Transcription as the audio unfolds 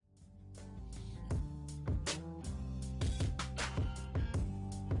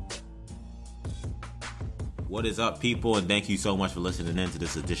What is up, people, and thank you so much for listening in to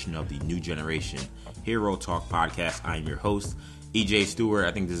this edition of the New Generation Hero Talk podcast. I'm your host, EJ Stewart.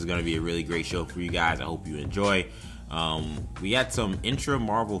 I think this is going to be a really great show for you guys. I hope you enjoy. We had some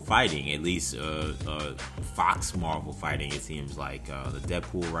intra-Marvel fighting, at least Fox Marvel fighting, it seems like. The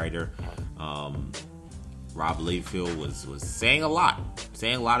Deadpool writer, Rob Liefeld, was saying a lot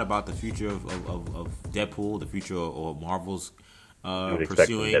about the future of Deadpool, the future of Marvel's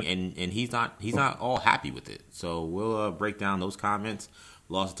pursuing, and he's not all happy with it. So we'll break down those comments.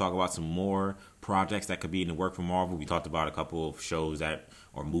 We'll also talk about some more projects that could be in the work for Marvel. We talked about a couple of shows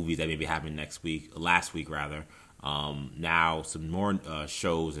or movies that may be happening last week rather. Now some more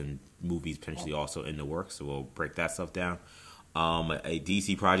shows and movies potentially also in the works. So we'll break that stuff down. A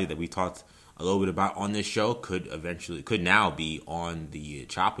DC project that we talked a little bit about on this show could now be on the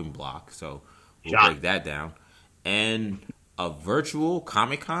chopping block. So we'll break that down. And a virtual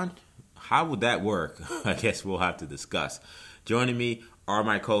Comic-Con? How would that work? I guess we'll have to discuss. Joining me are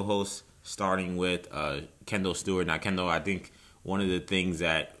my co-hosts, starting with Kendall Stewart. Now, Kendall, I think one of the things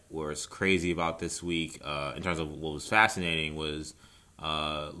that was crazy about this week, in terms of what was fascinating, was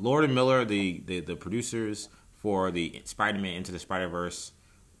Lord and Miller, the producers for the Spider-Man Into the Spider-Verse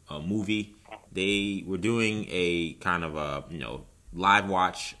movie. They were doing a kind of a live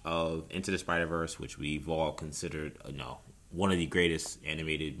watch of Into the Spider-Verse, which we've all considered one of the greatest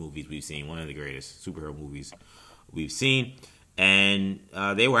animated movies we've seen, one of the greatest superhero movies we've seen. And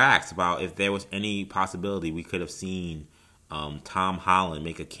they were asked about if there was any possibility we could have seen Tom Holland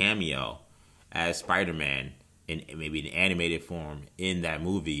make a cameo as Spider-Man in maybe an animated form in that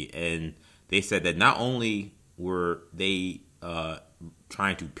movie. And they said that not only were they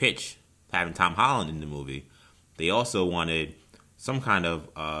trying to pitch having Tom Holland in the movie, they also wanted some kind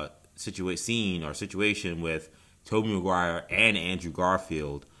of situation with Tobey Maguire and Andrew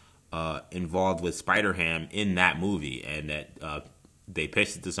Garfield involved with Spider-Ham in that movie, and that they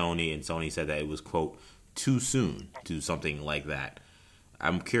pitched it to Sony, and Sony said that it was, quote, too soon to do something like that.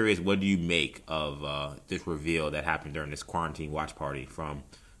 I'm curious, what do you make of this reveal that happened during this quarantine watch party from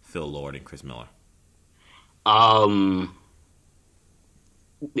Phil Lord and Chris Miller?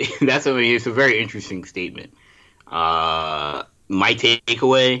 It's a very interesting statement. My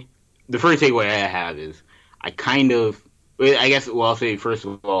takeaway, the first takeaway I have is I'll say first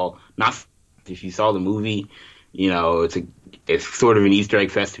of all, not if you saw the movie, it's sort of an Easter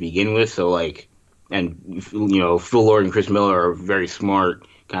egg fest to begin with. So and Phil Lord and Chris Miller are very smart,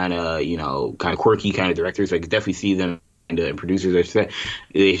 kind of quirky kind of directors. I could definitely see them, and producers, I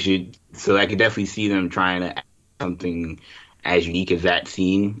should say, I could definitely see them trying to add something as unique as that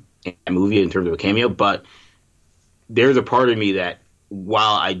scene in that movie in terms of a cameo. But there's a part of me that,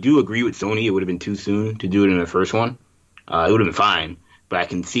 while I do agree with Sony, it would have been too soon to do it in the first one. It would have been fine, but I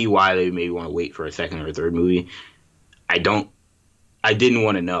can see why they maybe want to wait for a second or a third movie. I didn't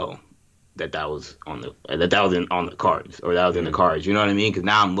want to know that was on the cards, or that was in the cards. You know what I mean? Because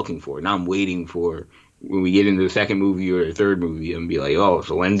now I'm looking for it. Now I'm waiting for when we get into the second movie or the third movie and be like, oh,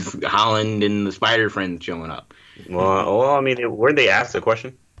 so when's Holland and the Spider Friends showing up? Well, weren't they asked the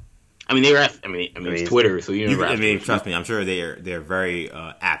question? They were asked. It's Twitter, so trust me, I'm sure they're very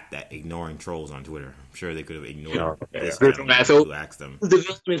apt at ignoring trolls on Twitter. I'm sure they could have ignored this who asked them.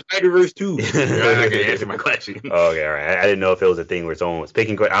 The Spider-Verse 2. You're not gonna answer my question. Okay, all right. I didn't know if it was a thing where someone was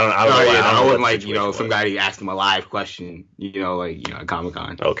picking questions. I wasn't somebody asked them a live question.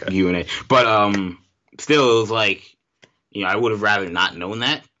 Comic-Con. Okay. Q&A. But still, it was I would have rather not known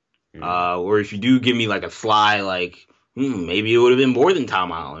that. Or if you do give me a fly maybe it would have been more than Tom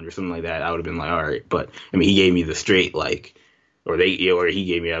Holland or something like that, I would have been all right. But he gave me the straight or he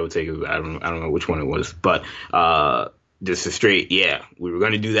gave me, I would say, I don't know which one it was, but just a straight, we were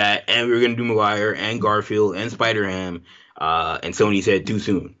going to do that, and we were going to do Maguire and Garfield and Spider-Ham, and Sony said too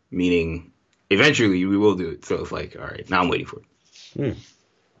soon, meaning eventually we will do it. So it's all right, now I'm waiting for it.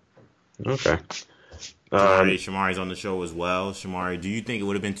 Okay. Shamari's on the show as well. Shamari, do you think it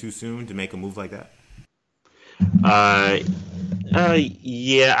would have been too soon to make a move like that?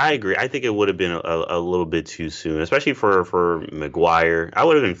 Yeah, I agree. I think it would have been a little bit too soon, especially for Maguire. I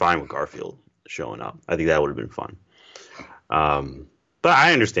would have been fine with Garfield showing up. I think that would have been fun. But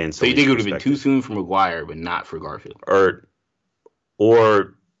I understand. So you think it would have been too soon for Maguire, but not for Garfield?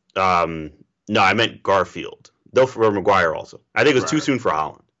 No, I meant Garfield. Though for Maguire also. I think it was too soon for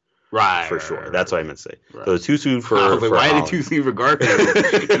Holland. Right. For sure. That's what I meant to say. Right. So it's too soon for why Holland. is it too soon for Garfield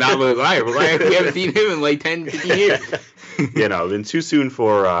and not Maguire? Maguire, we haven't seen him in 10, 15 years. Then too soon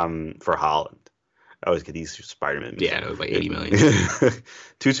for Holland. I always get these Spider-Man movies. Yeah, it was like 80 million.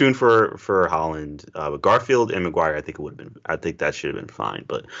 Too soon for Holland. But Garfield and Maguire, I think it would have been. I think that should have been fine.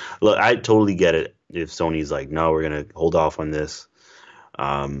 But look, I totally get it if Sony's like, no, we're gonna hold off on this.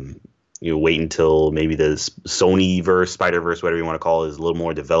 Wait until maybe the Sony-verse, Spider-Verse, whatever you want to call it, is a little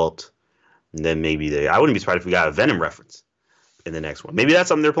more developed. And then maybe I wouldn't be surprised if we got a Venom reference in the next one. Maybe that's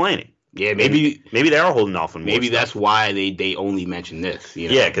something they're planning. Yeah, Maybe they are holding off on more. Maybe stuff. that's why they only mention this. You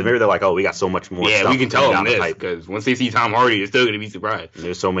know? Yeah, because maybe they're like, oh, we got so much more. Yeah, stuff we can tell them down the this pipe. because once they see Tom Hardy, they're still going to be surprised. And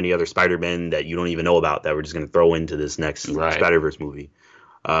there's so many other Spider-Men that you don't even know about that we're just going to throw into this next Spider-Verse movie.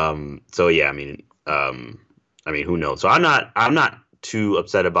 So yeah, I mean, who knows? So I'm not too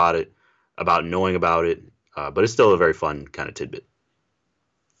upset about it, about knowing about it, but it's still a very fun kind of tidbit.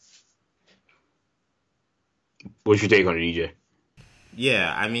 What's your take on it, DJ?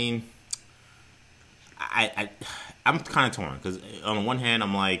 Yeah, I mean, I'm kind of torn because on the one hand,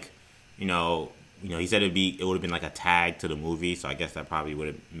 I'm like, he said it would have been like a tag to the movie, so I guess that probably would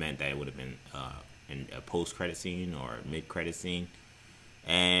have meant that it would have been in a post-credit scene or a mid-credit scene,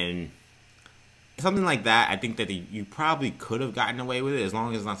 and something like that. I think that you probably could have gotten away with it as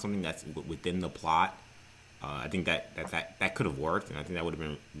long as it's not something that's within the plot. I think that could have worked, and I think that would have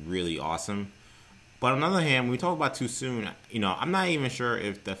been really awesome. But on the other hand, when we talk about too soon, I'm not even sure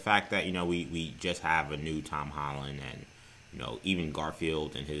if the fact that, we just have a new Tom Holland and, even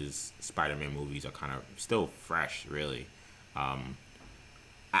Garfield and his Spider-Man movies are kind of still fresh, really.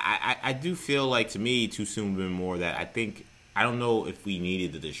 I do feel like, to me, too soon would have been more that I don't know if we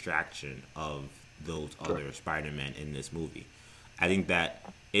needed the distraction of those other Spider-Men in this movie. I think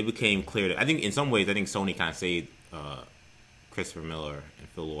that it became clear I think in some ways, Sony kind of saved Christopher Miller and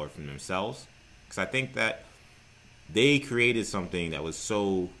Phil Lord from themselves. Because I think that they created something that was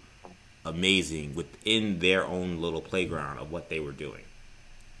so amazing within their own little playground of what they were doing.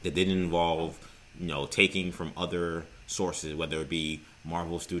 That didn't involve, taking from other sources, whether it be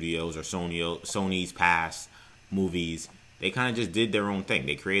Marvel Studios or Sony's past movies. They kind of just did their own thing.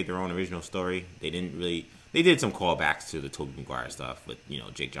 They created their own original story. They did some callbacks to the Tobey Maguire stuff with,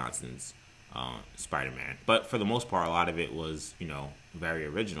 Jake Johnson's Spider-Man. But for the most part, a lot of it was, very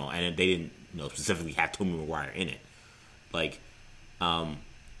original. And they didn't, specifically have Tobey Maguire in it.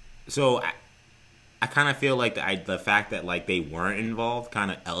 So I kind of feel like the fact that, they weren't involved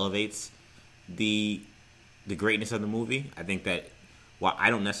kind of elevates the greatness of the movie. I think that, while I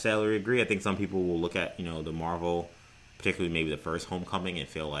don't necessarily agree, I think some people will look at, the Marvel, particularly maybe the first Homecoming, and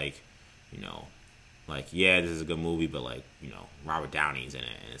feel like, yeah, this is a good movie, but Robert Downey's in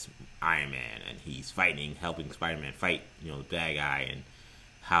it, and it's Iron Man, and he's helping Spider-Man fight, the bad guy, and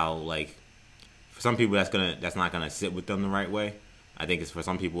how, for some people that's not gonna sit with them the right way. I think for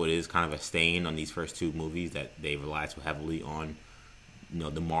some people it is kind of a stain on these first two movies that they rely so heavily on,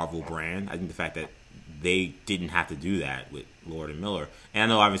 the Marvel brand. I think the fact that they didn't have to do that with Lord and Miller, and I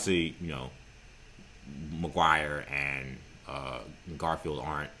know obviously, Maguire and Garfield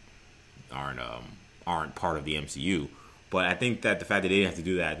aren't part of the MCU, but I think that the fact that they didn't have to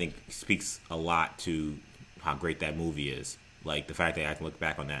do that, I think, speaks a lot to how great that movie is. The fact that I can look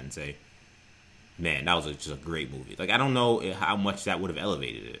back on that and say, man, that was just a great movie. I don't know how much that would have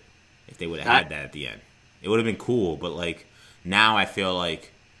elevated it if they would have had that at the end. It would have been cool, but now I feel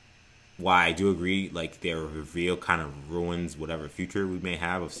while I do agree, their reveal kind of ruins whatever future we may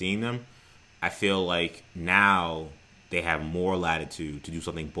have of seeing them. I feel now they have more latitude to do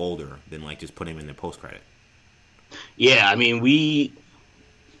something bolder than just put him in the post-credit. Yeah, I mean,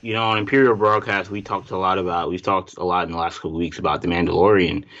 on Imperial Broadcast, we've talked a lot in the last couple of weeks about The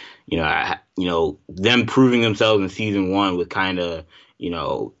Mandalorian. Them proving themselves in season 1 with kind of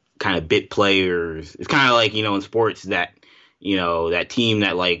bit players. It's kind of in sports that, that team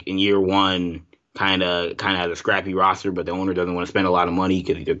that in year 1 kind of has a scrappy roster, but the owner doesn't want to spend a lot of money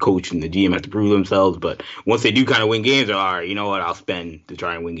because the coach and the GM have to prove themselves. But once they do kind of win games, they're all right, you know what, I'll spend to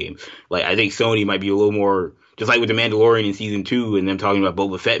try and win games. I think Sony might be a little more, just like with The Mandalorian in season 2 and them talking about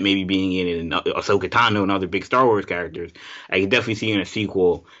Boba Fett maybe being in it and Ahsoka Tano and other big Star Wars characters. I can definitely see in a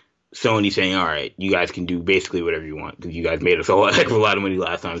sequel Sony saying, all right, you guys can do basically whatever you want because you guys made us a heck of a lot of money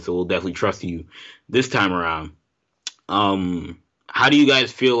last time, so we'll definitely trust you this time around. How do you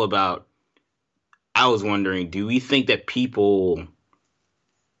guys feel about, I was wondering, do we think that people,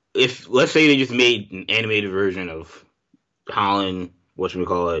 if, let's say they just made an animated version of Holland,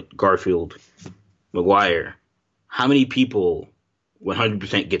 Garfield, Maguire, how many people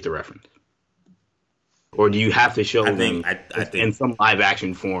 100% get the reference? Or do you have to show them in some live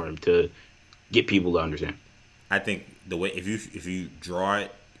action form to get people to understand? I think the way, if you draw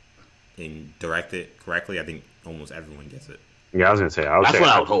it and direct it correctly, I think almost everyone gets it. Yeah, I was gonna say. That's what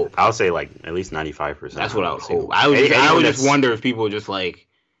I would hope. I would say like at least 95%. That's what I would hope. I would just wonder if people are just like,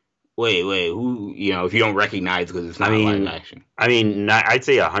 wait, who? You know, if you don't recognize because it's not live action. I mean, I'd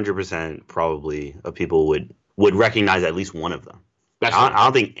say 100% probably of people would recognize at least one of them. I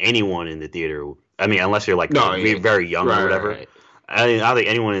don't think anyone in the theater. I mean, unless you're like very young or whatever. Right. I don't think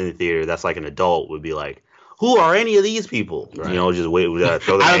anyone in the theater that's like an adult would be like, who are any of these people? Right. You know, just wait. I don't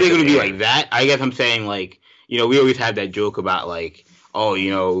think it would be like that. I guess I'm saying like, you know, we always have that joke about like, oh,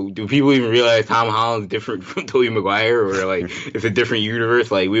 you know, do people even realize Tom Holland's different from Tobey Maguire, or like it's a different universe?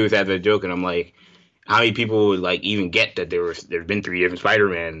 Like we always have that joke, and I'm like, how many people would like even get that there's been 3 different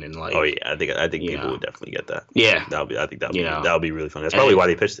Spider-Man and like? Oh yeah, I think people would definitely get that. Yeah, that would be really fun. That's probably why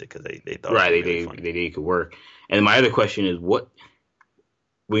they pitched it, because they thought it could work. And my other question is,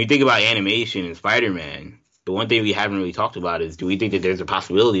 when you think about animation and Spider-Man, the one thing we haven't really talked about is, do we think that there's a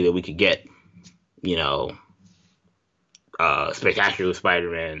possibility that we could get, you know, Spectacular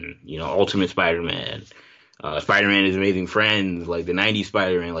Spider-Man, you know, Ultimate Spider-Man, Spider-Man His Amazing Friends, like the 90s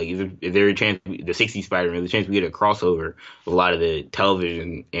Spider-Man, like is there a chance, the 60s Spider-Man, the chance we get a crossover of a lot of the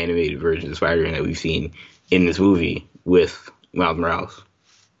television animated versions of Spider-Man that we've seen in this movie with Miles Morales?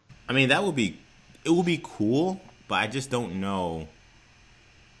 I mean, it would be cool, but I just don't know.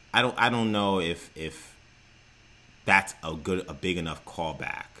 I don't know if that's a big enough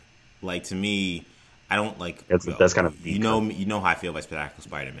callback. Like, to me, I don't like. That's kind of deep, you know how I feel about Spectacular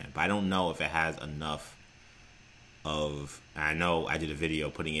Spider-Man, but I don't know if it has enough of. I know I did a video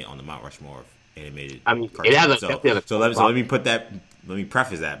putting it on the Mount Rushmore of animated. I mean, it has so let me put that. Let me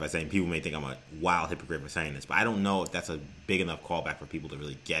preface that by saying people may think I'm a wild hypocrite for saying this, but I don't know if that's a big enough callback for people to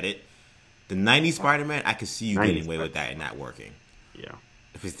really get it. The 90s Spider-Man, I could see you getting away with that and not working. Yeah.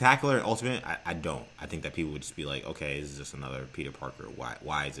 Spectacular and Ultimate, I don't. I think that people would just be like, okay, this is just another Peter Parker.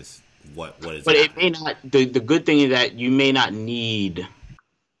 Why is this? What is? But it may not. The good thing is that you may not need.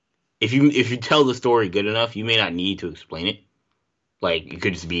 If you tell the story good enough, you may not need to explain it. Like, it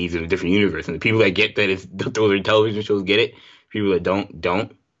could just be in a different universe, and the people that get that those are television shows get it. People that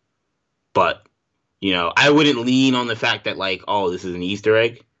don't. But you know, I wouldn't lean on the fact that like, oh, this is an Easter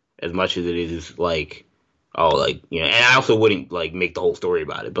egg, as much as it is like, oh, like, you know, and I also wouldn't like make the whole story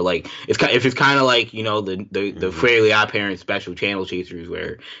about it, but like if it's kind of like, you know, the Fairly Odd Parents special channel chasers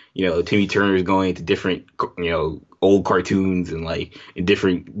where, you know, Timmy Turner is going into different, you know, old cartoons and like in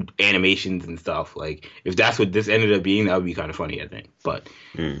different animations and stuff. Like, if that's what this ended up being, that would be kind of funny, I think. But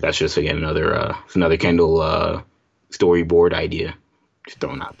that's just, again, another Kendall storyboard idea just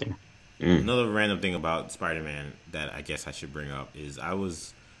thrown out there. Another random thing about Spider-Man that I guess I should bring up is I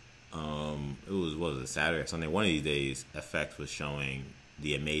was. It was Saturday or Sunday. One of these days, FX was showing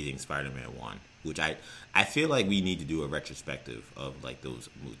the Amazing Spider-Man 1, which I feel like we need to do a retrospective of like those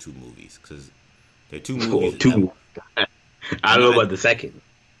 2 movies, because they're 2 movies. I don't know about the second.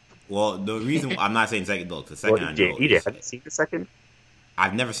 Well, the reason I'm not saying second, look, the second I know. Have you seen the second?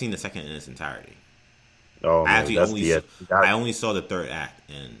 I've never seen the second in its entirety. Oh, I only saw the 3rd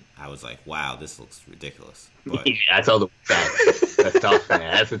act, and I was like, "Wow, this looks ridiculous." But yeah, I saw the fact. That's tough, man.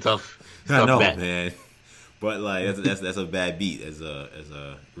 That's a tough. I know, bet. Man. But like, that's a bad beat, as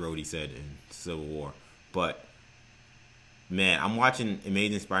Rhodey said in Civil War. But man, I'm watching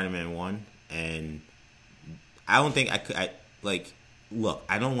Amazing Spider-Man 1, and I don't think I could. Look,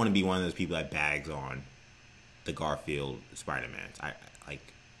 I don't want to be one of those people that bags on the Garfield Spider-Mans. I like.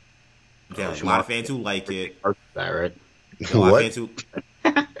 There's a lot of fans who like it. That right? A lot of fans who.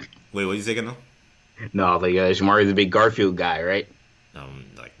 Wait, what you saying now? No, like Shamari's a big Garfield guy, right?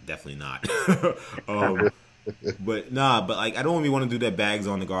 Like, definitely not. But like, I don't really want to do that bags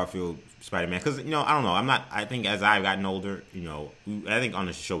on the Garfield Spider-Man, because, you know, I don't know. I think as I've gotten older, you know, I think on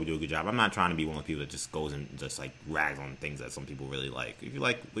this show we do a good job. I'm not trying to be one of the people that just goes and just like rags on things that some people really like. If you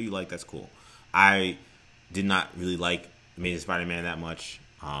like what you like, that's cool. I did not really like Amazing Spider-Man that much.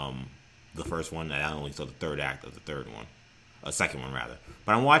 The first one, I only saw the 3rd act of the 3rd one. Second one, rather.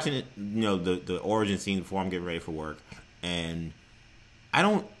 But I'm watching it, you know, the origin scene before I'm getting ready for work, and I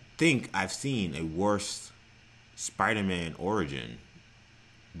don't think I've seen a worse Spider-Man origin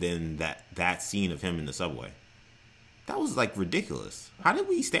than that scene of him in the subway. That was, like, ridiculous. How did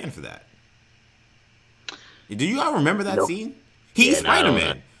we stand for that? Do you all remember that scene? He's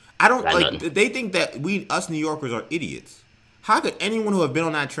Spider-Man. I don't, like, they think that us New Yorkers are idiots. How could anyone who have been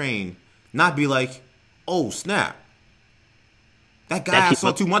on that train not be like, oh, snap. That guy I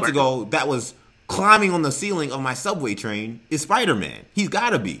saw 2 months ago that was climbing on the ceiling of my subway train is Spider-Man. He's got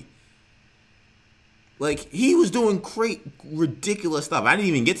to be. Like, he was doing ridiculous stuff. I didn't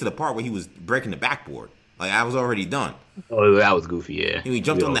even get to the part where he was breaking the backboard. Like, I was already done. Oh, that was goofy, yeah. And he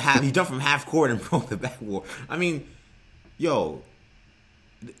jumped from half court and broke the backboard. I mean, yo,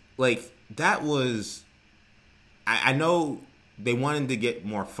 like that was. I know they wanted to get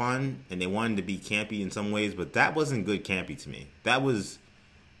more fun and they wanted to be campy in some ways, but that wasn't good campy to me. That was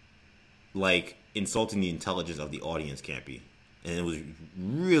like insulting the intelligence of the audience campy, and it was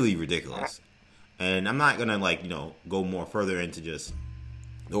really ridiculous. And I'm not gonna go more further into just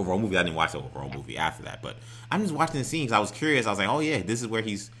the overall movie. I didn't watch the overall movie after that, but I'm just watching the scenes. I was curious. I was like, oh yeah, this is where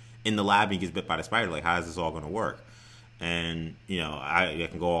he's in the lab and he gets bit by the spider. Like, how is this all gonna work? And I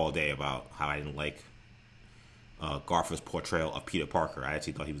can go all day about how I didn't like Garfield's portrayal of Peter Parker. I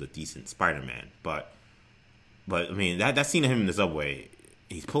actually thought he was a decent Spider-Man, but I mean that scene of him in the subway,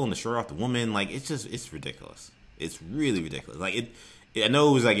 he's pulling the shirt off the woman, like it's ridiculous. It's really ridiculous. Like I know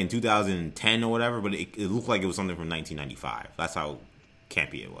it was like in 2010 or whatever, but it looked like it was something from 1995. That's how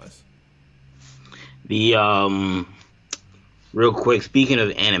campy it was. The real quick, speaking of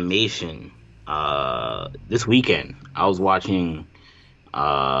animation, this weekend I was watching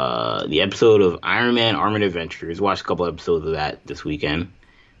the episode of Iron Man Armored Adventures. Watched a couple episodes of that this weekend.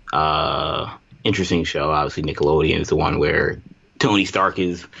 Interesting show. Obviously, Nickelodeon is the one where Tony Stark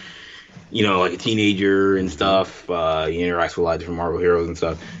is, like a teenager and stuff. He interacts with a lot of different Marvel heroes and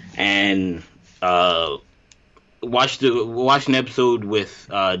stuff. And watched an episode with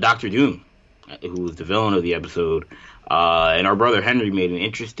Doctor Doom, who was the villain of the episode. And our brother Henry made an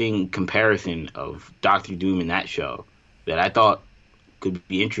interesting comparison of Doctor Doom in that show that I thought could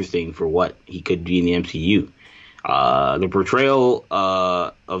be interesting for what he could be in the MCU. The portrayal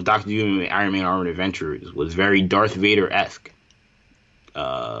of Doctor Doom in Iron Man Armored Adventures was very Darth Vader-esque,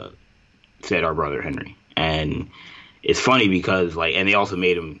 said our brother Henry. And it's funny because, and they also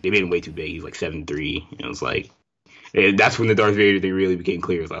made him way too big. He's like 7'3", and it's like, that's when the Darth Vader thing really became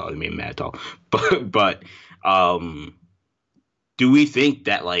clear. It's like, oh, they made him mad tall. But do we think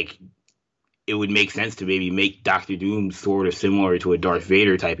that, it would make sense to maybe make Doctor Doom sort of similar to a Darth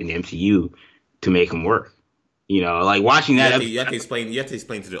Vader type in the MCU to make him work? Watching that. You have to explain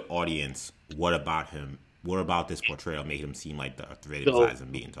to the audience what about him, what about this portrayal made him seem like Darth Vader besides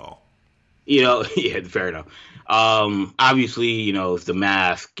him being tall. Yeah, fair enough. Obviously, it's the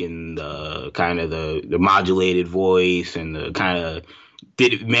mask and the kind of the modulated voice and the kind of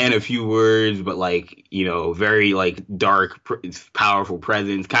man a few words, but very dark, powerful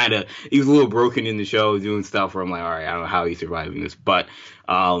presence. Kind of, he was a little broken in the show, doing stuff where I'm like, all right, I don't know how he's surviving this, but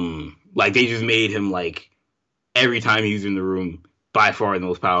they just made him every time he's in the room, by far the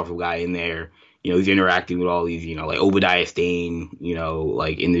most powerful guy in there. He's interacting with all these, Obadiah Stane,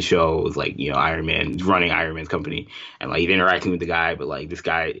 in the show was Iron Man, he's running Iron Man's company, and he's interacting with the guy, but this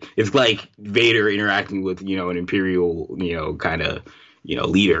guy, it's like Vader interacting with, an Imperial, kind of,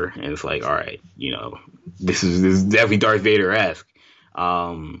 leader, and it's like, all right, this is definitely Darth Vader-esque.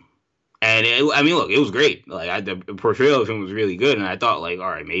 And look, it was great. The portrayal of him was really good, and I thought, all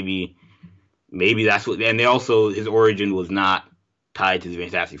right, maybe that's what. And they also, his origin was not tied to the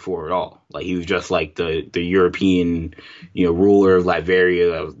Fantastic Four at all. He was just the European, ruler of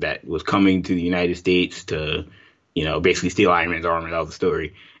Latveria that was coming to the United States to, basically steal Iron Man's armor. That was the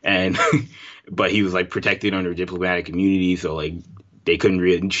story. And but he was protected under diplomatic immunity, so they couldn't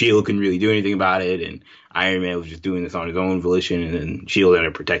really, S.H.I.E.L.D. couldn't really do anything about it, and Iron Man was just doing this on his own volition, and then S.H.I.E.L.D.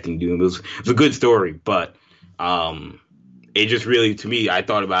 ended up protecting Doom. It was a good story, but it just really, to me, I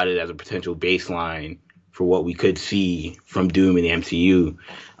thought about it as a potential baseline for what we could see from Doom in the MCU,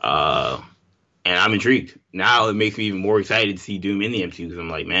 and I'm intrigued. Now it makes me even more excited to see Doom in the MCU, because I'm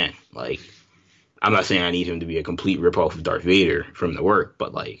like, man, I'm not saying I need him to be a complete ripoff of Darth Vader from the work,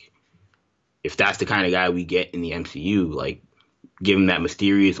 but if that's the kind of guy we get in the MCU, give him that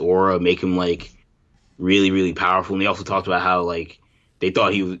mysterious aura, make him really, really powerful. And they also talked about how they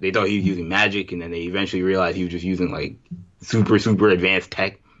thought he was using magic, and then they eventually realized he was just using super, super advanced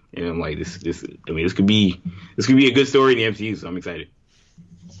tech. And I'm like, this could be a good story in the MCU, so I'm excited.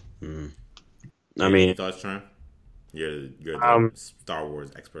 I mean, thoughts, Tron? You're the Star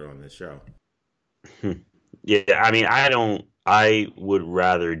Wars expert on this show. Yeah, I would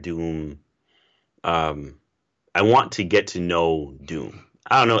rather Doom. I want to get to know Doom.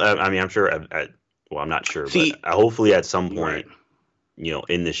 I don't know. I'm sure. I'm not sure. But hopefully, at some point, right,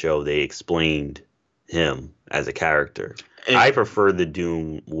 in the show, they explained him as a character. I prefer the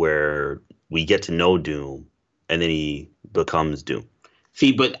Doom where we get to know Doom and then he becomes Doom.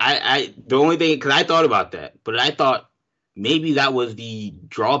 See, but I the only thing, because I thought about that, but I thought maybe that was the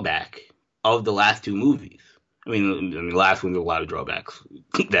drawback of the last two movies. I mean, the last one, there were a lot of drawbacks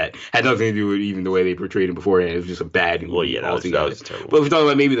that had nothing to do with even the way they portrayed him beforehand. It was just a bad movie. Well, yeah, that was terrible. But if we're talking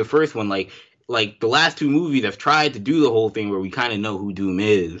about maybe the first one, like the last two movies have tried to do the whole thing where we kind of know who Doom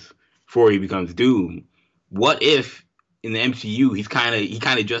is before he becomes Doom. What if in the MCU, he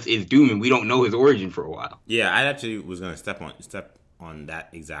kind of just is Doom, and we don't know his origin for a while. Yeah, I actually was gonna step on that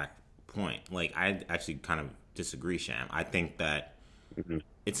exact point. Like, I actually kind of disagree, Sham. I think that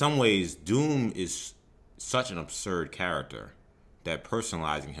in some ways, Doom is such an absurd character that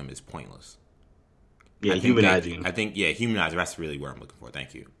personalizing him is pointless. Yeah, humanizing him. I think humanizing. That's really where I'm looking for.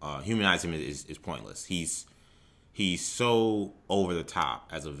 Thank you. Humanizing him is pointless. He's so over the top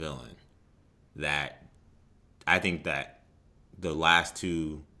as a villain that I think that the last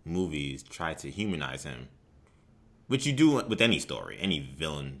two movies try to humanize him, which you do with any story, any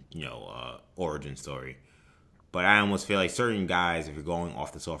villain, origin story. But I almost feel like certain guys, if you're going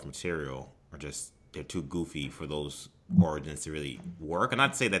off the source material, they're too goofy for those origins to really work. And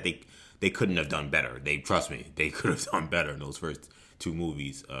not to say that they couldn't have done better. Trust me, they could have done better in those first two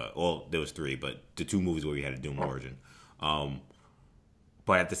movies. Well, there was three, but the two movies where we had a Doom origin.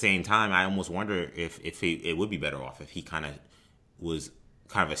 But at the same time, I almost wonder if it would be better off if he was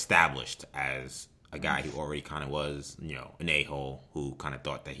established as a guy who already kind of was, an a-hole who kind of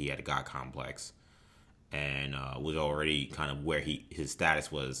thought that he had a god complex and was already kind of where his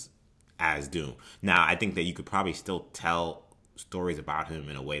status was as Doom. Now, I think that you could probably still tell stories about him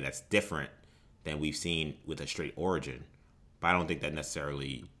in a way that's different than we've seen with a straight origin, but I don't think that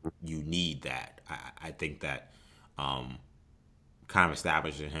necessarily you need that. I think that kind of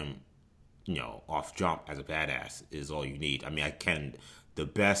establishing him, off jump as a badass is all you need. I mean, the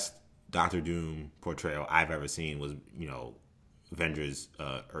best Doctor Doom portrayal I've ever seen was, Avengers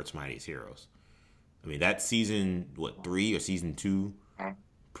Earth's Mightiest Heroes. I mean, that season 3 or season 2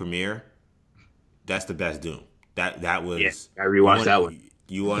 premiere, that's the best Doom. That was. Yeah, I rewatched that one.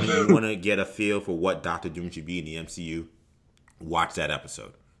 You want to get a feel for what Doctor Doom should be in the MCU? Watch that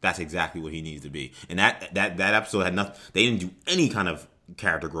episode. That's exactly what he needs to be. And that episode had nothing. They didn't do any kind of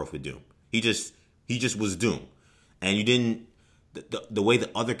character growth with Doom. He just was Doom, and you didn't. The way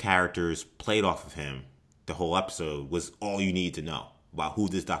the other characters played off of him, the whole episode was all you need to know about who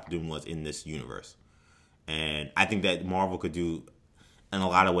this Doctor Doom was in this universe. And I think that Marvel could do, in a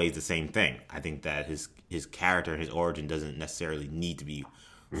lot of ways, the same thing. I think that his character and his origin doesn't necessarily need to be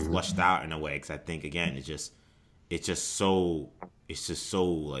flushed out in a way, because I think, again, it's just so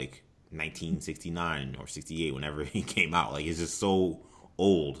like 1969 or 68, whenever he came out. Like, it's just so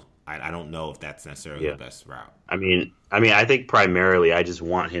old. I don't know if that's necessarily the best route. I mean, I think primarily I just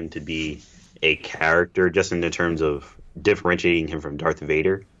want him to be a character, just in the terms of differentiating him from Darth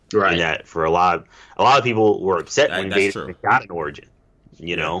Vader. Right. And that for a lot of people were upset when Vader got an origin.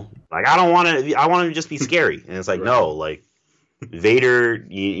 Like, I don't want to. I want him to just be scary, and it's like, no, like Vader.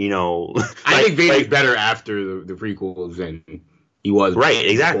 I think Vader's better after the prequels than he was. Right.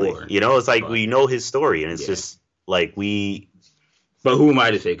 Exactly. Before. It's like we know his story, and it's just like we. But who am I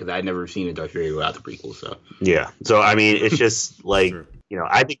to say? Because I'd never seen a Darth Vader without the prequels. So yeah. So I mean, it's just like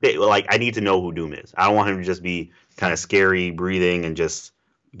I think that I need to know who Doom is. I don't want him to just be kind of scary, breathing, and just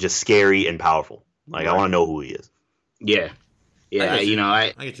scary and powerful. Like, right. I want to know who he is. Yeah. Yeah.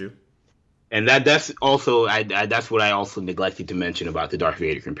 I get you. And that's also that's what I also neglected to mention about the Darth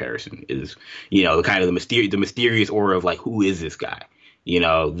Vader comparison is the kind of the mysterious aura of, like, who is this guy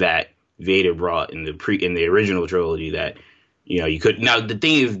that Vader brought in the original trilogy that. You could. Now, the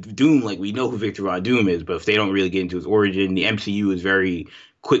thing is, Doom, like, we know who Victor Von Doom is, but if they don't really get into his origin, the MCU is very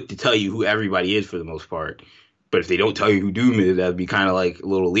quick to tell you who everybody is for the most part. But if they don't tell you who Doom is, that'd be kind of like a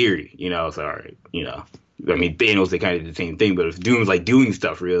little leery, So, all right, I mean, Thanos, they kind of did the same thing, but if Doom's like doing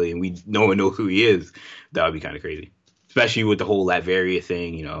stuff really, and no one knows who he is, that would be kind of crazy. Especially with the whole Latveria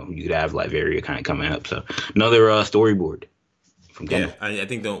thing, you could have Latveria kind of coming up. So, another storyboard from Kendall. Yeah, I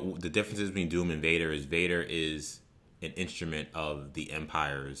think the differences between Doom and Vader is an instrument of the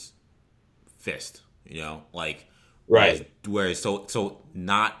Empire's fist, like, right. Whereas so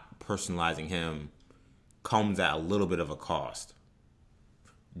not personalizing him comes at a little bit of a cost.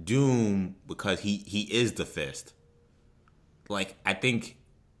 Doom, because he is the fist. Like, I think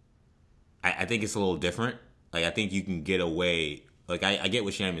it's a little different. Like, I think you can get away. Like, I get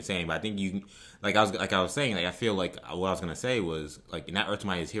what Shannon is saying, but I think you can. Like I was saying, like, I feel like what I was gonna say was, like, in that Earth's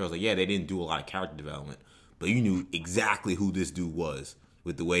Mightiest Heroes, like, yeah, they didn't do a lot of character development. But you knew exactly who this dude was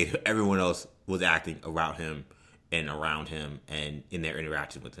with the way everyone else was acting around him and around him and in their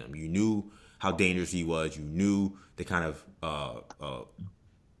interaction with him. You knew how dangerous he was. You knew the kind of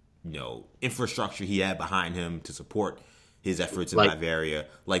infrastructure he had behind him to support his efforts in Latveria.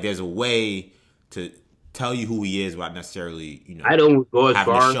 Like, there's a way to tell you who he is without necessarily I don't go as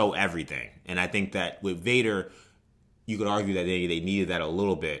having far to show everything. And I think that with Vader, you could argue that they needed that a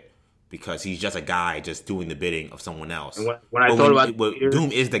little bit. Because he's just a guy just doing the bidding of someone else. And when I thought about Doom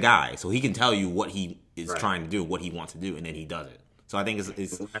is the guy, so he can tell you what he is Right. trying to do, what he wants to do, and then he does it. So I think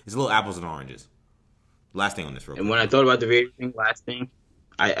it's a little apples and oranges. Last thing on this, real And quick. when I thought about the Vader thing, last thing,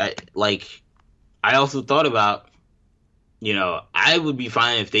 I also thought about, I would be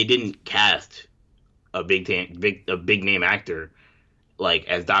fine if they didn't cast a big name actor like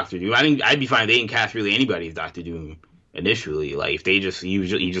as Doctor Doom. I'd be fine if they didn't cast really anybody as Doctor Doom initially. Like if they just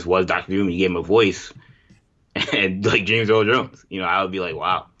he just was Doctor Doom and you gave him a voice and like James Earl Jones, I would be like,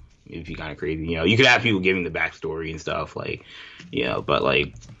 wow, it'd be kind of crazy. You could have people giving the backstory and stuff, like, but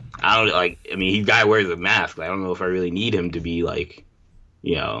like I don't like. I mean, he guy wears a mask. Like, I don't know if I really need him to be like,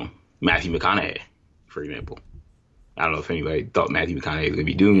 Matthew McConaughey, for example. I don't know if anybody thought Matthew McConaughey was gonna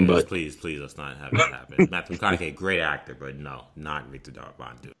be Doom, but please, let's not have that happen. Matthew McConaughey, great actor, but no, not Victor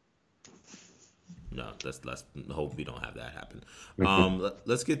Von Doom. No, let's hope we don't have that happen.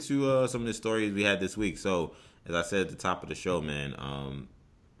 Let's get to some of the stories we had this week. So, as I said at the top of the show, man,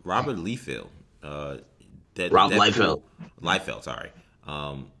 Robert Liefeld, Liefeld, sorry,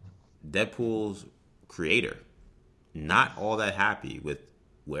 Deadpool's creator, not all that happy with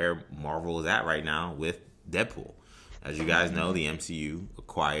where Marvel is at right now with Deadpool. As you guys know, the MCU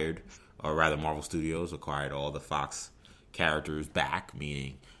acquired, or rather Marvel Studios acquired all the Fox characters back,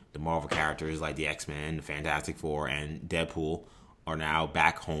 meaning the Marvel characters like the X-Men, the Fantastic Four, and Deadpool are now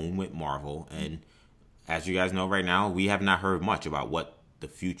back home with Marvel. And as you guys know right now, we have not heard much about what the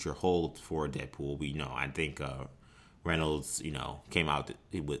future holds for Deadpool. We know, I think Reynolds, came out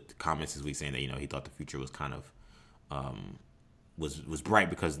with comments this week saying that, he thought the future was kind of was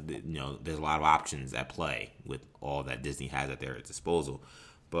bright because there's a lot of options at play with all that Disney has at their disposal.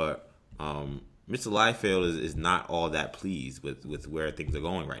 But Mr. Liefeld is not all that pleased with where things are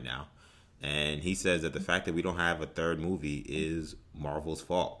going right now, and he says that the fact that we don't have a third movie is Marvel's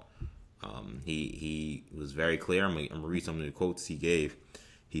fault. He was very clear. I'm gonna read some of the quotes he gave.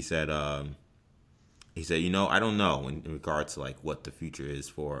 He said, I don't know in regards to like what the future is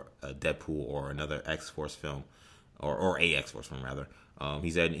for a Deadpool or another X-Force film. Or a X-Force film, rather.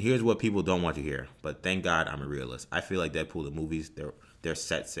 He said, here's what people don't want to hear, but thank God I'm a realist. I feel like Deadpool, the movies, they're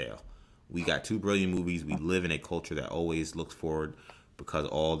set sail. We got 2 brilliant movies. We live in a culture that always looks forward because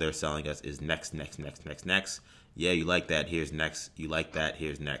all they're selling us is next. Yeah, you like that, here's next. You like that,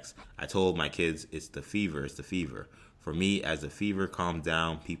 here's next. I told my kids, it's the fever. For me, as the fever calms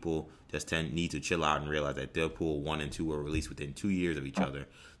down, people just need to chill out and realize that Deadpool 1 and 2 were released within 2 years of each other,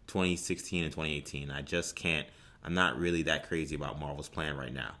 2016 and 2018. I'm not really that crazy about Marvel's plan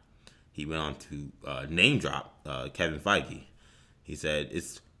right now. He went on to name drop Kevin Feige. He said,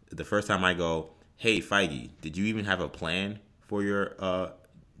 it's the first time I go, hey, Feige, did you even have a plan for your...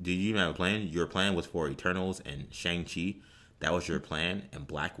 did you even have a plan? Your plan was for Eternals and Shang-Chi. That was your plan. And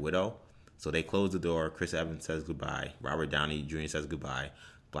Black Widow. So they close the door. Chris Evans says goodbye. Robert Downey Jr. says goodbye.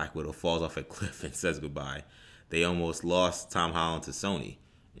 Black Widow falls off a cliff and says goodbye. They almost lost Tom Holland to Sony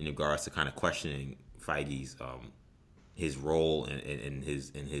in regards to kind of questioning Feige's his role in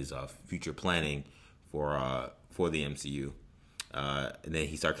his future planning for the MCU. And then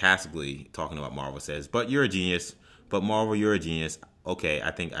he sarcastically talking about Marvel says, "But you're a genius. But Marvel, you're a genius. Okay,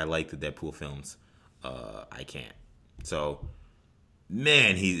 I think I like the Deadpool films. I can't." So,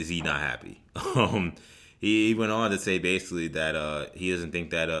 man, he not happy. He went on to say basically that he doesn't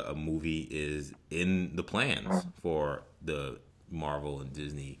think that a movie is in the plans for the Marvel and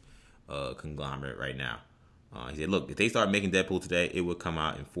Disney conglomerate right now. He said, look, if they start making Deadpool today, it would come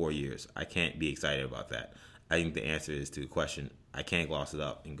out in 4 years. I can't be excited about that. I think the answer is to the question. I can't gloss it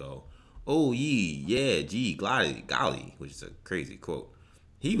up and go, oh, yeah, gee, golly, which is a crazy quote.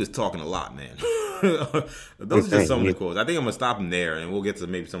 He was talking a lot, man. Those are just some of the quotes. I think I'm going to stop him there, and we'll get to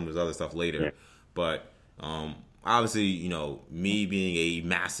maybe some of his other stuff later. Yeah. But obviously, me being a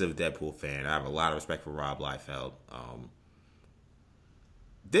massive Deadpool fan, I have a lot of respect for Rob Liefeld.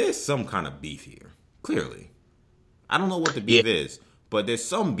 There's some kind of beef here, clearly. I don't know what the beef is, but there's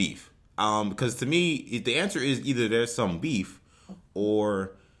some beef. Because to me, the answer is either there's some beef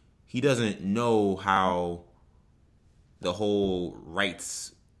or he doesn't know how the whole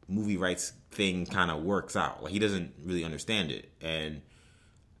movie rights thing kind of works out. Like, he doesn't really understand it. And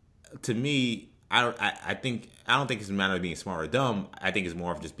to me, I don't think it's a matter of being smart or dumb. I think it's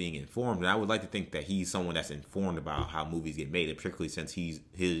more of just being informed. And I would like to think that he's someone that's informed about how movies get made, and particularly since he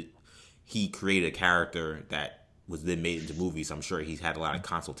created a character that was then made into movies. I'm sure he's had a lot of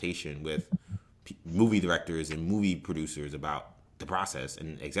consultation with movie directors and movie producers about the process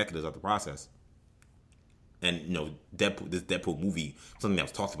and executives of the process. And this Deadpool movie, something that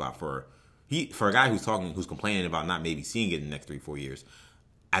was talked about for a guy who's complaining about not maybe seeing it in the next 3-4 years.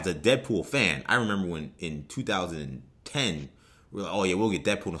 As a Deadpool fan, I remember when in 2010 we're like, oh yeah, we'll get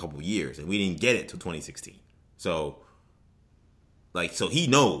Deadpool in a couple of years, and we didn't get it till 2016. So, so he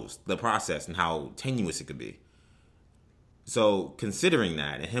knows the process and how tenuous it could be. So considering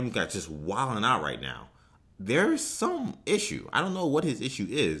that, and him got just wilding out right now, there's some issue. I don't know what his issue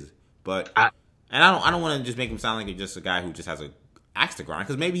is, but I don't want to just make him sound like he's just a guy who just has a axe to grind,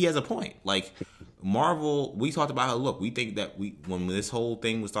 because maybe he has a point. Like Marvel, we talked about how, look, we think that when this whole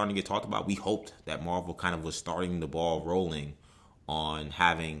thing was starting to get talked about, we hoped that Marvel kind of was starting the ball rolling on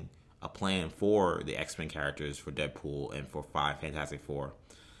having a plan for the X-Men characters, for Deadpool, and for Fantastic Four.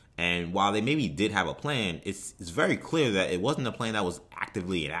 And while they maybe did have a plan, it's very clear that it wasn't a plan that was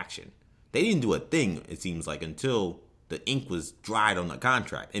actively in action. They didn't do a thing, it seems like, until the ink was dried on the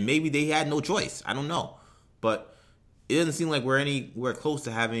contract. And maybe they had no choice. I don't know. But it doesn't seem like we're anywhere close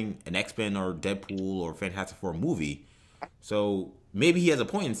to having an X-Men or Deadpool or Fantastic Four movie. So maybe he has a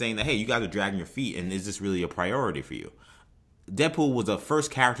point in saying that, hey, you guys are dragging your feet, and is this really a priority for you? Deadpool was the first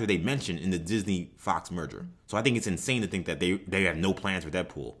character they mentioned in the Disney-Fox merger. So I think it's insane to think that they have no plans for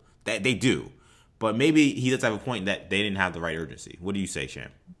Deadpool. That they do. But maybe he does have a point that they didn't have the right urgency. What do you say, Sham?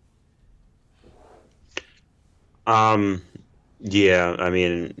 Yeah, I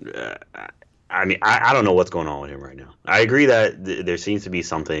mean, I don't know what's going on with him right now. I agree that there seems to be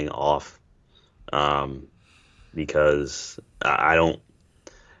something off, because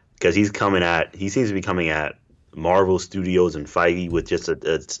because he seems to be coming at Marvel Studios and Feige with just a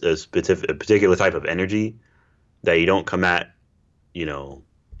particular type of energy that you don't come at,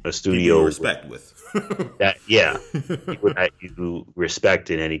 a studio you respect with that, you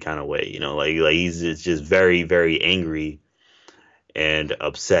respect in any kind of way, like he's just very, very angry and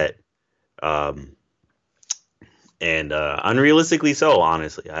upset, and unrealistically so,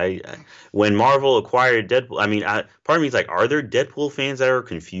 honestly. When Marvel acquired Deadpool, I mean, part of me is like, are there Deadpool fans that are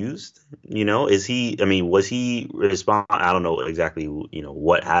confused? Was he respond? I don't know exactly,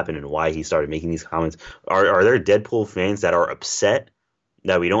 what happened and why he started making these comments. Are there Deadpool fans that are upset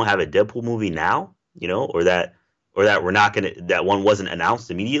that we don't have a Deadpool movie now, or that we're not that one wasn't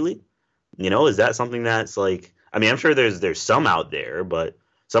announced immediately? Is that something that's like, I mean, I'm sure there's some out there, but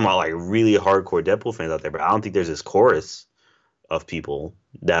some are like really hardcore Deadpool fans out there, but I don't think there's this chorus of people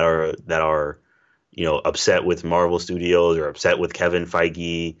that are upset with Marvel Studios or upset with Kevin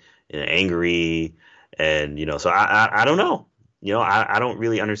Feige and angry, and so I don't know. I don't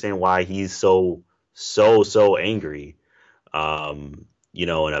really understand why he's so angry, and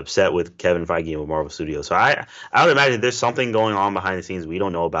upset with Kevin Feige and with Marvel Studios. So I would imagine there's something going on behind the scenes we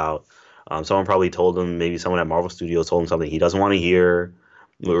don't know about. Someone probably told him, maybe someone at Marvel Studios told him something he doesn't want to hear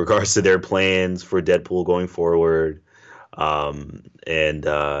with regards to their plans for Deadpool going forward. He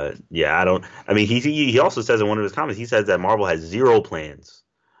also says in one of his comments, he says that Marvel has zero plans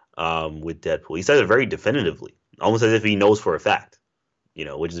with Deadpool. He says it very definitively, almost as if he knows for a fact,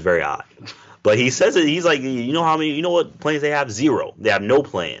 which is very odd. But he says it, he's like, what plans they have? Zero. They have no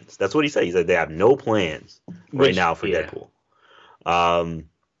plans. That's what he said. He said they have no plans right now for Deadpool.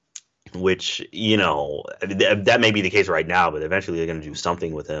 Which, that may be the case right now, but eventually they're going to do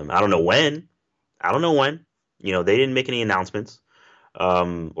something with him. I don't know when. They didn't make any announcements. I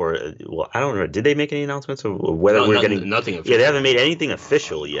don't know. Did they make any announcements or whether we're getting nothing official? Yeah, they haven't made anything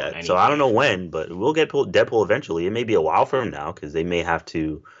official yet. So I don't know when, but we'll get Deadpool eventually. It may be a while from now because they may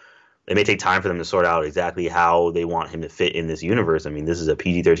take time for them to sort out exactly how they want him to fit in this universe. I mean, this is a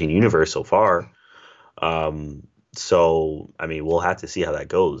PG-13 universe so far. So, I mean, we'll have to see how that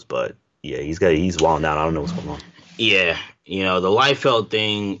goes. But, yeah, he's wilding out. I don't know what's going on. Yeah. The Liefeld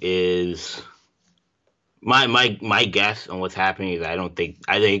thing is my guess on what's happening is I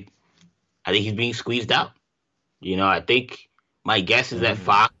think he's being squeezed out. I think my guess is that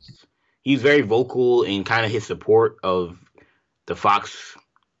Fox, he's very vocal in kind of his support of the Fox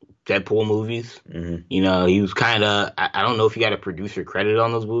Deadpool movies. Mm-hmm. He was kind of, I don't know if he got a producer credit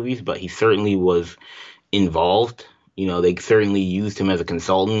on those movies, but he certainly was involved. They certainly used him as a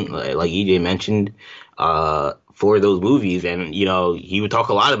consultant, like EJ mentioned, for those movies. And, he would talk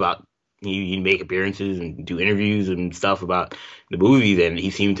a lot about, he'd make appearances and do interviews and stuff about the movies, and he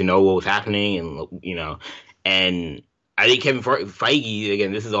seemed to know what was happening. And, and I think Kevin Feige,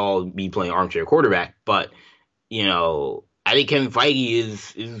 again, this is all me playing armchair quarterback, but, I think Kevin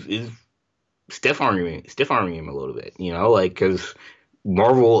Feige is stiff-arming him a little bit, because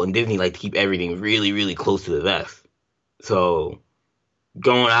Marvel and Disney like to keep everything really, really close to the vest. So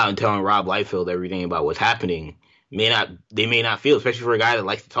going out and telling Rob Liefeld everything about what's happening they may not feel, especially for a guy that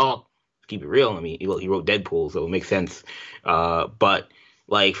likes to talk, keep it real. I mean, he wrote Deadpool, so it makes sense. But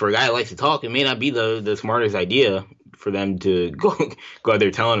like for a guy that likes to talk, it may not be the smartest idea for them to go out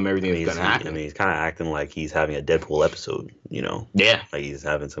there telling him everything that's going to happen. I mean, he's kind of acting like he's having a Deadpool episode, Yeah. Like he's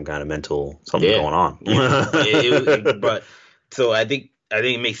having some kind of mental something going on. But so I think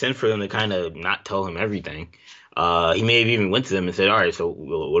it makes sense for them to kind of not tell him everything. He may have even went to them and said, "All right, so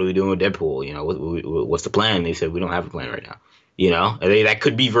what are we doing with Deadpool? What's the plan?" They said, "We don't have a plan right now." That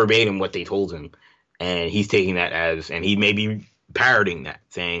could be verbatim what they told him, and he's taking that and he may be parroting that,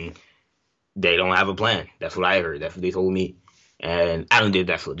 saying they don't have a plan. That's what I heard. That's what they told me, and I don't think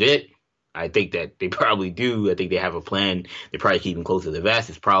that's legit. I think that they probably do. I think they have a plan. They're probably keeping close to the vest.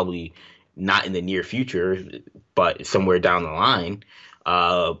 It's probably not in the near future, but somewhere down the line.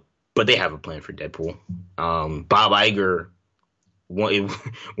 But they have a plan for Deadpool. Bob Iger, when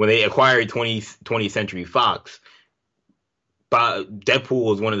they acquired 20th Century Fox, Deadpool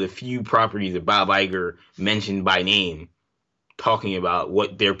was one of the few properties that Bob Iger mentioned by name, talking about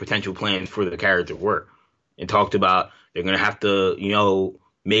what their potential plans for the character were, and talked about they're going to have to,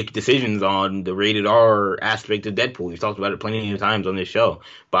 make decisions on the rated R aspect of Deadpool. We've talked about it plenty of times on this show.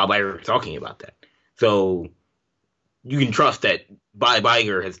 Bob Iger talking about that. So you can trust that Bob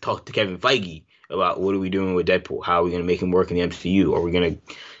Iger has talked to Kevin Feige about what are we doing with Deadpool? How are we going to make him work in the MCU? Are we going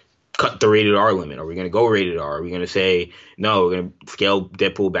to cut the rated R limit? Are we going to go rated R? Are we going to say, no, we're going to scale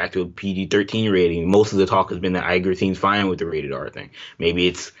Deadpool back to a PG-13 rating? Most of the talk has been that Iger seems fine with the rated R thing. Maybe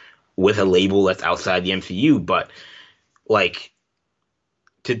it's with a label that's outside the MCU, but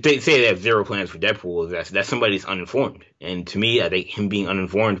to say they have zero plans for Deadpool is that somebody's uninformed. And to me, I think him being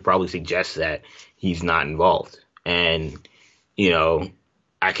uninformed probably suggests that he's not involved. And,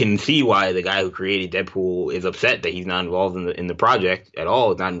 I can see why the guy who created Deadpool is upset that he's not involved in the project at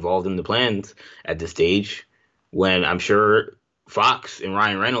all, not involved in the plans at this stage, when I'm sure Fox and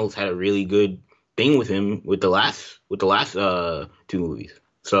Ryan Reynolds had a really good thing with him with the last two movies.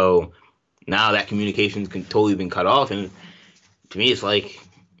 So now that communication's totally been cut off, and to me, it's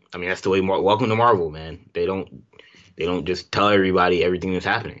that's the way. Welcome to Marvel, man. They don't just tell everybody everything that's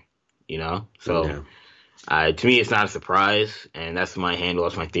happening, So. Yeah. To me, it's not a surprise, and that's my handle.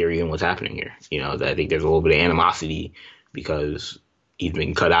 That's my theory on what's happening here. That I think there's a little bit of animosity because he's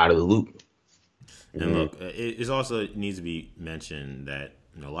been cut out of the loop. And look, it also needs to be mentioned that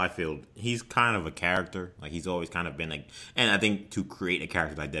Liefeld, he's kind of a character. Like he's always kind of been and I think to create a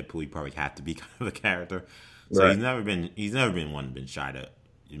character like Deadpool, you probably have to be kind of a character. So right. he's never been one been shy to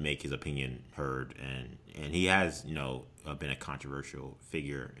make his opinion heard, and he has been a controversial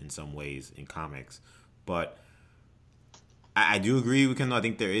figure in some ways in comics. But I do agree with him. I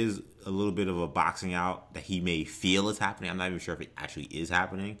think there is a little bit of a boxing out that he may feel is happening. I'm not even sure if it actually is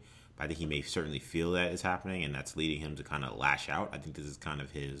happening, but I think he may certainly feel that it's happening, and that's leading him to kind of lash out. I think this is kind of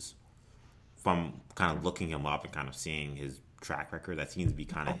from kind of looking him up and kind of seeing his track record, that seems to be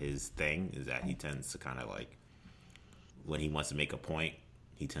kind of his thing, is that he tends to kind of when he wants to make a point,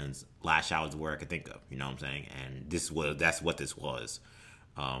 he tends lash out is the word I can think of. You know what I'm saying? And that's what this was.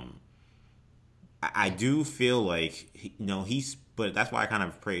 I do feel like, but that's why I kind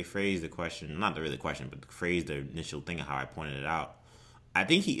of phrased the question, not really the question, but phrased the initial thing of how I pointed it out. I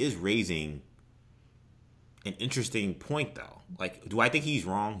think he is raising an interesting point, though. Do I think he's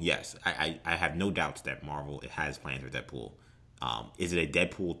wrong? Yes. I have no doubts that Marvel has plans for Deadpool. Is it a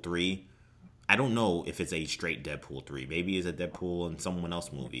Deadpool 3? I don't know if it's a straight Deadpool 3. Maybe it's a Deadpool and someone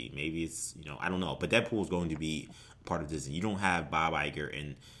else movie. Maybe it's, I don't know. But Deadpool is going to be part of Disney. You don't have Bob Iger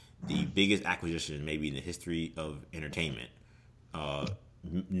and the biggest acquisition maybe in the history of entertainment.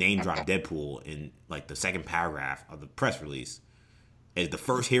 Name drop Deadpool in the second paragraph of the press release as the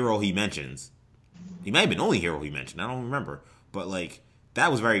first hero he mentions. He might have been the only hero he mentioned. I don't remember. But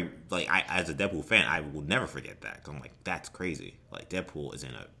that was very I as a Deadpool fan, I will never forget that. 'Cause I'm that's crazy. Deadpool is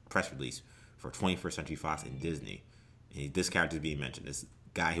in a press release for 21st Century Fox and Disney. And this character is being mentioned. This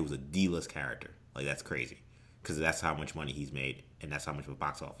guy who was a D-list character. That's crazy. Because that's how much money he's made, and that's how much of a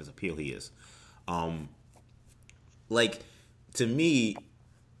box office appeal he is. To me,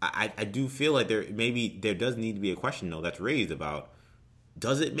 I do feel like there does need to be a question, though, that's raised about,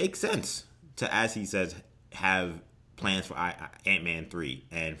 does it make sense to, as he says, have plans for Ant-Man 3,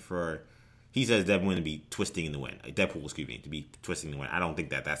 and he says Deadpool to be twisting in the wind. Deadpool, to be twisting in the wind. I don't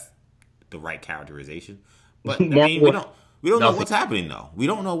think that's the right characterization. But, we don't know what's happening, though. We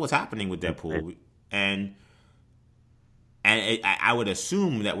don't know what's happening with Deadpool, and I would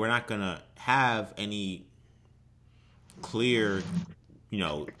assume that we're not going to have any clear,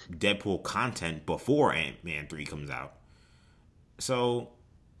 Deadpool content before Ant-Man 3 comes out. So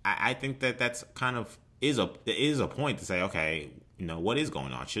I think that's kind of is a point to say, okay, what is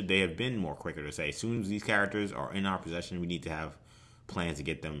going on? Should they have been more quicker to say, as soon as these characters are in our possession, we need to have plans to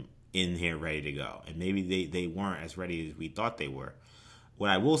get them in here ready to go, and maybe they weren't as ready as we thought they were. What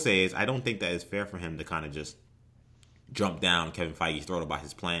I will say is I don't think that it's fair for him to kind of just jump down Kevin Feige's throat about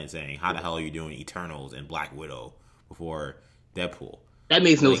his plan, saying, "How the hell are you doing Eternals and Black Widow before Deadpool?" That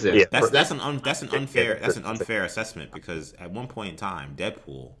makes no sense. Yeah, that's an unfair assessment, because at one point in time,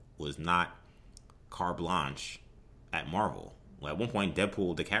 Deadpool was not carte blanche at Marvel. At one point,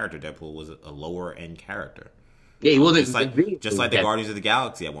 Deadpool, the character Deadpool, was a lower end character. Yeah, he wasn't just like the Guardians of the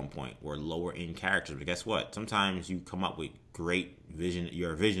Galaxy at one point were lower end characters. But guess what? Sometimes you come up with great vision.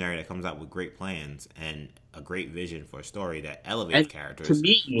 You're a visionary that comes out with great plans and a great vision for a story that elevates characters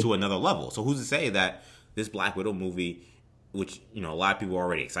to another level. So who's to say that this Black Widow movie, which a lot of people are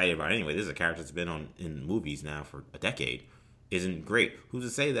already excited about anyway, this is a character that's been in movies now for a decade, isn't great? Who's to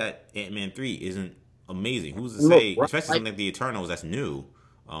say that Ant-Man 3 isn't amazing? Who's to say, especially something like the Eternals that's new,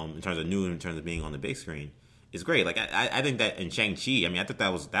 in terms of being on the big screen, is great. Like I think that in Shang-Chi, I mean, I thought that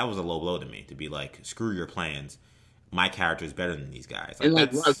was a low blow to me, to be like, screw your plans, my character is better than these guys. And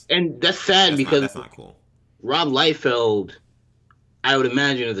that's sad, because that's not cool. Rob Liefeld, I would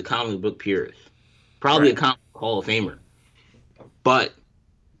imagine, is a comic book purist, probably a comic book Hall of Famer. But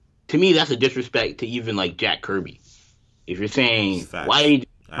to me, that's a disrespect to even like Jack Kirby. If you're saying, why did you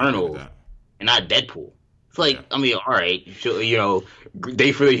do Eternals and not Deadpool? It's like, I mean, all right,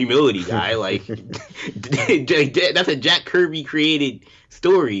 day for the humility guy. Like, that's a Jack Kirby created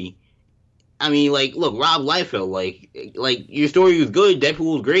story. I mean, like, look, Rob Liefeld, like your story was good,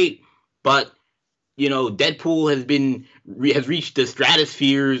 Deadpool was great, but Deadpool has reached the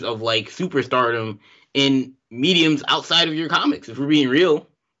stratospheres of like superstardom in mediums outside of your comics. If we're being real,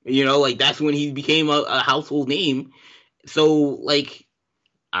 like that's when he became a household name. So, like,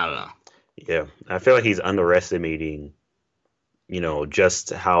 I don't know. Yeah, I feel like he's underestimating,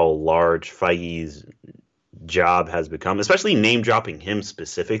 just how large Feige's job has become, especially name dropping him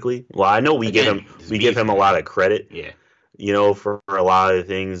specifically. Well, I know we give him a lot of credit, for a lot of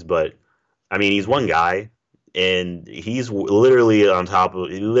things, but I mean, he's one guy, and he's literally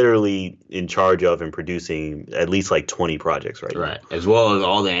in charge of and producing at least like 20 projects right now. As well as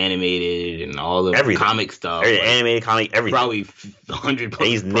all the animated and all the comic stuff, animated comic, everything. Probably 100. And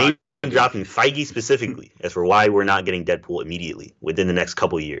he's name dropping Feige specifically as for why we're not getting Deadpool immediately within the next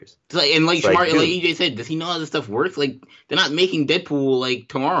couple of years. Like EJ said, does he know how this stuff works? Like, they're not making Deadpool like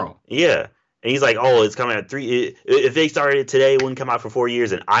tomorrow. Yeah. And he's like, oh, it's coming out 3. If they started it today, it wouldn't come out for 4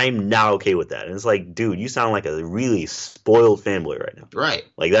 years, and I'm not okay with that. And it's like, dude, you sound like a really spoiled fanboy right now. Right.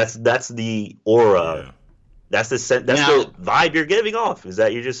 Like, that's the aura. Yeah. That's the vibe you're giving off, is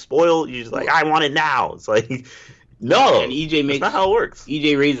that you're just spoiled. You're just like, I want it now. It's like, no, and that's not how it works.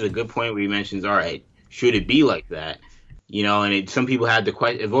 EJ raises a good point where he mentions, all right, should it be like that? And some people have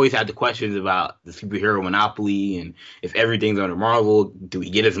always had the questions about the superhero monopoly, and if everything's under Marvel, do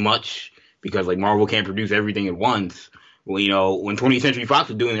we get as much? Because like Marvel can't produce everything at once. Well, when 20th Century Fox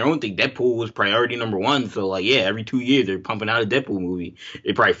was doing their own thing, Deadpool was priority number 1. So like, yeah, every 2 years they're pumping out a Deadpool movie.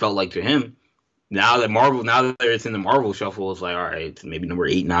 It probably felt like to him. Now that it's in the Marvel shuffle, it's like, all right, it's maybe number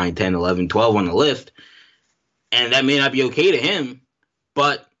 8, 9, 10, 11, 12 on the list. And that may not be okay to him.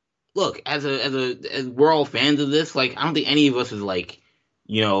 But look, as we're all fans of this, like, I don't think any of us is like,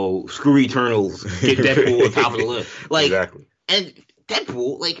 screw Eternals, get Deadpool on top of the list. Like, exactly. And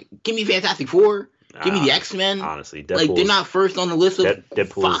Deadpool, like, give me Fantastic Four, give me the X-Men. Honestly, like, they're not first on the list of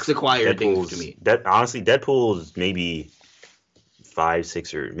Fox acquired things to me. Honestly, Deadpool's maybe 5,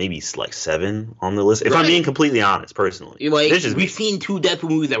 6, or maybe like 7 on the list. If I'm being completely honest, personally, like, we've seen 2 Deadpool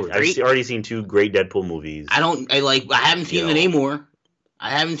movies that were great. I've already seen 2 great Deadpool movies. I haven't seen the Namor. I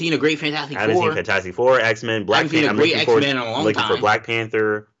haven't seen a great Fantastic Four. I haven't seen Fantastic Four, X-Men, Black Panther. I'm looking for Black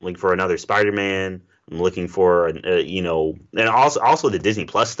Panther. I'm looking for another Spider-Man. I'm looking for, and also the Disney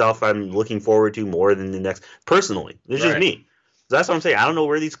Plus stuff I'm looking forward to more than the next. Personally, it's just me. So that's what I'm saying. I don't know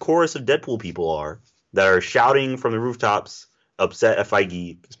where these chorus of Deadpool people are that are shouting from the rooftops, upset at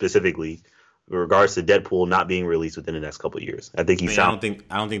Feige specifically, in regards to Deadpool not being released within the next couple of years. I think I don't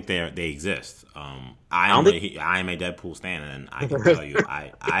think they exist. I am a Deadpool stan, and I can tell you,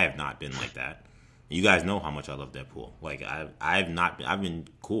 I have not been like that. You guys know how much I love Deadpool. Like, I've been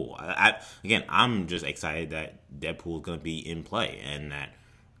cool. I'm just excited that Deadpool is going to be in play, and that,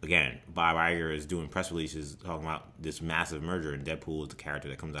 again, Bob Iger is doing press releases talking about this massive merger, and Deadpool is the character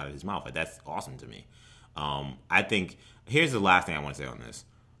that comes out of his mouth. Like, that's awesome to me. I think, here's the last thing I want to say on this.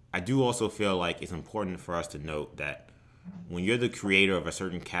 I do also feel like it's important for us to note that when you're the creator of a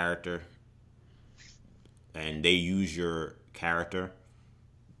certain character and they use your character,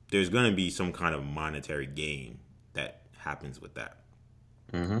 there's going to be some kind of monetary gain that happens with that.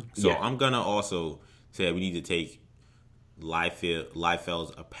 Mm-hmm. So I'm going to also say we need to take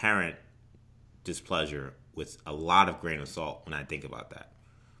Liefeld's apparent displeasure with a lot of grain of salt when I think about that.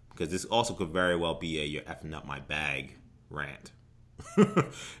 Because this also could very well be a "you're effing up my bag" rant.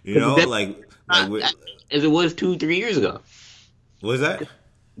 You know, like as it was 2-3 years ago. What is that?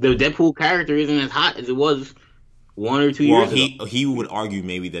 The Deadpool character isn't as hot as it was 1 or 2 years ago. He would argue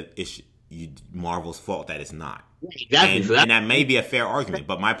maybe that it's Marvel's fault that it's not. Exactly. And that may be a fair argument.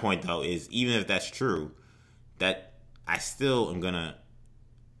 But my point, though, is even if that's true, that I still am going to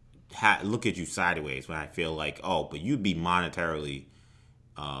look at you sideways when I feel like, oh, but you'd be monetarily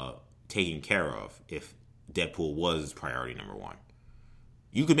taken care of if Deadpool was priority number one.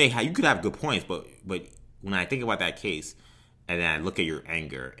 You could have good points, but when I think about that case, and then I look at your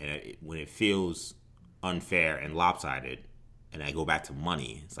anger, and when it feels unfair and lopsided, and I go back to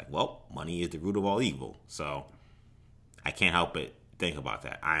money, it's like, well, money is the root of all evil. So I can't help but think about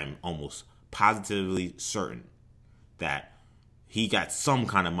that. I'm almost positively certain that he got some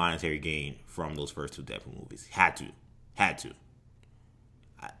kind of monetary gain from those first 2 Deadpool movies. Had to.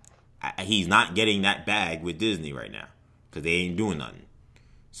 He's not getting that bag with Disney right now because they ain't doing nothing.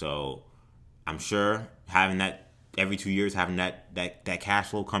 So I'm sure having that every 2 years, having that cash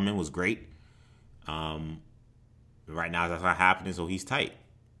flow come in was great. Right now that's not happening, so he's tight,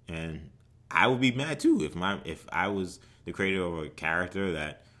 and I would be mad too if I was the creator of a character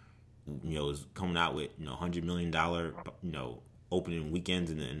that is coming out with $100 million opening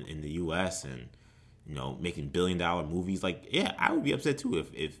weekends in the U.S. and making $1 billion movies. Like, yeah, I would be upset too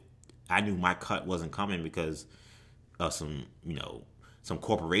if I knew my cut wasn't coming because of some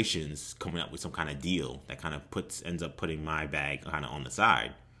corporations coming up with some kind of deal that kind of ends up putting my bag kind of on the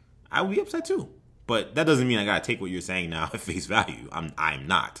side. I would be upset too. But that doesn't mean I gotta take what you're saying now at face value. I'm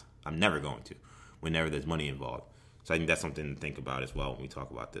not. I'm never going to. Whenever there's money involved. So I think that's something to think about as well when we talk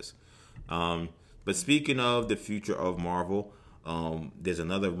about this. But speaking of the future of Marvel, there's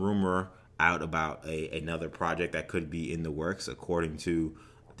another rumor out about another project that could be in the works, according to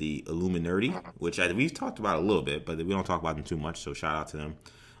the Illuminati, which we've talked about a little bit, but we don't talk about them too much. So shout out to them.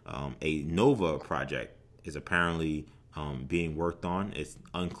 A Nova project is apparently being worked on. It's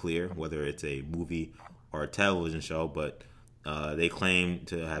unclear whether it's a movie or a television show, but they claim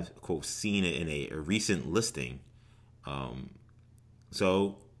to have, quote, seen it in a recent listing.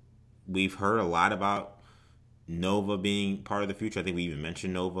 So we've heard a lot about Nova being part of the future. I think we even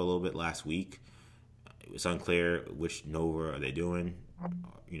mentioned Nova a little bit last week. It's unclear which Nova are they doing.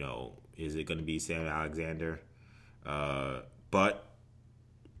 Is it going to be Sam Alexander? But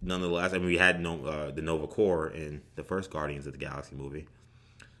nonetheless, I mean, we had the Nova Corps in the first Guardians of the Galaxy movie.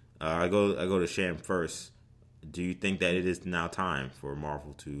 I go to Sham first. Do you think that it is now time for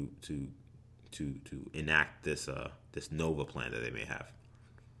Marvel to enact this Nova plan that they may have?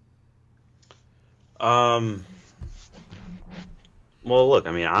 Well, look,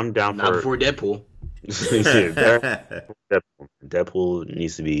 I mean, I'm down not before Deadpool. Deadpool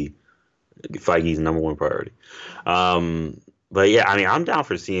needs to be Feige's number one priority. But yeah, I mean, I'm down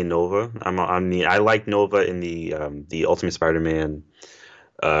for seeing Nova. I like Nova in the Ultimate Spider-Man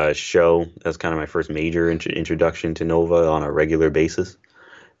show. That's kind of my first major introduction to Nova on a regular basis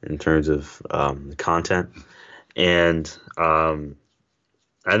in terms of content. And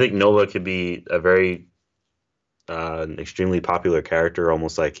I think Nova could be a very extremely popular character,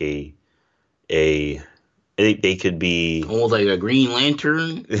 almost like I think they could be almost like a Green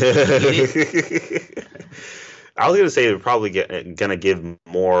Lantern. I was gonna say they're probably gonna give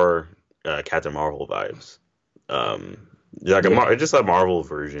more Captain Marvel vibes, just a Marvel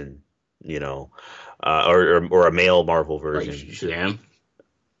version, or a male Marvel version. Like Shazam?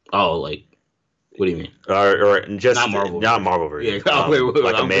 Oh, like what do you mean? Or just not Marvel version. Yeah. Wait,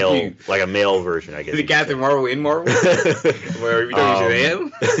 like a male version, I guess. Is it Captain Marvel in Marvel? Where are we talking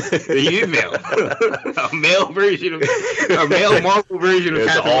Shazam? He is male. A male version of a male Marvel version of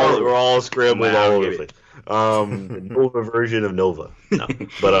Captain Marvel. We're all scrambling all over the place. Nova version of Nova. No,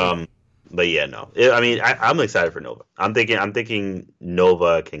 but yeah, no. I mean, I'm excited for Nova. I'm thinking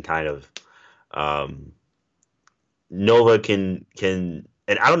Nova can kind of, Nova can,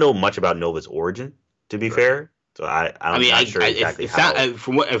 and I don't know much about Nova's origin, to be fair. So I'm not sure exactly how.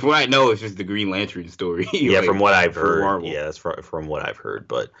 From what I know, it's just the Green Lantern story. Yeah, like, from what I've heard. Marvel. Yeah, that's from what I've heard,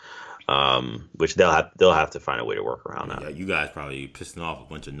 but. Which they'll have to find a way to work around that. Yeah, you guys probably pissing off a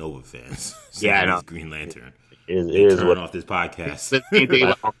bunch of Nova fans. Yeah, I know. Green Lantern. It is turn off this podcast.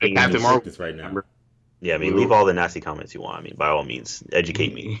 Captain Marvel right now. Yeah, I mean, leave all the nasty comments you want. I mean, by all means,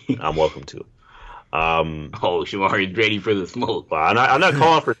 educate me. I'm welcome to it. Oh, Shamari's ready for the smoke. Well, I'm not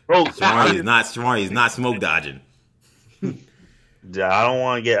calling for smoke. Shamari is not smoke dodging. I don't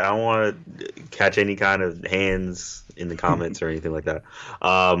want to catch any kind of hands in the comments or anything like that.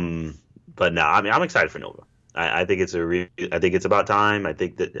 But no, I mean, I'm excited for Nova. I think it's I think it's about time. I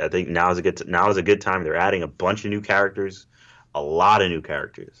think now is a good time. They're adding a bunch of new characters, a lot of new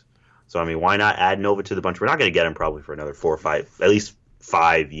characters. So I mean, why not add Nova to the bunch? We're not going to get him probably for another 4 or 5, at least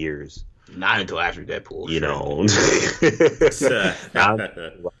 5 years. Not until after Deadpool. You know,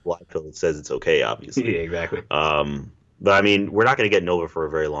 Liefeld says it's okay, obviously. Yeah, exactly. But I mean, we're not going to get Nova for a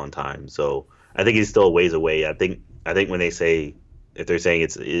very long time, so I think he's still a ways away. I think when they say, if they're saying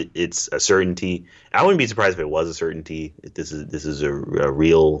it's a certainty, I wouldn't be surprised if it was a certainty. If this is a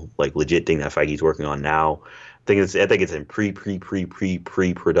real, like, legit thing that Feige's working on now. I think it's in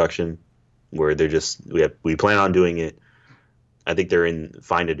pre-production, where they're just we plan on doing it. I think they're in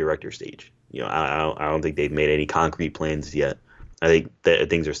find a director stage. You know, I don't think they've made any concrete plans yet. I think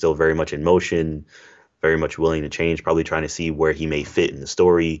that things are still very much in motion, very much willing to change, probably trying to see where he may fit in the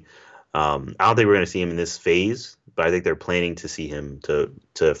story. I don't think we're going to see him in this phase, but I think they're planning to see him to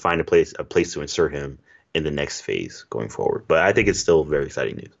find a place to insert him in the next phase going forward. But I think it's still very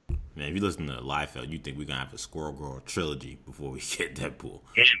exciting news. Man, if you listen to Liefeld, you think we're going to have a Squirrel Girl trilogy before we get Deadpool.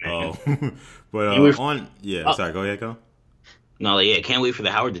 Yeah, man. But sorry, go ahead, Cole. No, yeah, can't wait for the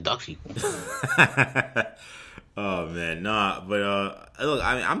Howard the Duck sequel. Oh man, nah, but look,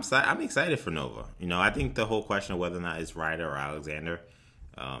 I'm excited for Nova. You know, I think the whole question of whether or not it's Ryder or Alexander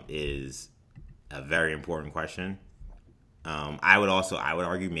is a very important question. I would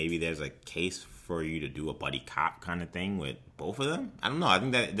argue maybe there's a case for you to do a buddy cop kind of thing with both of them. I don't know. I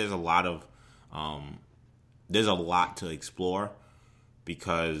think that there's a lot to explore,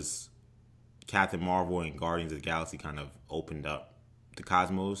 because Captain Marvel and Guardians of the Galaxy kind of opened up the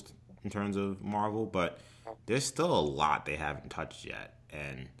cosmos in terms of Marvel, but there's still a lot they haven't touched yet.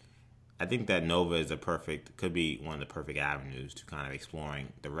 And I think that Nova could be one of the perfect avenues to kind of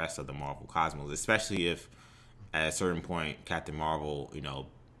exploring the rest of the Marvel cosmos, especially if at a certain point Captain Marvel, you know,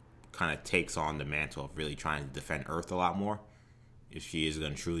 kind of takes on the mantle of really trying to defend Earth a lot more. If she is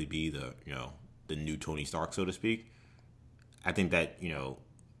going to truly be the new Tony Stark, so to speak, I think that, you know,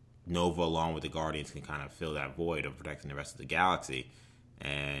 Nova, along with the Guardians, can kind of fill that void of protecting the rest of the galaxy,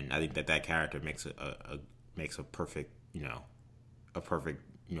 and I think that character makes a perfect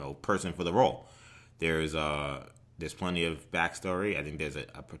person for the role. There's plenty of backstory. I think there's an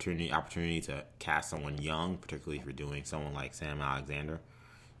opportunity to cast someone young, particularly if you're doing someone like Sam Alexander.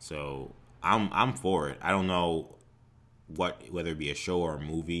 So I'm for it. I don't know whether it be a show or a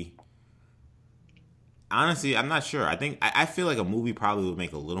movie. Honestly, I'm not sure. I feel like a movie probably would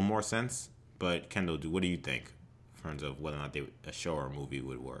make a little more sense. But Kendall, what do you think in terms of whether or not a show or a movie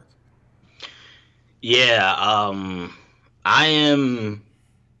would work? Yeah, I am.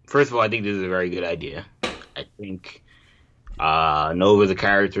 First of all, I think this is a very good idea. I think Nova's a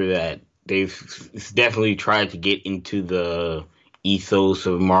character that they've definitely tried to get into the ethos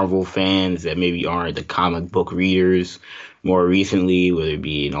of Marvel fans that maybe aren't the comic book readers more recently, whether it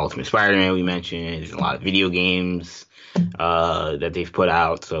be an Ultimate Spider-Man we mentioned, there's a lot of video games that they've put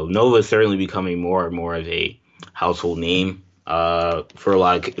out. So Nova is certainly becoming more and more of a household name for a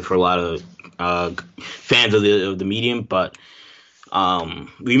lot of fans of the medium. But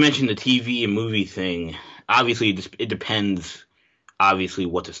we mentioned the TV and movie thing. Obviously, it depends. Obviously,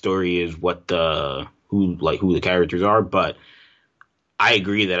 what the story is, who the characters are, but I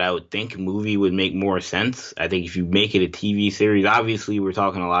agree that I would think a movie would make more sense. I think if you make it a TV series, obviously we're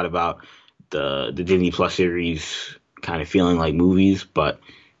talking a lot about the Disney Plus series kind of feeling like movies, but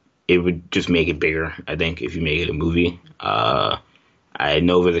it would just make it bigger, I think, if you make it a movie. I had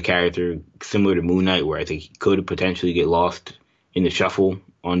Nova as a character similar to Moon Knight, where I think he could potentially get lost in the shuffle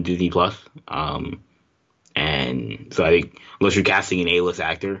on Disney Plus. And so I think unless you're casting an A-list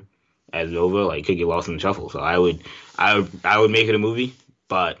actor as Nova, like, could get lost in the shuffle. So I would make it a movie,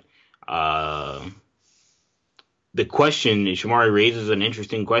 but the question Shamari raises an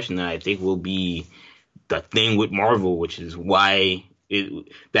interesting question that I think will be the thing with Marvel, which is why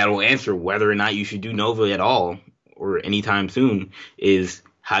that will answer whether or not you should do Nova at all or anytime soon, is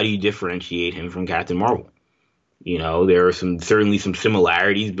how do you differentiate him from Captain Marvel? You know, there are certainly some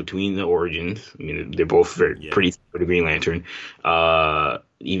similarities between the origins. I mean, they're both pretty similar to Green Lantern.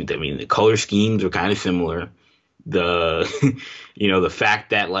 The color schemes are kind of similar. The fact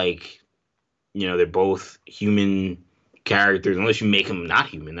that, like, you know, they're both human characters, unless you make them not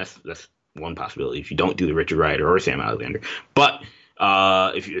human, that's one possibility. If you don't do the Richard Rider or Sam Alexander, but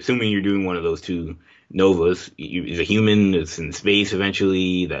if you're assuming you're doing one of those two Novas, is a human that's in space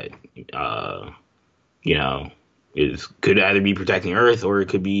eventually that could either be protecting Earth or it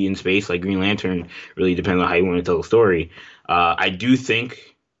could be in space like Green Lantern. Really depends on how you want to tell the story. I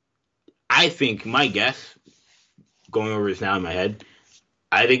think my guess, going over this now in my head.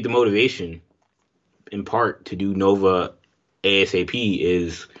 I think the motivation, in part, to do Nova ASAP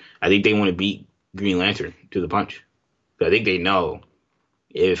is I think they want to beat Green Lantern to the punch. So I think they know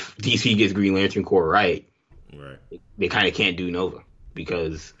if DC gets Green Lantern Corps right, they kind of can't do Nova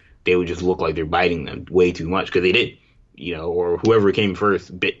because they would just look like they're biting them way too much because they did, or whoever came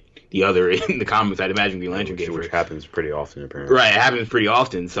first bit the other in the comics. I'd imagine Green Lantern came which first. happens pretty often apparently. Right, it happens pretty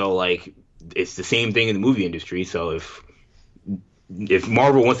often. So like it's the same thing in the movie industry. So if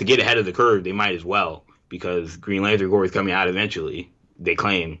Marvel wants to get ahead of the curve, they might as well because Green Lantern Corps is coming out eventually. They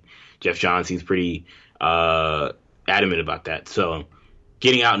claim Jeff Johns seems pretty adamant about that. So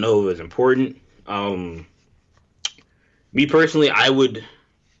getting out Nova is important. Me personally, I would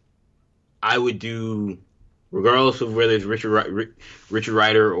do, regardless of whether it's Richard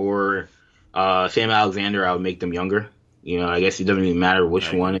Rider or Sam Alexander, I would make them younger. I guess it doesn't even matter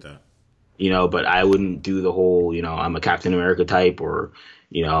which one. But I wouldn't do the whole, I'm a Captain America type or,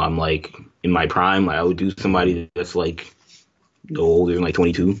 I'm like in my prime. Like I would do somebody that's like no older than like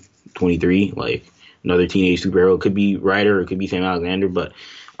 22, 23, like another teenage superhero. It could be Ryder, or it could be Sam Alexander, but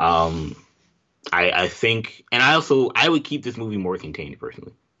I think, and I would keep this movie more contained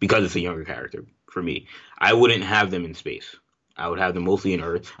personally because it's a younger character for me. I wouldn't have them in space. I would have them mostly in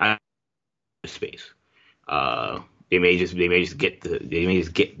Earth. Space. They may just get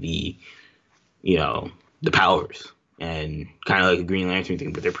the the powers and kind of like a Green Lantern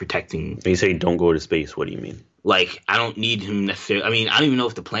thing, but they're protecting. When you say don't go to space, what do you mean? Like, I don't need him necessarily. I mean, I don't even know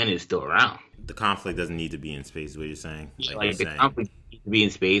if the planet is still around. The conflict doesn't need to be in space, is what you're saying. Conflict needs to be in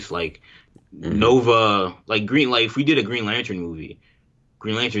space. Like, Nova, like if we did a Green Lantern movie,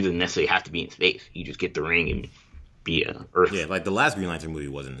 Green Lantern doesn't necessarily have to be in space. You just get the ring and be Earth. Yeah, like the last Green Lantern movie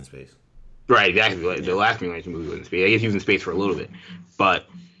wasn't in space. Right, exactly. Like, the last Green Lantern movie was in space. I guess he was in space for a little bit. But,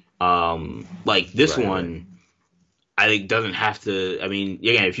 like, this one, I think doesn't have to. I mean,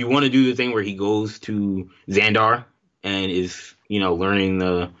 again, if you want to do the thing where he goes to Xandar and is, learning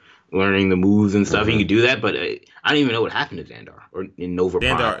the moves and stuff, he could do that. But I don't even know what happened to Xandar or in Nova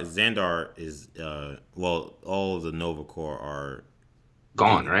Prime. Xandar is all of the Nova Corps are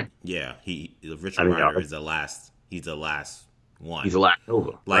gone, right? Yeah, Richard Rider is the last. He's the last one. He's the last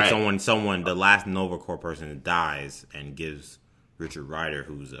Nova. Like someone, the last Nova Corps person dies and gives Richard Rider,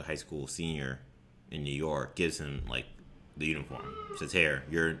 who's a high school senior in New York, gives him like the uniform. Says, "Here,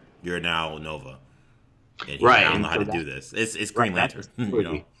 you're now Nova." And he I don't know how to do this. It's Green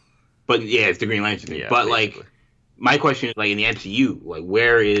Lantern, But yeah, it's the Green Lantern thing. But basically. Like, my question is, like, in the MCU, like,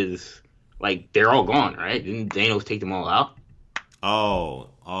 where is, like, they're all gone, right? Didn't Thanos take them all out? Oh,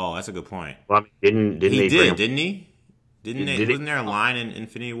 that's a good point. Well, didn't he? Didn't he? Wasn't there a line in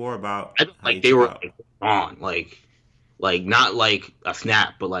Infinity War about they were like, gone, like not like a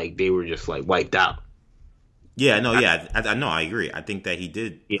snap, but like they were just like wiped out. Yeah, no, yeah, I know, I agree. I think that he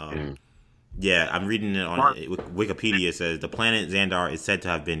did. Yeah, I'm reading it on Wikipedia. It says the planet Xandar is said to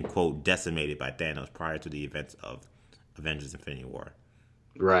have been, quote, decimated by Thanos prior to the events of Avengers: Infinity War.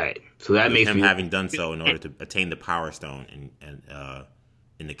 Right. So that makes him having done so in order to attain the Power Stone and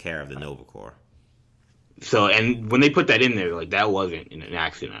in the care of the Nova Corps. So, and when they put that in there, like, that wasn't in an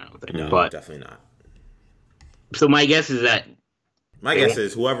accident, I don't think. No, but, definitely not. So my guess is that... My guess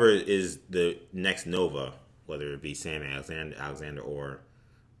is whoever is the next Nova, whether it be Sam Alexander or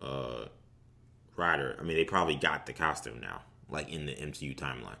Ryder, I mean, they probably got the costume now, like, in the MCU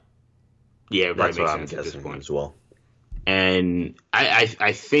timeline. Yeah, that's what I'm guessing as well. And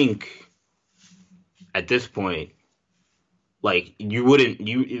I think at this point, like,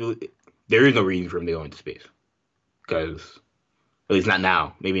 there is no reason for him to go into space. Because, at least not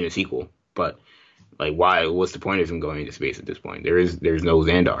now, maybe in a sequel, but, like, what's the point of him going into space at this point? There's no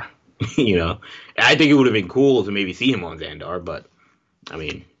Xandar, And I think it would have been cool to maybe see him on Xandar, but, I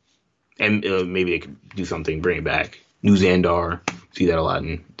mean, and maybe they could do something, bring it back. New Xandar, see that a lot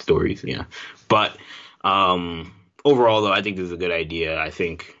in stories, yeah. But, overall, though, I think this is a good idea. I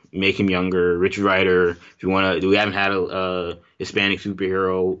think make him younger. Richard Rider, if you want to, we haven't had a Hispanic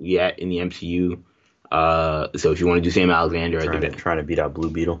superhero yet in the MCU. So if you want to do Sam Alexander, trying to beat out Blue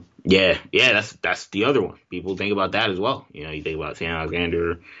Beetle. Yeah, that's the other one. People think about that as well. You think about Sam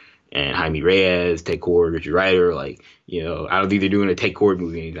Alexander and Jaime Reyes, Ted Kord, Richard Rider. Like, I don't think they're doing a Ted Kord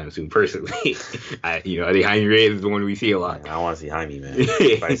movie anytime soon. Personally, I think Jaime Reyes is the one we see a lot. I want to see Jaime, man.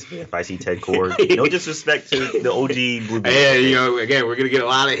 if I see Ted Kord, no disrespect to the OG Blue Beetle. Yeah, again, we're gonna get a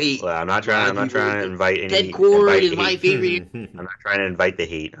lot of hate. Well, I'm not trying to invite any. Ted Kord is my favorite. I'm not trying to invite the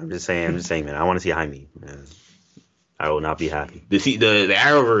hate. I'm just saying, man. I want to see Jaime. I will not be happy. The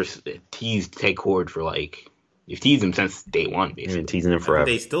Arrowverse teased Ted Kord for like. You've teased him since day one, basically. You've been teasing him forever.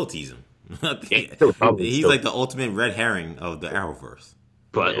 They still tease him. He's like the ultimate red herring of the Arrowverse.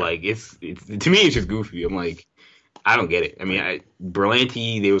 But like it's to me it's just goofy. I'm like, I don't get it. I mean,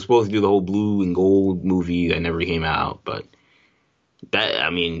 Berlanti, they were supposed to do the whole blue and gold movie that never came out, but that, I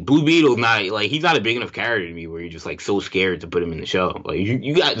mean, Blue Beetle's not like, he's not a big enough character to me where you're just like so scared to put him in the show. Like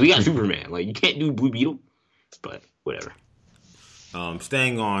we got Superman. Like you can't do Blue Beetle, but whatever.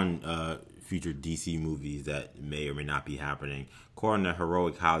 Staying on future DC movies that may or may not be happening, according to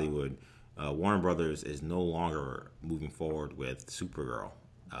Heroic Hollywood, Warner Brothers is no longer moving forward with Supergirl.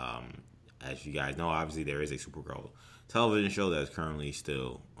 As you guys know, obviously there is a Supergirl television show that is currently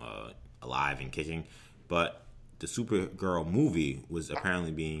still alive and kicking, but the Supergirl movie was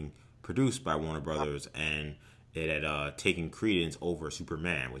apparently being produced by Warner Brothers, and it had taken credence over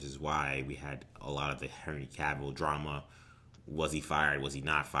Superman, which is why we had a lot of the Henry Cavill drama. Was he fired? Was he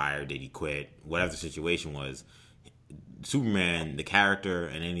not fired? Did he quit? Whatever the situation was, Superman, the character,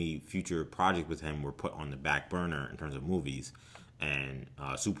 and any future project with him were put on the back burner in terms of movies, and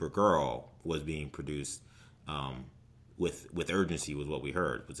Supergirl was being produced with urgency, was what we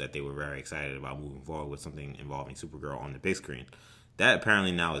heard, was that they were very excited about moving forward with something involving Supergirl on the big screen. That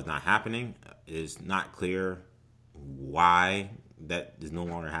apparently now is not happening. It is not clear why that is no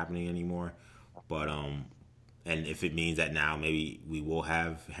longer happening anymore, but and if it means that now maybe we will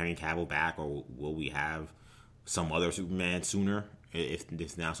have Henry Cavill back, or will we have some other Superman sooner if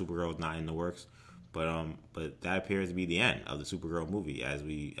now Supergirl is not in the works. But that appears to be the end of the Supergirl movie as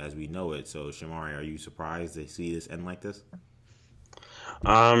we know it. So Shamari, are you surprised to see this end like this?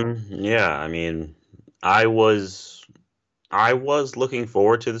 Yeah, I mean, I was looking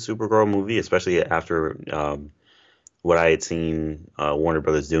forward to the Supergirl movie, especially after what I had seen Warner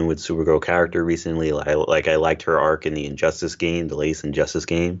Brothers doing with the Supergirl character recently. I liked her arc in the Injustice game, the latest Injustice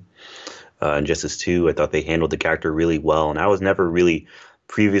game, Injustice 2. I thought they handled the character really well, and I was never really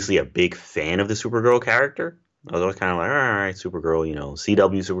previously a big fan of the Supergirl character. I was always kind of like, all right, Supergirl,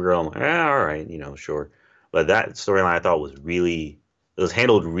 CW Supergirl. I'm like, all right, sure. But that storyline I thought it was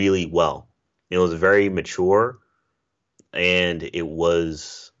handled really well. It was very mature, and it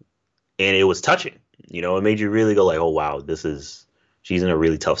was touching. It made you really go like, oh wow, she's in a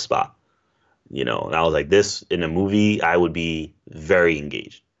really tough spot. And I was like, this in a movie, I would be very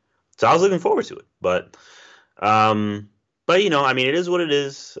engaged. So I was looking forward to it, but I mean, it is what it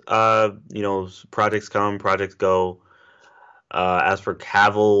is. Projects come, projects go. As for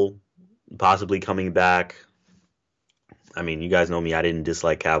Cavill possibly coming back, I mean, you guys know me. I didn't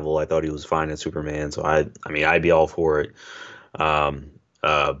dislike Cavill. I thought he was fine as Superman, so I'd be all for it.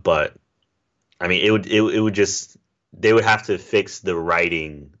 But I mean, it would just, they would have to fix the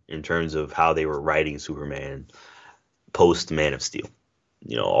writing in terms of how they were writing Superman post Man of Steel.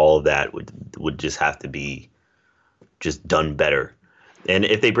 All of that would just have to be just done better. And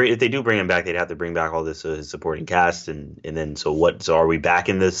if they do bring him back, they'd have to bring back all this supporting cast, and then so are we back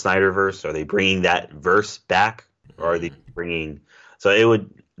in the Snyderverse? Are they bringing that verse back, or are they bringing? So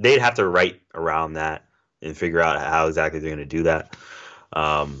they'd have to write around that and figure out how exactly they're going to do that.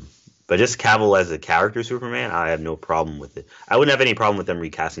 But just Cavill as a character Superman, I have no problem with it. I wouldn't have any problem with them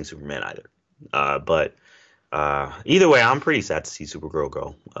recasting Superman either. But either way, I'm pretty sad to see Supergirl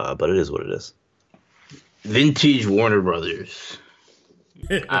go. But it is what it is. Vintage Warner Brothers.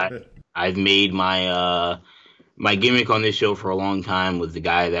 I've made my gimmick on this show for a long time was the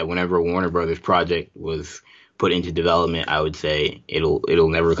guy that whenever a Warner Brothers project was put into development, I would say it'll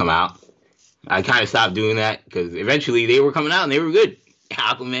never come out. I kind of stopped doing that because eventually they were coming out and they were good.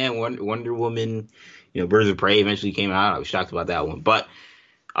 Aquaman, Wonder Woman, Birds of Prey eventually came out. I was shocked about that one, but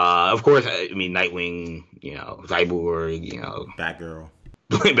of course, I mean Nightwing, Cyborg, Batgirl,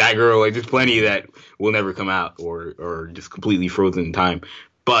 like there's plenty that will never come out or just completely frozen in time.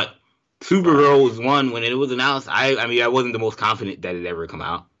 But Supergirl was one when it was announced. I mean, I wasn't the most confident that it ever come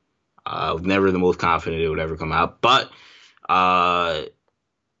out. I was never the most confident it would ever come out. But I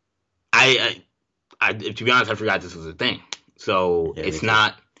to be honest, I forgot this was a thing. So yeah,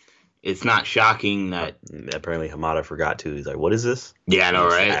 it's not shocking that apparently Hamada forgot too. He's like, "What is this?" Yeah, I know,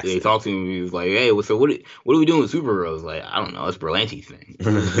 right? They talked to him. He was like, "Hey, so what are we doing with Supergirl?" I was like, "I don't know. It's Berlanti's thing."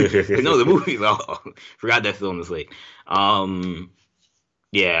 No, the movie. Oh, forgot that's still in the slate.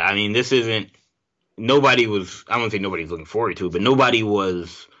 Yeah, I mean, this isn't. Nobody was. I won't say nobody's looking forward to it, but nobody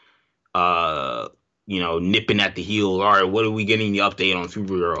was. Nipping at the heels. All right, what are we getting the update on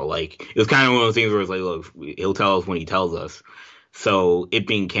Supergirl? Like, it was kind of one of those things where it's like, look, he'll tell us when he tells us. So it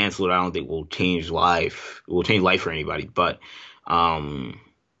being canceled, I don't think will change life. It will change life for anybody. But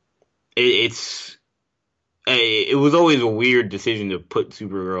it was always a weird decision to put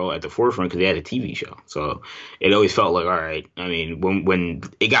Supergirl at the forefront because they had a TV show. So it always felt like, all right. I mean, when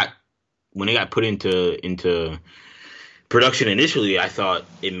it got when it got put into production initially, I thought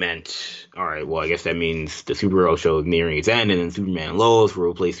it meant, all right, well, I guess that means the Supergirl show is nearing its end, and then Superman and Lois will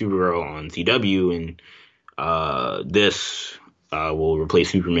replace Supergirl on CW, and this will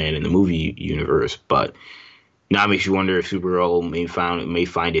replace Superman in the movie universe. But now it makes you wonder if Supergirl may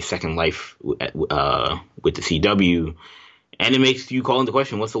find a second life with the CW, and it makes you call into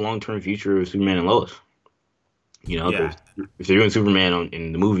question what's the long term future of Superman and Lois. You know, Yeah. if they're doing Superman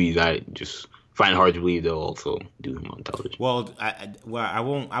in the movies, I just find it hard to believe they'll also do him on television. Well, I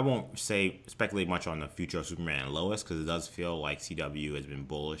won't say speculate much on the future of Superman and Lois because it does feel like CW has been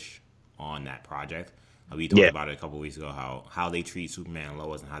bullish on that project. We talked about it a couple of weeks ago how they treat Superman and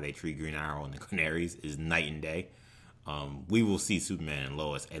Lois and how they treat Green Arrow and the Canaries is night and day. We will see Superman and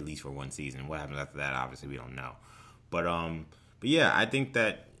Lois at least for one season. What happens after that, obviously, we don't know. But yeah, I think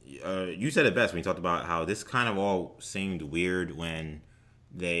that you said it best when you talked about how this kind of all seemed weird when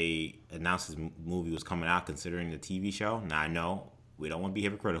they announced this movie was coming out, considering the TV show. Now, I know we don't want to be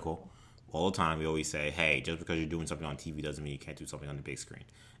hypocritical. All the time, we always say, hey, just because you're doing something on TV doesn't mean you can't do something on the big screen.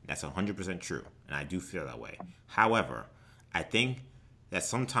 And that's 100% true, and I do feel that way. However, I think that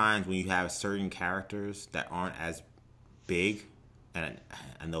sometimes when you have certain characters that aren't as big, and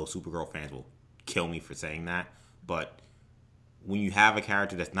I know Supergirl fans will kill me for saying that, but when you have a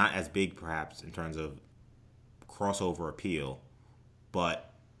character that's not as big, perhaps, in terms of crossover appeal,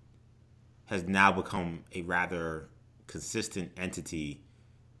 but has now become a rather consistent entity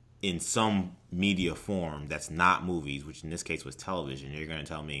in some media form that's not movies, which in this case was television, you're going to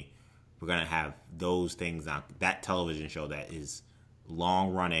tell me we're going to have those things on that television show that is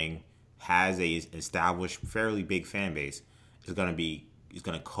long running, has a established, fairly big fan base, is going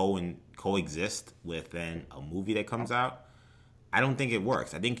to coexist with then a movie that comes out. I don't think it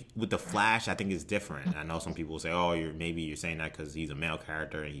works. I think with the Flash, I think it's different. And I know some people say, "Oh, you're saying that because he's a male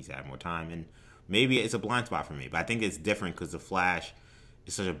character and he's had more time," and maybe it's a blind spot for me. But I think it's different because the Flash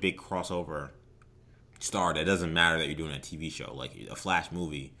is such a big crossover star that it doesn't matter that you're doing a TV show. Like a Flash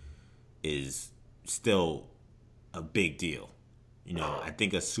movie is still a big deal. You know, I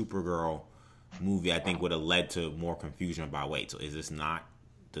think a Supergirl movie would have led to more confusion about, wait, so is this not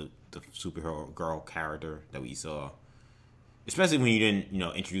the Supergirl girl character that we saw? Especially when you didn't,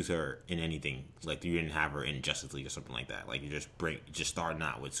 introduce her in anything. Like, you didn't have her in Justice League or something like that. Like, you just starting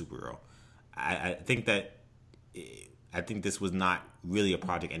out with Supergirl. I think this was not really a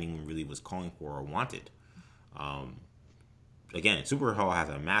project anyone really was calling for or wanted. Again, Supergirl has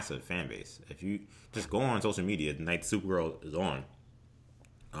a massive fan base. If you just go on social media the night Supergirl is on,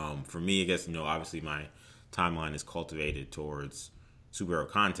 for me, I guess, obviously my timeline is cultivated towards Supergirl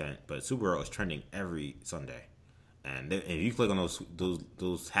content, but Supergirl is trending every Sunday. And if you click on those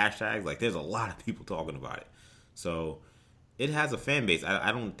hashtags, like, there's a lot of people talking about it. So it has a fan base.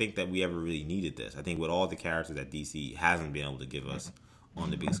 I don't think that we ever really needed this. I think with all the characters that DC hasn't been able to give us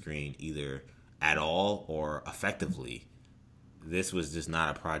on the big screen, either at all or effectively, this was just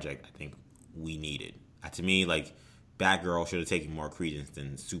not a project I think we needed. To me, like, Batgirl should have taken more credence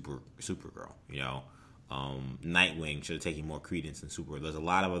than Supergirl. Nightwing should have taken more credence than Supergirl. There's a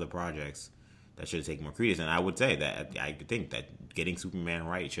lot of other projects that should have taken more credence, and I would say that I think that getting Superman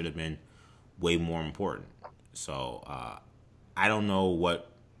right should have been way more important. So I don't know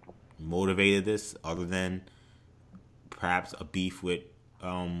what motivated this, other than perhaps a beef with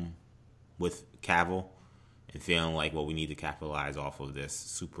Cavill and feeling like, well, we need to capitalize off of this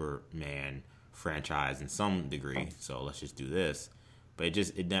Superman franchise in some degree, so let's just do this. But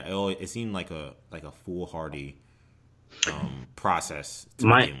it seemed like a foolhardy process to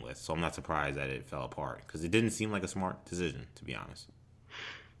begin with, so I'm not surprised that it fell apart, because it didn't seem like a smart decision, to be honest.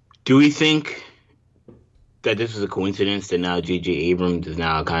 Do we think that this was a coincidence that now J.J. Abrams is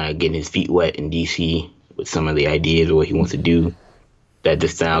now kind of getting his feet wet in DC with some of the ideas of what he wants to do, that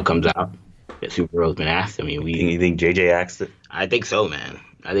this now comes out that Supergirl's been asked? I mean, you think J.J. asked it? I think so, man.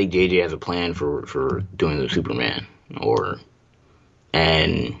 I think J.J. has a plan for doing the Superman,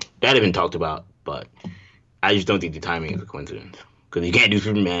 and that had been talked about, but I just don't think the timing is a coincidence, because you can't do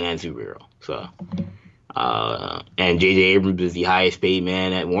Superman and Supergirl. So, and J.J. Abrams is the highest paid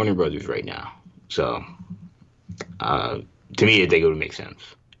man at Warner Brothers right now. So, to me, I think it would make sense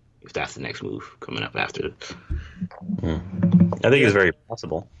if that's the next move coming up after this. I think it's very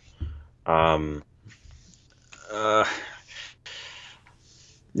possible.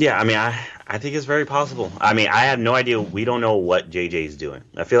 Yeah, I mean, I think it's very possible. I mean, I have no idea. We don't know what JJ's doing.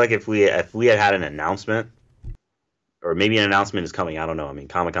 I feel like if we had an announcement, or maybe an announcement is coming, I don't know. I mean,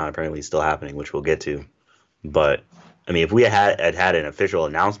 Comic-Con apparently is still happening, which we'll get to. But I mean, if we had an official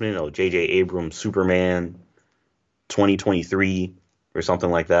announcement of J.J. Abrams Superman 2023 or something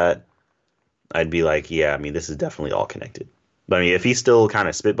like that, I'd be like, yeah, I mean, this is definitely all connected. But I mean, if he's still kind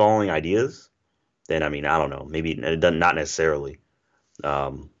of spitballing ideas, then I mean, I don't know, maybe not necessarily.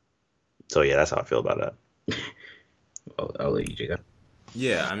 So yeah, that's how I feel about that. I'll let you check out.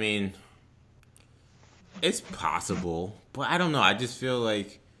 Yeah, I mean, it's possible, but I don't know. I just feel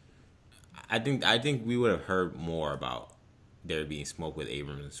like I think we would have heard more about there being smoke with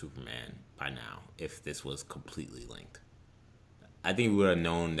Abrams and Superman by now if this was completely linked. I think we would have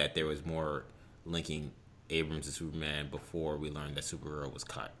known that there was more linking Abrams to Superman before we learned that Supergirl was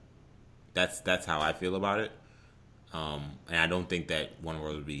cut. That's how I feel about it. And I don't think that Warner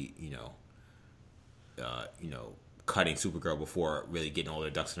Bros. Would be cutting Supergirl before really getting all their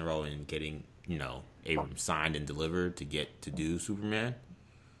ducks in a row and getting Abrams signed and delivered to get to do Superman.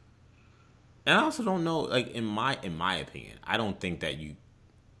 And I also don't know, like in my opinion, I don't think that you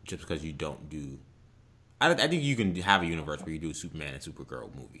just because you don't do. I think you can have a universe where you do Superman and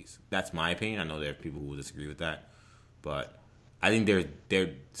Supergirl movies. That's my opinion. I know there are people who will disagree with that, but I think they're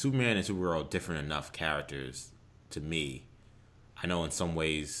Superman and Supergirl are different enough characters to me. I know in some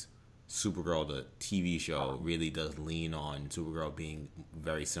ways Supergirl, the TV show, really does lean on Supergirl being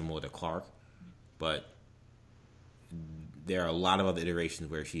very similar to Clark, but there are a lot of other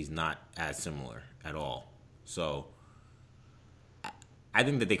iterations where she's not as similar at all. So I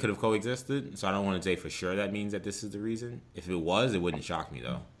think that they could have coexisted. So I don't want to say for sure that means that this is the reason. If it was, it wouldn't shock me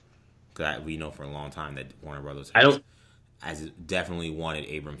though, because we know for a long time that Warner Brothers has definitely wanted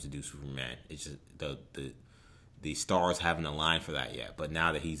Abrams to do Superman. It's just the stars haven't aligned for that yet. But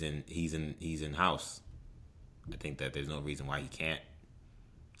now that he's in house, I think that there's no reason why he can't.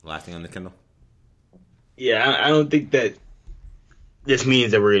 Last thing on the Kindle. Yeah, I don't think that this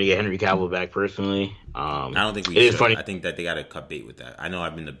means that we're gonna get Henry Cavill back. Personally, I don't think we should. Funny. I think that they got to cut bait with that. I know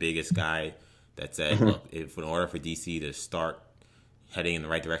I've been the biggest guy that said, look, if in order for DC to start heading in the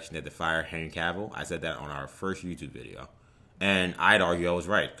right direction, they had to fire Henry Cavill. I said that on our first YouTube video, and I'd argue I was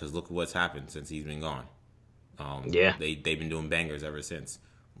right because look what's happened since he's been gone. They've been doing bangers ever since.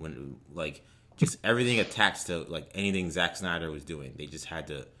 When just everything attached to anything Zack Snyder was doing, they just had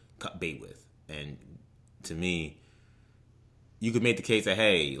to cut bait with. And to me, you could make the case that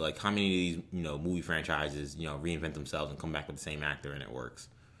hey, how many of these movie franchises reinvent themselves and come back with the same actor and it works?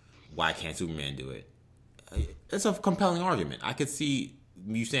 Why can't Superman do it? It's a compelling argument. I could see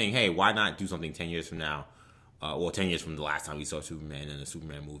you saying, hey, why not do something 10 years from now? 10 years from the last time we saw Superman in a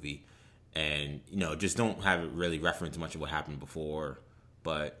Superman movie, and just don't have it really reference much of what happened before,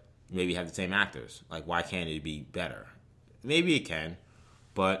 but maybe have the same actors. Why can't it be better? Maybe it can,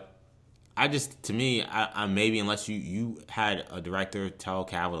 but to me, I maybe unless you had a director tell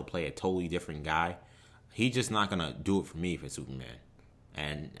Cavill to play a totally different guy, he's just not gonna do it for me for Superman,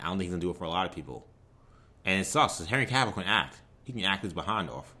 and I don't think he's gonna do it for a lot of people. And it sucks because Henry Cavill can act. He can act his behind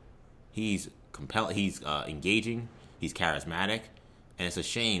off. He's compelling. He's engaging. He's charismatic, and it's a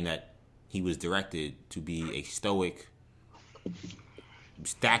shame that he was directed to be a stoic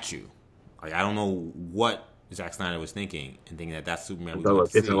statue. I don't know what Zack Snyder was thinking and thinking that that's Superman.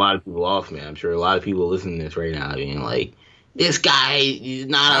 It's a lot of people off, man. I'm sure a lot of people listening to this right now being this guy is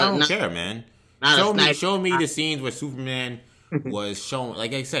not. I don't care, man. Show me the scenes where Superman was shown.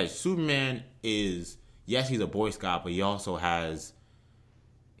 Like I said, Superman is he's a Boy Scout, but he also has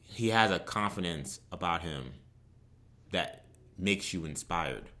a confidence about him that makes you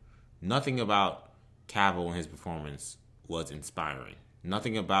inspired. Nothing about Cavill and his performance was inspiring.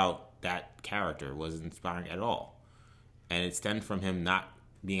 Nothing about that character was inspiring at all. And it stemmed from him not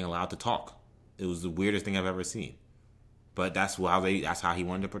being allowed to talk. It was the weirdest thing I've ever seen. But that's how he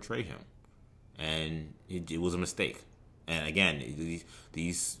wanted to portray him. And it was a mistake. And again,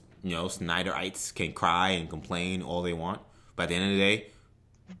 these Snyderites can cry and complain all they want. But at the end of the day,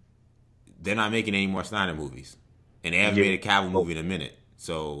 they're not making any more Snyder movies. And they haven't made a Cavill movie in a minute.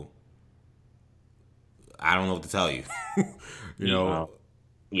 So I don't know what to tell you.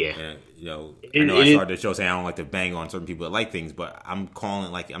 Yeah. And, I know I started the show saying I don't like to bang on certain people that like things, but I'm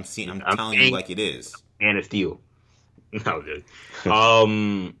calling I'm telling you like it is. Man of Steel. No, dude.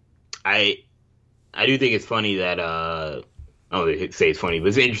 I do think it's funny that I don't say it's funny, but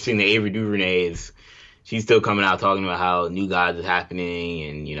it's interesting that Ava DuVernay she's still coming out talking about how New Gods is happening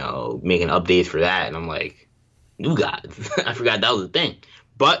and making updates for that, and I'm like, New Gods? I forgot that was a thing.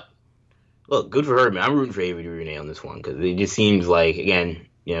 But look, good for her, man. I'm rooting for Ava DuVernay on this one because it just seems like, again,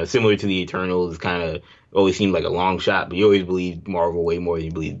 similar to the Eternals, kind of always seemed like a long shot, but you always believe Marvel way more than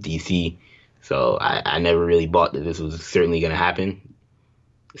you believe DC. So I never really bought that this was certainly going to happen,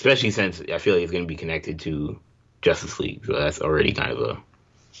 especially since I feel like it's going to be connected to Justice League. So that's already kind of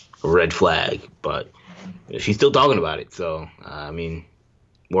a red flag. But she's still talking about it. So,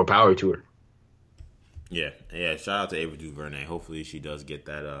 more power to her. Yeah. Shout out to Ava DuVernay. Hopefully, she does get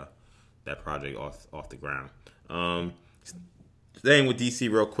that project off the ground. Staying with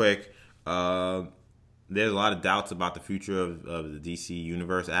DC real quick. There's a lot of doubts about the future of the DC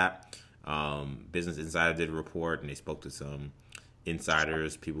Universe app. Business Insider did a report, and they spoke to some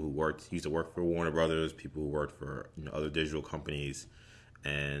insiders, people who used to work for Warner Brothers, people who worked for other digital companies,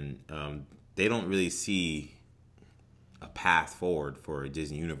 and they don't really see a path forward for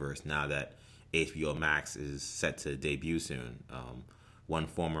Disney Universe now that HBO Max is set to debut soon. One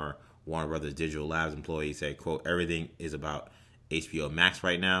former Warner Brothers Digital Labs employee said, "quote Everything is about HBO Max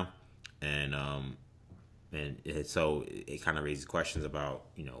right now," and so it kind of raises questions about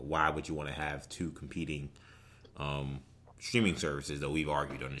why would you want to have two competing streaming services that we've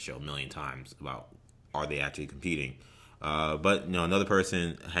argued on the show a million times about are they actually competing? But another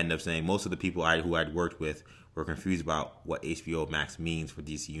person ended up saying most of the people who I'd worked with were confused about what HBO Max means for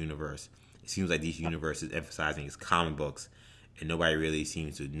DC Universe. It seems like DC Universe is emphasizing its comic books, and nobody really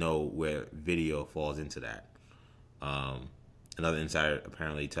seems to know where video falls into that. Another insider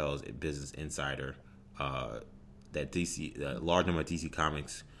apparently tells Business Insider that the large number of DC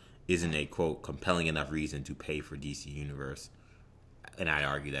comics isn't a, quote, compelling enough reason to pay for DC Universe. And I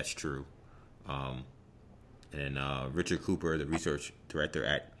argue that's true. And Richard Cooper, the research director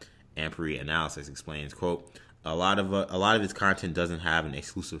at Ampere Analysis, explains, quote, a lot of its content doesn't have an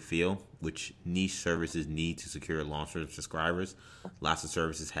exclusive feel, which niche services need to secure long-term subscribers. Lots of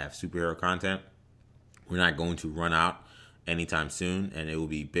services have superhero content. We're not going to run out anytime soon, and it will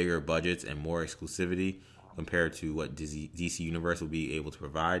be bigger budgets and more exclusivity compared to what DC Universe will be able to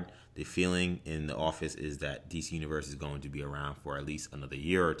provide. The feeling in the office is that DC Universe is going to be around for at least another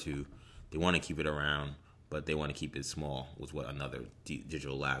year or two. They want to keep it around, but they want to keep it small, was what another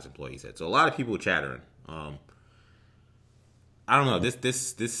Digital Labs employee said. So a lot of people chattering. I don't know.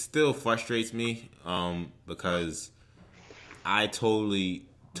 This still frustrates me because I totally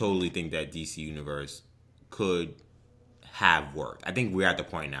think that DC Universe could have worked. I think we're at the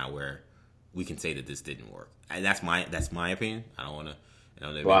point now where we can say that this didn't work. And that's my opinion. I don't want to. There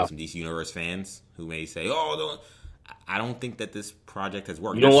may be some DC Universe fans who may say, I don't think that this project has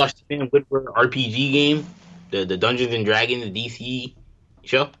worked. You don't watch the Sam Witwer RPG game, the Dungeons and Dragons DC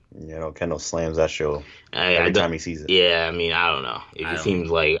show? Kendall slams that show every time he sees it. Yeah, I mean, I don't know. It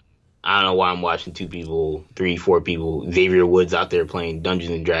seems like I don't know why I'm watching 2 people, 3, 4 people, Xavier Woods out there playing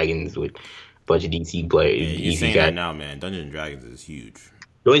Dungeons and Dragons with a bunch of DC players. Yeah, you're saying that now, man. Dungeons and Dragons is huge.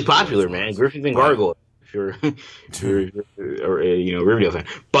 So he's popular, man. Griffins and Gargoyles. Sure, or Riverdale fan.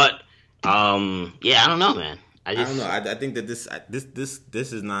 But I don't know, man. I don't know. I think that this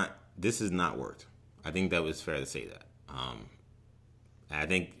is not worked. I think that was fair to say that. I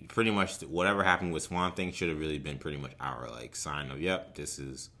think pretty much whatever happened with Swamp Thing should have really been pretty much our sign of this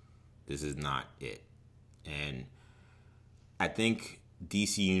is not it. And I think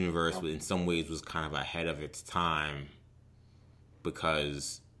DC Universe in some ways was kind of ahead of its time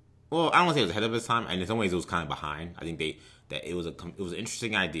because, well, I don't want to say it was ahead of its time, and in some ways it was kind of behind. I think that it was an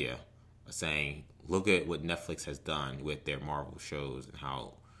interesting idea of saying, look at what Netflix has done with their Marvel shows and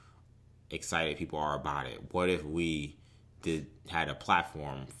how excited people are about it. What if we had a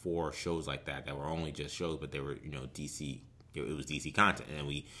platform for shows like that were only just shows, but they were DC. It was DC content, and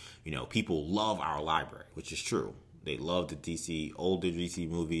we people love our library, which is true. They love the older DC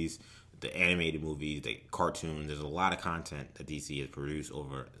movies, the animated movies, the cartoons. There's a lot of content that DC has produced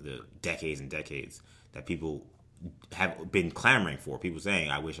over the decades and decades that people have been clamoring for. People saying,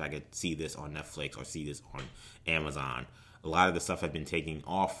 I wish I could see this on Netflix or see this on Amazon. A lot of the stuff had been taken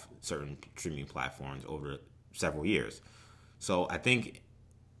off certain streaming platforms over several years. So I think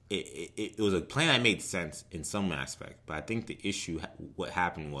it was a plan that made sense in some aspect. But I think the issue, what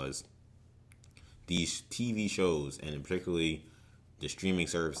happened was these TV shows, and particularly the streaming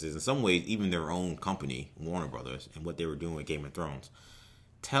services, in some ways, even their own company, Warner Brothers, and what they were doing with Game of Thrones.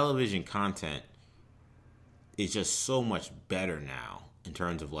 Television content is just so much better now in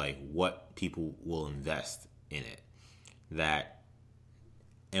terms of what people will invest in it.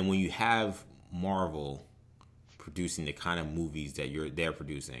 And when you have Marvel producing the kind of movies that they're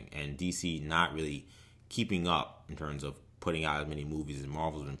producing, and DC not really keeping up in terms of putting out as many movies as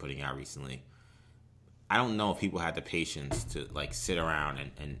Marvel's been putting out recently, I don't know if people had the patience to sit around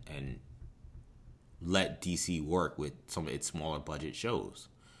and let DC work with some of its smaller budget shows.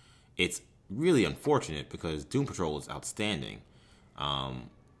 It's really unfortunate because Doom Patrol is outstanding. I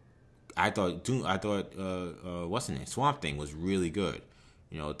thought what's the name? Swamp Thing was really good.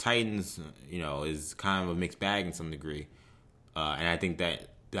 Titans, is kind of a mixed bag in some degree. And I think that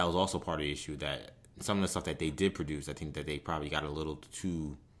was also part of the issue, that some of the stuff that they did produce, I think that they probably got a little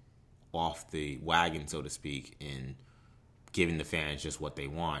too off the wagon, so to speak, and giving the fans just what they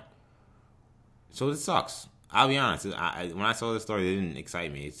want. So it sucks. I'll be honest. When I saw this story, it didn't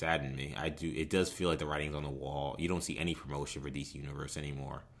excite me. It saddened me. It does feel like the writing's on the wall. You don't see any promotion for DC Universe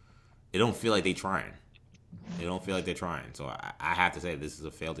anymore. It don't feel like they're trying. So I have to say this is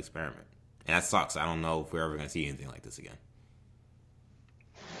a failed experiment, and that sucks. I don't know if we're ever going to see anything like this again.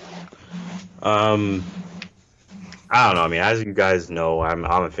 I don't know. I mean, as you guys know, I'm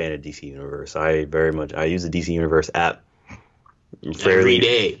a fan of DC Universe. I use the DC Universe app every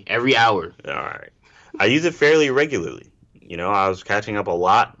day, every hour. All right. I use it fairly regularly. You know, I was catching up a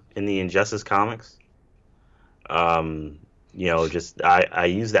lot in the Injustice comics. You know, I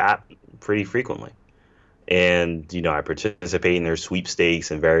use the app pretty frequently. And, you know, I participate in their sweepstakes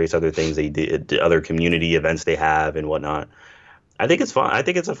and various other things they did, other community events they have and whatnot. I think it's fun. I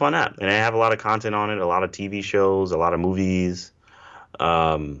think it's a fun app. And I have a lot of content on it, a lot of TV shows, a lot of movies.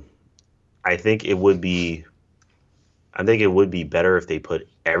 I think it would be better if they put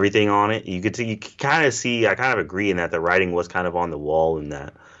everything on it. You kind of see, I kind of agree in that the writing was kind of on the wall in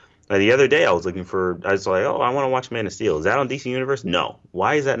that. Like the other day I was like, oh, I want to watch Man of Steel. Is that on DC Universe? No.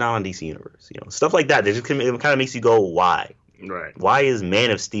 Why is that not on DC Universe? You know, stuff like that. It kind of makes you go, why? Right. Why is Man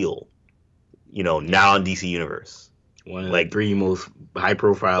of Steel, you know, now on DC Universe? One of the 3 most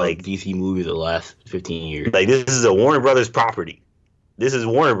high-profile DC movies of the last 15 years. Like, this is a Warner Brothers property. This is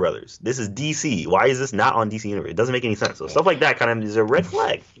Warner Brothers. This is DC. Why is this not on DC Universe? It doesn't make any sense. So stuff like that kind of is a red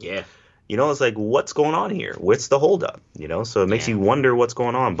flag. Yeah. You know, it's like, what's going on here? What's the holdup? You know, so it makes you wonder what's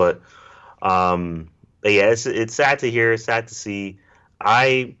going on. But yeah, it's sad to hear. It's sad to see.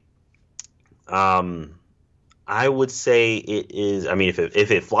 I would say it is. I mean,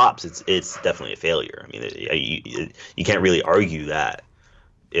 if it flops, it's definitely a failure. I mean, you can't really argue that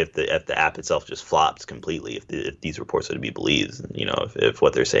if the app itself just flops completely. If these reports are to be believed, you know, if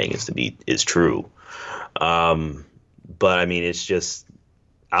what they're saying is true. But I mean, it's just,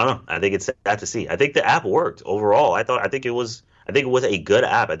 I don't know. I think it's sad to see. I think the app worked overall. I think it was a good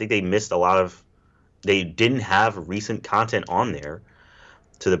app. I think they missed a lot of. They didn't have recent content on there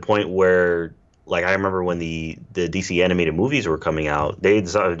to the point where. Like, I remember when the DC animated movies were coming out,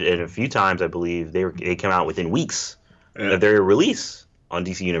 and a few times I believe they came out within weeks of their release on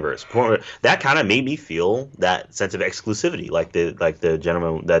DC Universe. That kind of made me feel that sense of exclusivity, like the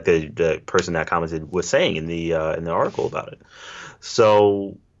gentleman, that the person that commented was saying in the article about it.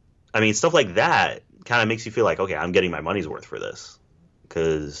 So, I mean, stuff like that kind of makes you feel like, okay, I'm getting my money's worth for this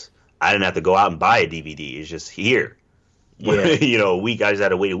because I didn't have to go out and buy a DVD. It's just here. Yeah. You know, a week, I just had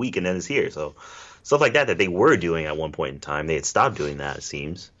to wait a week and then it's here. So stuff like that they were doing at one point in time. They had stopped doing that, it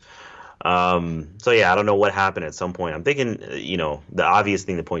seems. So yeah, I don't know what happened at some point. I'm thinking, you know, the obvious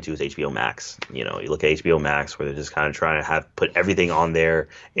thing to point to is HBO Max. You know, you look at HBO Max where they're just kind of trying to put everything on there.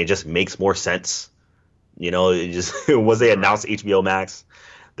 It just makes more sense. You know, it just once they announced HBO Max,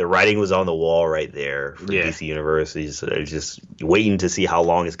 the writing was on the wall right there for DC Universe. They're just waiting to see how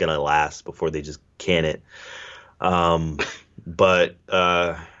long it's going to last before they just can it. But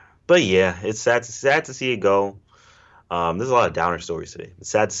yeah, it's sad to see it go. There's a lot of downer stories today. It's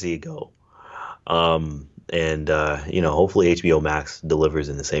sad to see it go. And you know, hopefully HBO Max delivers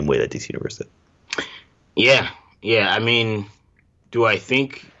in the same way that DC Universe did. Yeah. I mean, do I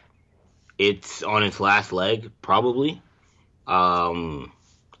think it's on its last leg? Probably. I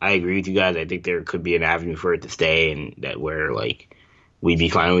agree with you guys. I think there could be an avenue for it to stay, and that where like we'd be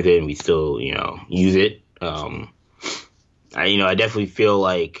fine with it and we still, you know, use it. I definitely feel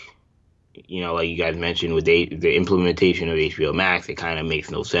like, you know, like you guys mentioned with the implementation of HBO Max, it kind of makes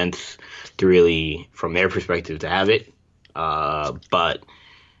no sense to really, from their perspective, to have it. But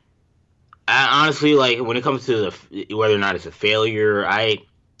I, honestly, like when it comes to whether or not it's a failure,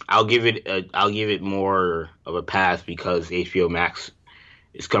 I'll give it more of a pass because HBO Max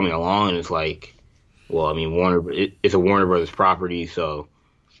is coming along and it's like, well, I mean, it's a Warner Brothers property, so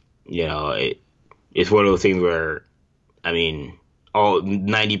you know it's one of those things where, I mean,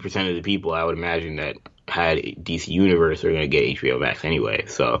 90% of the people I would imagine that had DC Universe are going to get HBO Max anyway.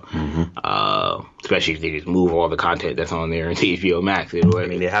 So, especially if they just move all the content that's on there into HBO Max. I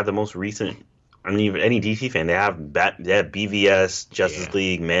mean, they have the most recent. I mean, any DC fan, they have BVS, Justice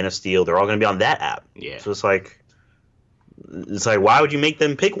League, Man of Steel. They're all going to be on that app. Yeah. So it's like, why would you make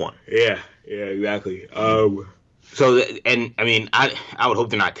them pick one? Yeah, exactly. So, and I mean, I would hope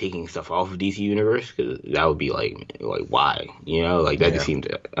they're not taking stuff off of DC Universe because that would be like why, you know, like that just seems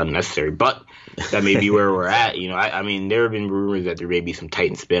unnecessary. But that may be where we're at, you know. I mean, there have been rumors that there may be some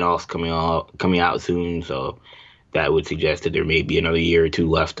Titan spinoffs coming out soon, so that would suggest that there may be another year or two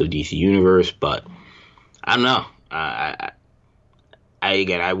left of DC Universe. But I don't know.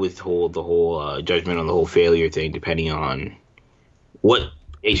 I withhold the whole judgment on the whole failure thing, depending on what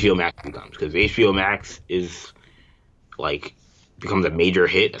HBO Max becomes, because HBO Max is like becomes a major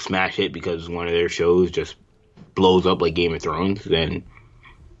hit, a smash hit, because one of their shows just blows up like Game of Thrones, then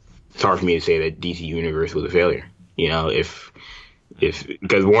it's hard for me to say that DC Universe was a failure. You know, if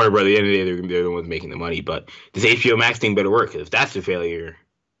because Warner Brothers, at the end of the day, they're the ones making the money, but this HBO Max thing better work, because if that's a failure,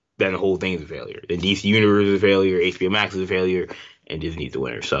 then the whole thing's a failure. Then DC Universe is a failure, HBO Max is a failure, and Disney's the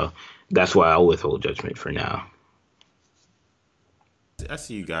winner. So that's why I'll withhold judgment for now. I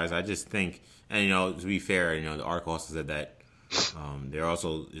see you guys. I just think, and to be fair, the article also said that there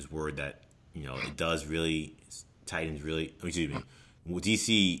also is word that it does really Titans really, excuse me,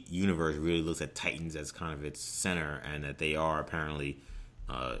 DC Universe really looks at Titans as kind of its center, and that they are apparently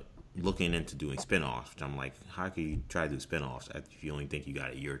looking into doing spinoffs. Which I'm like, how can you try to do spinoffs if you only think you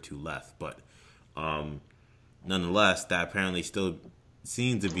got a year or two left? But nonetheless, that apparently still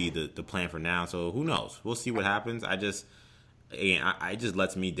seems to be the plan for now. So who knows? We'll see what happens. It just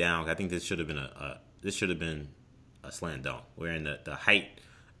lets me down. I think this should have been a slam dunk. We're in the height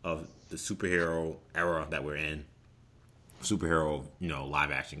of the superhero era that we're in. Superhero, live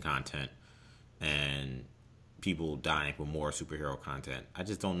action content, and people dying for more superhero content. I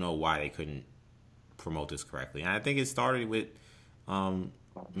just don't know why they couldn't promote this correctly. And I think it started with,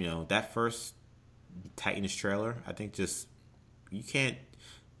 that first Titans trailer. I think just you can't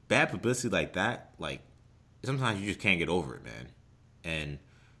bad publicity like that. Like sometimes you just can't get over it, man. And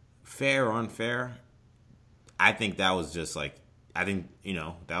fair or unfair, I think that was just like. I think,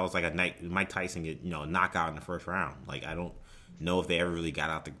 that was like a night Mike Tyson get, knockout in the first round. Like, I don't know if they ever really got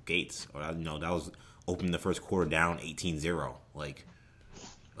out the gates. Or, that was opening the first quarter down 18-0. Like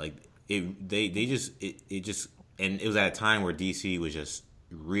they just, and it was at a time where DC was just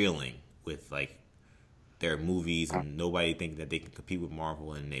reeling with, like, their movies and nobody thinking that they could compete with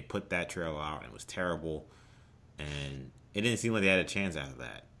Marvel. And they put that trailer out and it was terrible. And it didn't seem like they had a chance after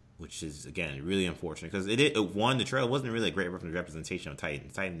that. Which is, again, really unfortunate. Because the trailer wasn't really a great representation of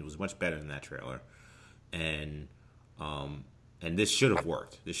Titans. Titans was much better than that trailer. And this should have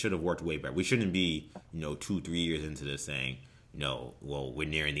worked. This should have worked way better. We shouldn't be, 2-3 years into this saying, well, we're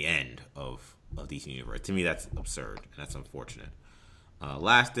nearing the end of DC Universe. To me, that's absurd. And that's unfortunate.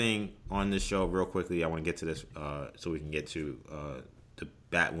 Last thing on this show, real quickly, I want to get to this so we can get to the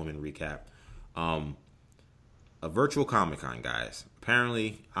Batwoman recap. A virtual Comic-Con, guys.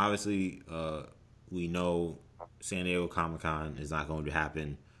 Apparently, obviously, we know San Diego Comic-Con is not going to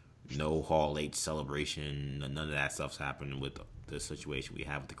happen. No Hall H celebration. None of that stuff's happening with the situation we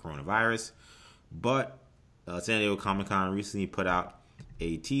have with the coronavirus. But San Diego Comic-Con recently put out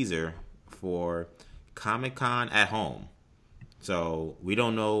a teaser for Comic-Con at home. So we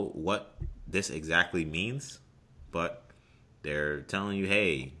don't know what this exactly means, but they're telling you,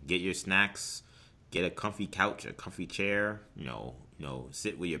 hey, get your snacks, get a comfy couch, a comfy chair,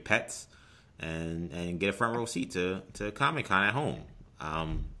 sit with your pets, and get a front row seat to Comic-Con at home.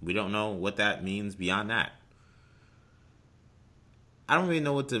 We don't know what that means beyond that. I don't really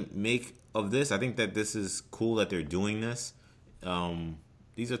know what to make of this. I think that this is cool that they're doing this.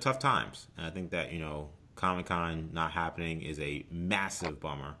 These are tough times. And I think that, Comic-Con not happening is a massive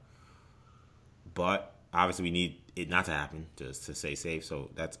bummer. But obviously we need it not to happen just to stay safe, so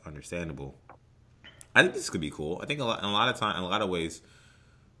that's understandable. I think this could be cool. I think in a lot of ways,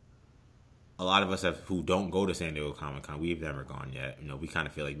 a lot of us who don't go to San Diego Comic-Con, we've never gone yet. We kind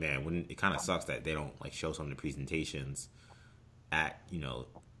of feel like, man, it kind of sucks that they don't show some of the presentations at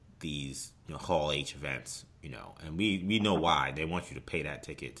these Hall H events. And we know why. They want you to pay that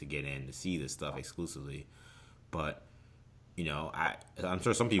ticket to get in to see this stuff exclusively. But I'm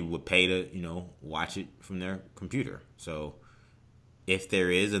sure some people would pay to watch it from their computer. So if there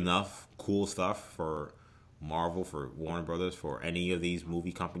is enough cool stuff for Marvel, for Warner Brothers, for any of these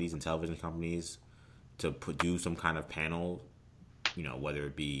movie companies and television companies to do some kind of panel, whether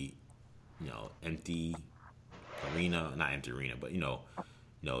it be empty arena, not empty arena, but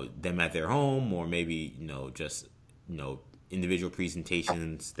them at their home, or maybe just individual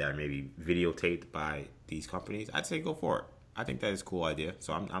presentations that are maybe videotaped by these companies, I'd say go for it. I think that is a cool idea.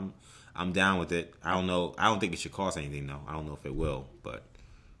 So I'm down with it. I don't know. I don't think it should cost anything though. I don't know if it will, but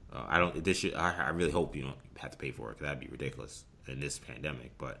I don't. This should. I really hope you don't have to pay for it, because that'd be ridiculous in this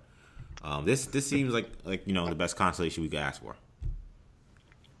pandemic. But this seems like the best consolation we could ask for.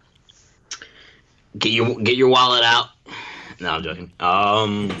 Get your wallet out. No, I'm joking.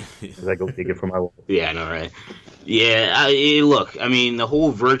 As I go take it from my wallet. Yeah, I know, right? Yeah, look, I mean, the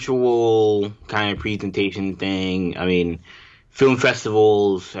whole virtual kind of presentation thing, I mean, film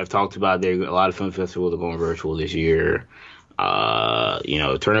festivals, I've talked about there, a lot of film festivals are going virtual this year.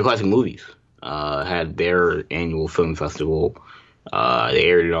 Turner Classic Movies had their annual film festival. They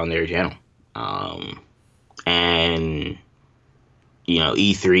aired it on their channel. And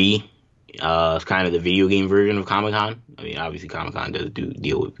E3 is kind of the video game version of Comic Con. I mean, obviously Comic Con does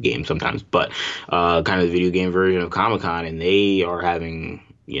deal with games sometimes, but kind of the video game version of Comic Con, and they are having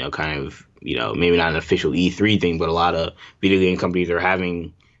maybe not an official E3 thing, but a lot of video game companies are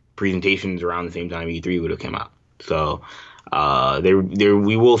having presentations around the same time E3 would have come out. So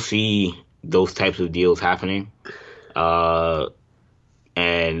we will see those types of deals happening. And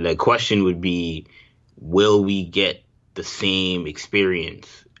the question would be, will we get the same experience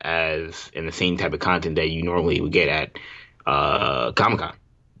as and the same type of content that you normally would get at Comic-Con?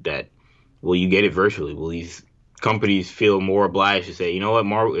 That will you get it virtually? Will these companies feel more obliged to say, you know what,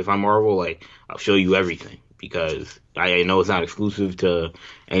 Marvel? If I'm Marvel, like I'll show you everything because I know it's not exclusive to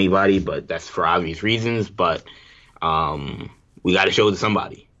anybody, but that's for obvious reasons. But we got to show it to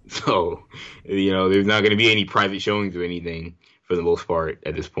somebody. So there's not going to be any private showings or anything for the most part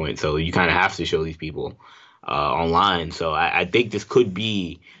at this point. So you kind of have to show these people online. So I think this could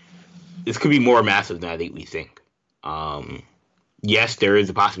be more massive than I think we think. Yes, there is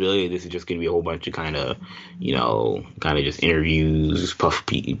a possibility this is just going to be a whole bunch of kind of just interviews, puff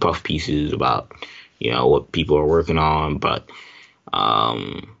pieces about what people are working on, but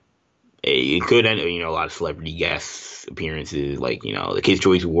it could end a lot of celebrity guest appearances, like the Kids'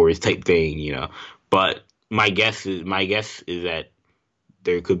 Choice Awards type thing, But my guess is that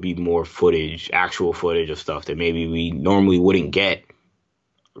there could be more actual footage of stuff that maybe we normally wouldn't get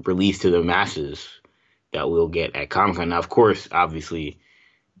released to the masses that we'll get at Comic-Con. Now, of course, obviously,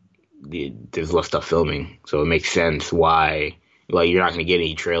 there's less stuff filming, so it makes sense why you're not going to get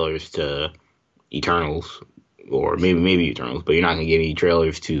any trailers to Eternals, or maybe Eternals, but you're not going to get any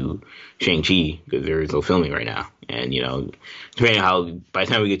trailers to Shang-Chi because there is no filming right now. And, depending on how, by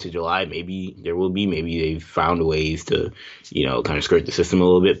the time we get to July, maybe there will be, maybe they've found ways to, kind of skirt the system a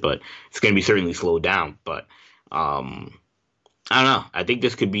little bit, but it's going to be certainly slowed down. But, I don't know. I think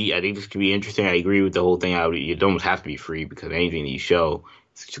this could be interesting. I agree with the whole thing. It almost have to be free because anything that you show,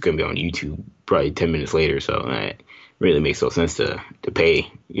 it's just going to be on YouTube probably 10 minutes later. So it really makes no sense to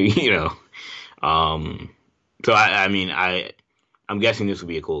pay, So I'm guessing this will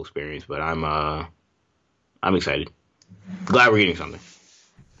be a cool experience, but I'm excited. Glad we're getting something.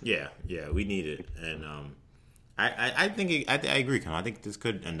 Yeah, we need it, and I think I agree, Cam. I think this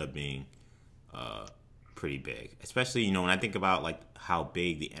could end up being pretty big, especially when I think about like how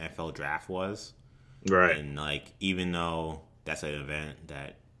big the NFL draft was, right? And like even though that's an event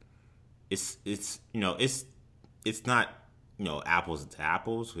that it's not apples to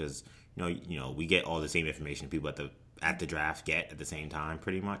apples because we get all the same information people at the draft get at the same time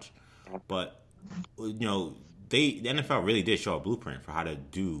pretty much, but the NFL really did show a blueprint for how to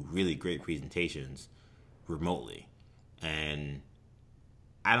do really great presentations remotely, and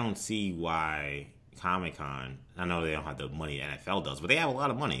I don't see why Comic-Con, I know they don't have the money the NFL does, but they have a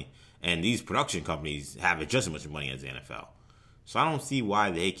lot of money, and these production companies have just as much money as the NFL. So I don't see why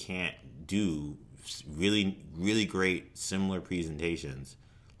they can't do really, really great similar presentations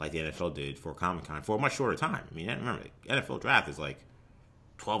like the NFL did for Comic-Con for a much shorter time. I mean, remember, the NFL draft is like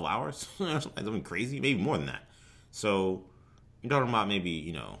 12 hours, something crazy, maybe more than that. So you're talking about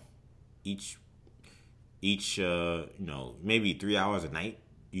maybe, each maybe 3 hours a night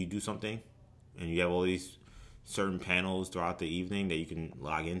you do something, and you have all these certain panels throughout the evening that you can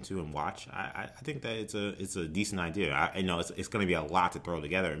log into and watch. I think that it's a decent idea. It's going to be a lot to throw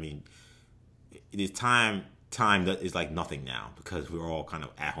together. I mean, it is time that is like nothing now because we're all kind of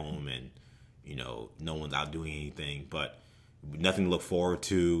at home and no one's out doing anything, but nothing to look forward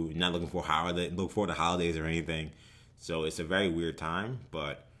to. Not looking for forward to holidays or anything. So it's a very weird time,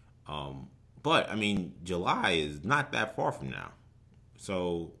 but I mean, July is not that far from now.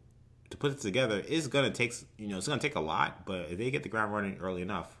 So to put it together is gonna take it's gonna take a lot, but if they get the ground running early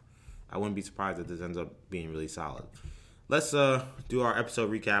enough, I wouldn't be surprised if this ends up being really solid. Let's do our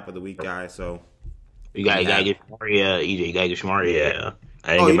episode recap of the week, guys. So you gotta get Shamari, EJ. You gotta get Shamari. Yeah.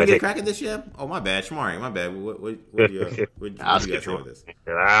 You didn't get cracking this yet? Oh, my bad, Shamari. My bad. What you guys say with this?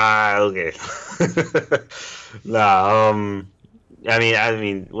 Okay. Nah. I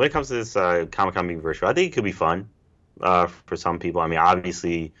mean, when it comes to this Comic-Con being virtual, I think it could be fun for some people. I mean,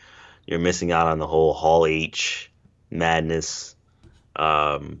 obviously, you're missing out on the whole Hall H madness.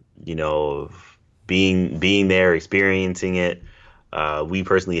 Being there, experiencing it. We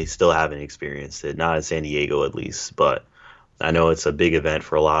personally still haven't experienced it, not in San Diego at least, but I know it's a big event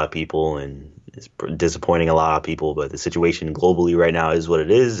for a lot of people and it's disappointing a lot of people, but the situation globally right now is what it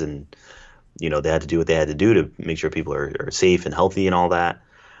is, and they had to do what they had to do to make sure people are safe and healthy and all that.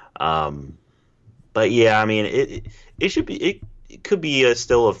 But yeah, I mean, it should be it could be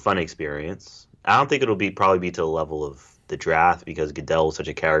still a fun experience. I don't think it'll probably be to the level of the draft because Goodell is such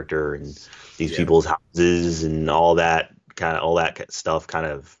a character and these people's houses and all that stuff kind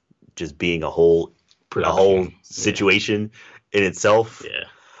of just being a whole situation in itself. Yeah.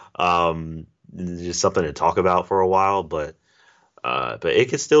 Just something to talk about for a while, but it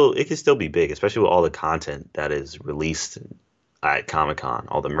could still be big, especially with all the content that is released at Comic-Con,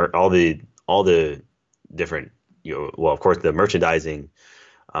 all the different, well, of course, the merchandising.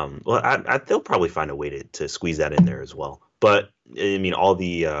 They'll probably find a way to squeeze that in there as well. But I mean, all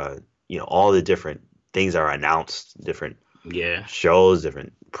the different things are announced, different shows,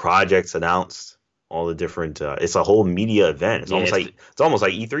 different projects announced, all the different. It's a whole media event. It's almost like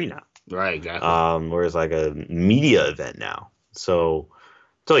E3 now. Right, exactly. Where it's like a media event now. So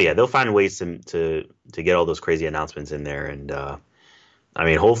yeah, they'll find ways to get all those crazy announcements in there, and I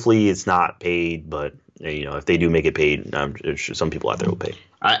mean, hopefully it's not paid, but if they do make it paid, I'm sure some people out there will pay.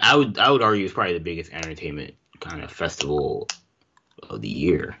 I would argue it's probably the biggest entertainment kind of festival of the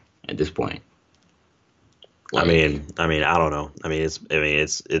year at this point. I mean, I don't know. I mean,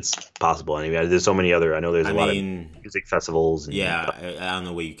 it's possible. I mean, there's so many other. I know there's a lot of music festivals. And, I don't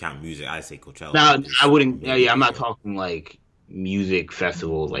know where you count music. I say Coachella. No, I wouldn't. I'm not talking like music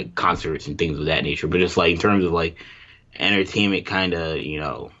festivals, like concerts and things of that nature. But just like in terms of like entertainment, kind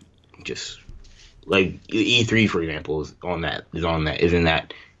of, just like E3, for example, is in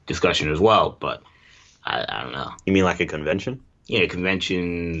that discussion as well. But I don't know. You mean like a convention? Yeah,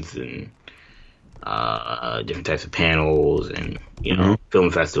 conventions and different types of panels and film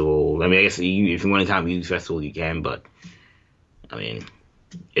festivals. I mean, I guess if you want to count music festival, you can, but I mean,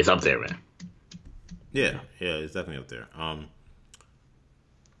 it's up there, man. Yeah, it's definitely up there.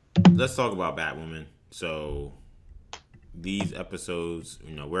 Let's talk about Batwoman. So these episodes,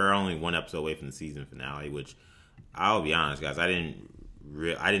 we're only one episode away from the season finale, which I'll be honest, guys, I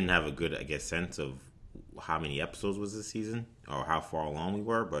didn't have a good, sense of how many episodes was this season or how far along we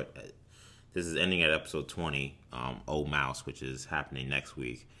were, but this is ending at episode 20, Old Mouse, which is happening next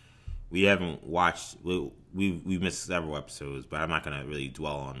week. We haven't watched, we missed several episodes, but I'm not going to really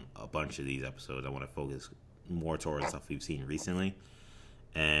dwell on a bunch of these episodes. I want to focus more towards stuff we've seen recently.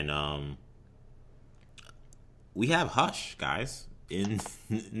 And we have Hush, guys, in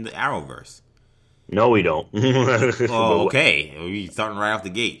the Arrowverse. No, we don't. Oh, okay. We're starting right off the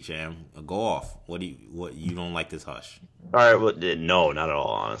gate, Sham. Go off. What you don't like this Hush? All right. Well, no, not at all.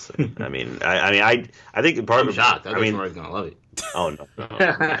 Honestly, I mean, I think part of shocked. I mean, Roy's gonna love it. Oh no.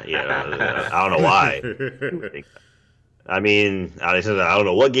 Yeah, I don't know why. I mean, I don't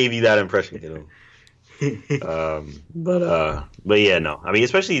know what gave you that impression. But yeah, no. I mean,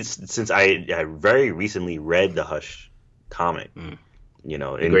 especially since I very recently read the Hush comic.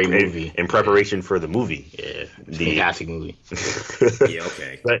 Great movie. In preparation for the movie. Yeah, fantastic movie. Yeah,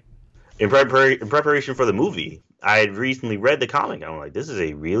 okay. But in preparation for the movie, I had recently read the comic. I'm like, this is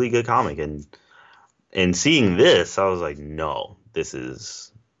a really good comic, and seeing this, I was like, no, this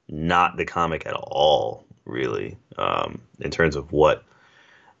is not the comic at all, really. In terms of what,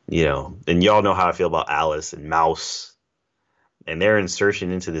 and y'all know how I feel about Alice and Mouse, and their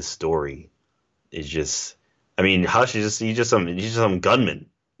insertion into this story is just. I mean, Hush is he's just some gunman.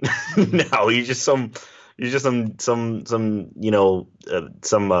 No, he's just some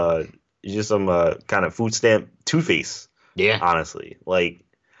kind of food stamp Two-Face. Yeah, honestly, like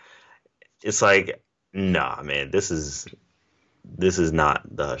it's like, nah, man, this is not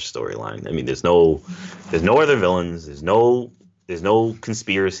the Hush storyline. I mean, there's no other villains. There's no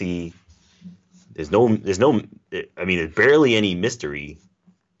conspiracy. There's no. I mean, there's barely any mystery.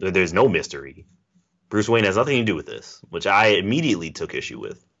 There's no mystery. Bruce Wayne has nothing to do with this, which I immediately took issue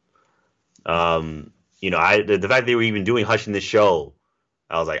with. The fact they were even doing Hush in this show,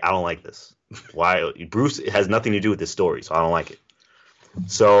 I was like, I don't like this. Why? Bruce has nothing to do with this story, so I don't like it.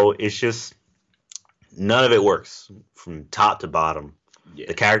 So it's just none of it works from top to bottom. Yeah.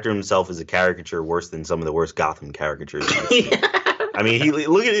 The character himself is a caricature worse than some of the worst Gotham caricatures. I mean,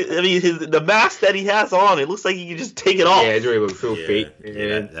 look at it. I mean, the mask that he has on, it looks like he can just take it off. Yeah, it's really looks so fake.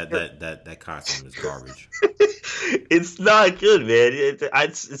 Yeah, that costume is garbage. It's not good, man.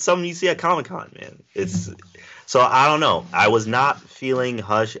 It's something you see at Comic-Con, man. So I don't know. I was not feeling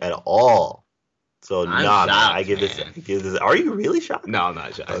Hush at all. So I'm shocked, man. I give this. Are you really shocked? No, I'm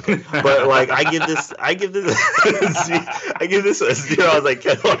not shocked. Okay. But like, I give this a 0. I was like,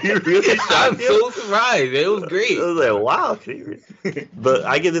 are you really shocked? I'm so surprised. It was great. I was like, wow. But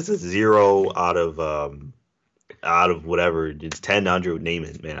I give this a 0 out of out of whatever it's 10, 100, name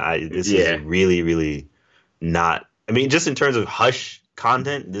it, man. This Yeah. is really, really not. I mean, just in terms of Hush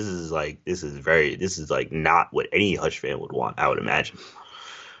content, this is like not what any Hush fan would want, I would imagine.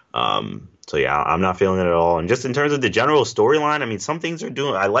 So yeah, I'm not feeling it at all. And just in terms of the general storyline, I mean, some things are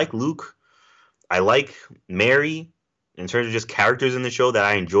doing. I like Luke. I like Mary. In terms of just characters in the show that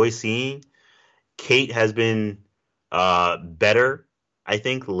I enjoy seeing, Kate has been better, I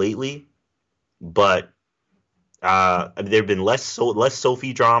think, lately. But there've been less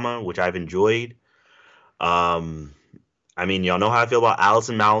Sophie drama, which I've enjoyed. I mean, y'all know how I feel about Alice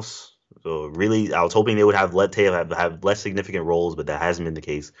and Mouse. So really, I was hoping they would have have less significant roles, but that hasn't been the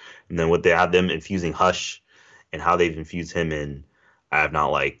case. And then what they have them infusing Hush and how they've infused him in, I have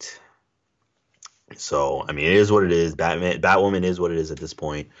not liked. So I mean, it is what it is. Batwoman is what it is at this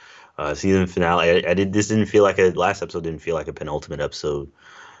point. Season finale. This didn't feel like last episode didn't feel like a penultimate episode.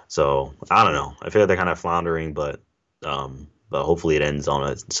 So I don't know. I feel like they're kind of floundering, but hopefully it ends on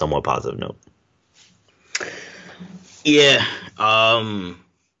a somewhat positive note. Yeah.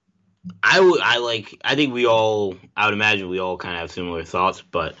 I would imagine we all kind of have similar thoughts,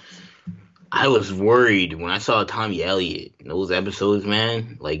 but I was worried when I saw Tommy Elliott in those episodes,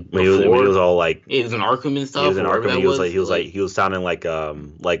 man. Like before, he was all like, it was in Arkham and stuff. He was in Arkham. He was sounding like the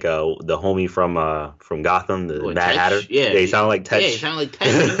homie from Gotham, the Mad Hatter. Yeah, he sounded like Tetch. Yeah, he sounded like Tetch.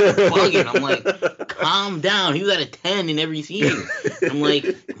 He was bugging. I'm like, calm down. He was at a 10 in every scene. I'm like,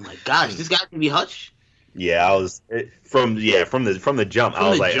 oh my gosh, this guy can be Hutch. Yeah, I was from the jump. I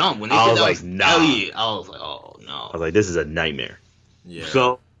was like, when they said that was nah. Elliott, I was like, oh no. I was like, this is a nightmare. Yeah.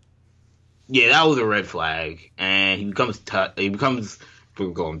 So, yeah, that was a red flag, and he becomes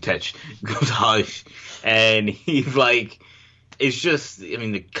we'll call him Tetch, becomes Hush, and he's like, it's just, I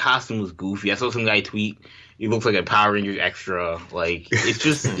mean, the costume was goofy. I saw some guy tweet, he looks like a Power Rangers extra. Like, it's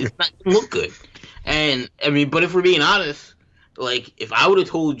just, it doesn't look good. And I mean, but if we're being honest, like, if I would have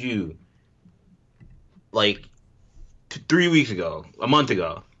told you, like, 3 weeks ago, a month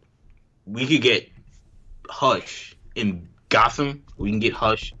ago, we could get Hush in Gotham, we can get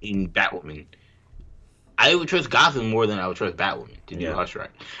Hush in Batwoman, I would trust Gotham more than I would trust Batwoman to do Hush right.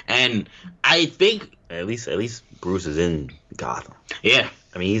 And I think at least Bruce is in Gotham. Yeah,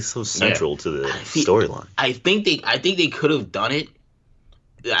 I mean, he's so central to the storyline. I think they could have done it.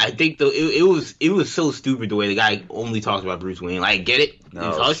 I think it was so stupid the way the guy only talks about Bruce Wayne. Like, I get it, he's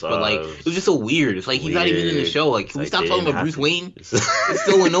Hush, but like it was just so weird. It's like he's not even in the show. Like, can we stop talking about Bruce Wayne? It's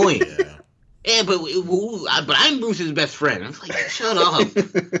so annoying. Yeah, but I'm Bruce's best friend. I was like, shut up.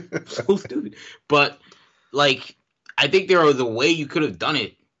 So stupid. But like, I think there was a way you could have done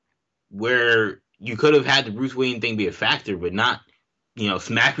it where you could have had the Bruce Wayne thing be a factor, but not,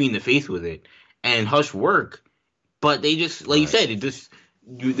 smack me in the face with it and Hush work. But they just, like you said,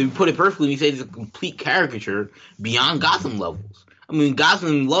 they put it perfectly. You say it's a complete caricature beyond Gotham levels. I mean,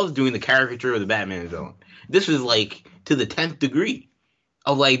 Gotham loves doing the caricature of the Batman villain. This is like to the 10th degree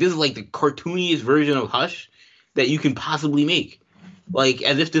of like, this is like the cartooniest version of Hush that you can possibly make. Like,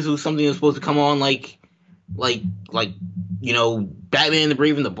 as if this was something that was supposed to come on like Batman the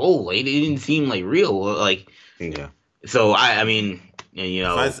Brave and the Bold. Like, it didn't seem like real. Like, yeah. So I mean,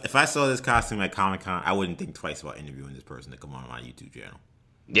 if I saw this costume at Comic-Con, I wouldn't think twice about interviewing this person to come on my YouTube channel.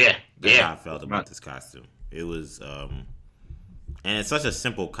 Yeah, That's how I felt about this costume. It was, and it's such a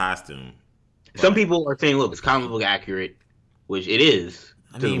simple costume. Some people are saying, look, it's comic book accurate, which it is.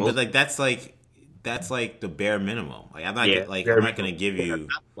 I mean, but like that's like the bare minimum. Like, I'm not gonna give you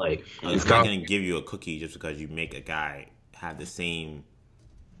I'm not gonna give you a cookie just because you make a guy have the same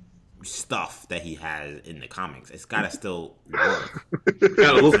stuff that he has in the comics. It's gotta still work. You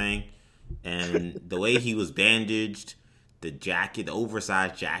know what I'm saying? And the way he was bandaged, the jacket, the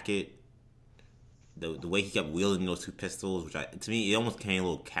oversized jacket, the way he kept wielding those two pistols, which to me it almost became a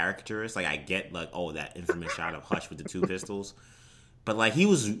little caricaturist. Like, I get like, oh, that infamous shot of Hush with the two pistols. But like, he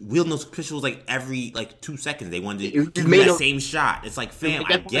was wielding those pistols like every 2 seconds. They wanted to give me that same shot. It's like, fam,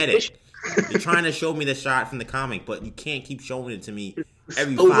 I get it. They're trying to show me the shot from the comic, but you can't keep showing it to me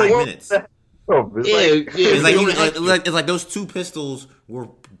every 5 minutes. It's like those two pistols were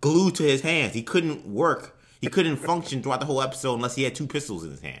glued to his hands. He couldn't work. He couldn't function throughout the whole episode unless he had two pistols in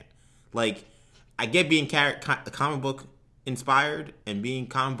his hand. Like, I get being comic book inspired and being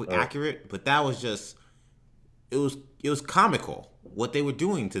comic book accurate, but that was just it was comical what they were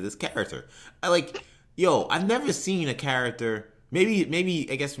doing to this character. I've never seen a character. Maybe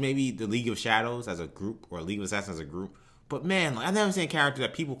the League of Shadows as a group or League of Assassins as a group. But man, I've never seen a character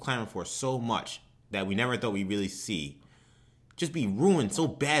that people clamor for so much that we never thought we'd really see just be ruined so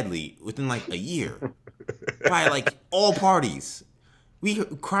badly within like a year by like all parties. We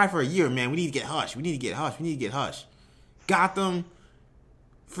cried for a year, man. We need to get Hush. Gotham,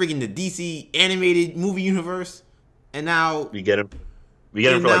 freaking the DC animated movie universe, and now we get him. We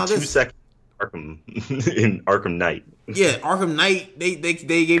get him for like 2 seconds. Arkham in Arkham Knight. Yeah, Arkham Knight. They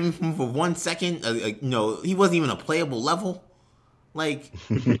gave him for 1 second. He wasn't even a playable level. Like,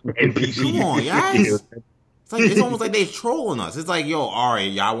 NPC. Come on, guys. It's almost like they're trolling us. It's like, yo, all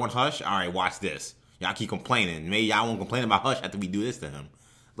right, y'all want Hush? All right, watch this. Y'all keep complaining. Maybe y'all won't complain about Hush after we do this to him.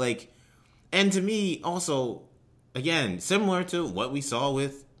 Like, and to me, also, again, similar to what we saw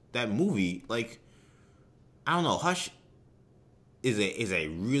with that movie, like, I don't know, Hush is a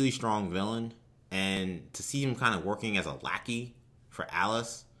really strong villain, and to see him kind of working as a lackey for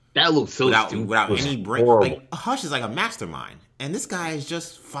Alice, that looks so without any brain. Like, Hush is like a mastermind, and this guy is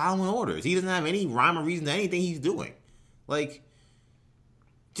just following orders. He doesn't have any rhyme or reason to anything he's doing. Like,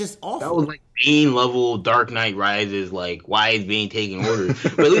 just awful. That was like Bane level Dark Knight Rises. Like, why is Bane taking orders?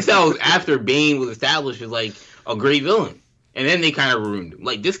 But at least that was after Bane was established as like a great villain. And then they kind of ruined him.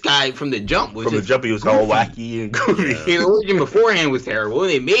 Like, this guy from the jump was he was all wacky and goofy. His origin beforehand was terrible.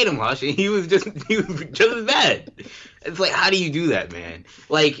 They made him Hush, and he was just as bad. It's like, how do you do that, man?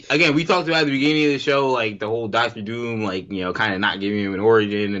 Like, again, we talked about at the beginning of the show, like, the whole Doctor Doom, like, kind of not giving him an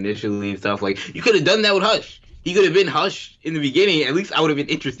origin initially and stuff. Like, you could have done that with Hush. He could have been Hush in the beginning. At least I would have been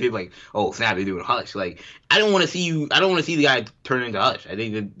interested, like, oh, snap, they're doing Hush. Like, I don't want to see the guy turn into Hush. I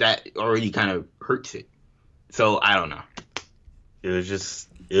think that already kind of hurts it. So, I don't know.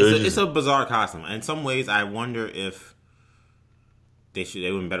 It's a bizarre costume. In some ways, I wonder if they would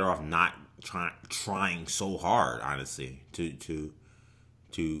have been better off not trying so hard, honestly, to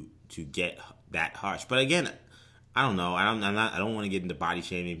get that Hush. But again, I don't know. I don't want to get into body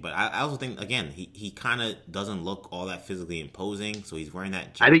shaming, but I also think, again, he kind of doesn't look all that physically imposing. So he's wearing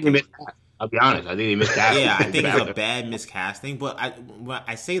that jacket. I think they miscast. I'll be honest. I think they miscast. Yeah, I think it's a bad miscasting. But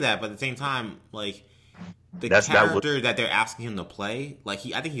I say that, but at the same time, like, the character that they're asking him to play, like,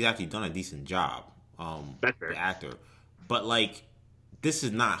 I think he's actually done a decent job. The actor, but like, this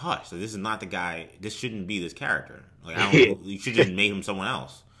is not Hush. So this is not the guy. This shouldn't be this character. Like, you should just make him someone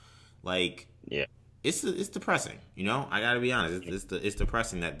else. Like, yeah, it's depressing. I got to be honest. It's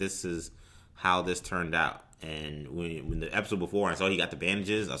depressing that this is how this turned out. And when the episode before I saw he got the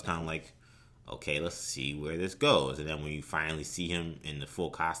bandages, I was kind of like, okay, let's see where this goes. And then when you finally see him in the full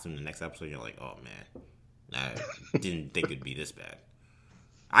costume, the next episode, you're like, oh man. I didn't think it'd be this bad.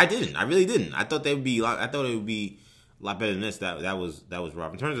 I didn't. I really didn't. I thought it would be a lot better than this. That was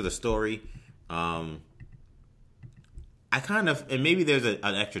rough. In terms of the story, I kind of, and maybe there's an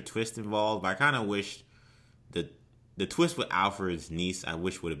extra twist involved, but I kind of wish the twist with Alfred's niece, I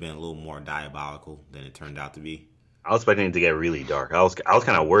wish would have been a little more diabolical than it turned out to be. I was expecting it to get really dark. I was kind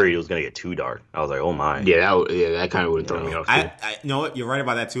of worried it was going to get too dark. I was like, oh my. Yeah, that kind of would have thrown me off too. You know what? You're right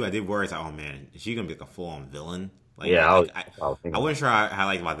about that too. I did worry. It's like, oh man, is she going to be like a full-on villain? Like, yeah, I wasn't sure I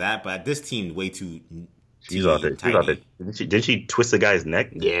liked about that, but this team way too. She's out there. Didn't she twist the guy's neck?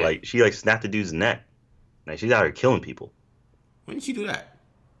 Yeah. Like, she snapped the dude's neck. Like, she's out here killing people. When did she do that?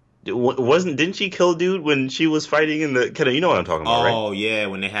 Didn't she kill a dude when she was fighting in the you know what I'm talking about, right? Oh yeah,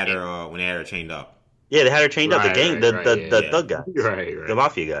 when they had her chained up. Yeah, they had her chained up. The gang, the thug guys, right, the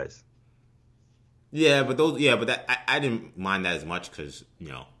mafia guys. Yeah, but I didn't mind that as much because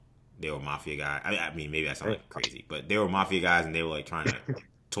they were mafia guys. I mean, maybe I sound like crazy, but they were mafia guys and they were like trying to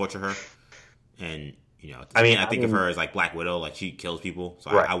torture her. And I think of her as like Black Widow, like she kills people.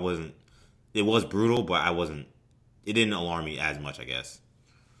 So right. I wasn't. It was brutal, but I wasn't. It didn't alarm me as much, I guess.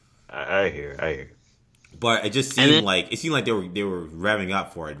 I hear. But it just seemed like they were revving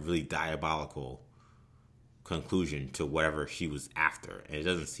up for a really diabolical conclusion to whatever she was after, and it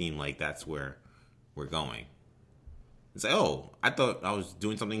doesn't seem like that's where we're going. It's like, oh, I thought I was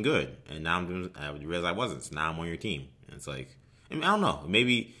doing something good, and now I realize I wasn't. So now I'm on your team, and it's like, I don't know.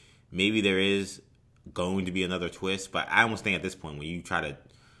 Maybe there is going to be another twist, but I almost think at this point when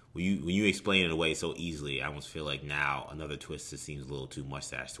you explain it away so easily, I almost feel like now another twist just seems a little too much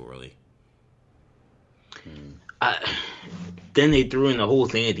to ask too early. Then they threw in the whole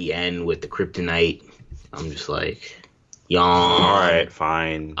thing at the end with the kryptonite. I'm just like, yawn. All right,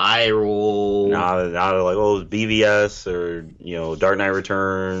 fine. Eye roll. Not like, oh, BVS or Dark Knight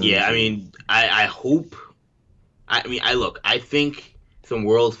Returns. Yeah, I mean, I hope. I think some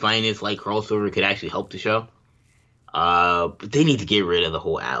World's Finest like crossover could actually help the show. But they need to get rid of the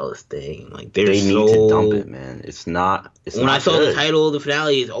whole Alice thing. Like they need to dump it, man. It's not. When I saw the title of the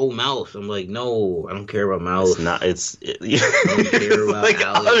finale is "Oh Mouse," I'm like, no, I don't care about Mouse. It's not. I don't care about like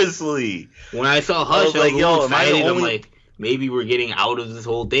Alice. Honestly, when I saw Hush, I was like, yo, I'm like, maybe we're getting out of this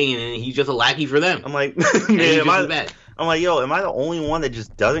whole thing, and then he's just a lackey for them. I'm like, man, I'm like, yo, am I the only one that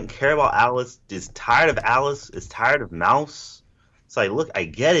just doesn't care about Alice? Is tired of Alice? Is tired of Mouse? It's like, look, I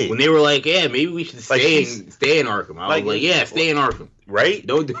get it. When they were like, yeah, maybe we should stay in Arkham. I was like, yeah, stay in Arkham. Right?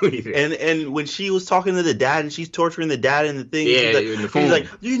 Don't do anything. And when she was talking to the dad and she's torturing the dad and the thing, she's like,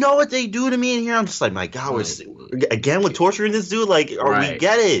 you know what they do to me in here? I'm just like, my God, we're torturing this dude. Like, we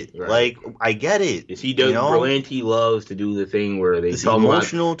get it. Right. Like, I get it. She does. Berlanti loves to do the thing where they talk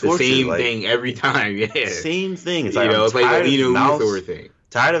about the same thing every time. Yeah, same thing. It's it's like a Lino Luthor thing.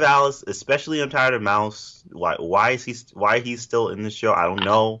 Tired of Alice, especially I'm tired of Mouse. Why he's still in this show? I don't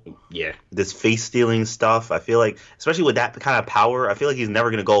know. Yeah. This face stealing stuff. I feel like, especially with that kind of power, I feel like he's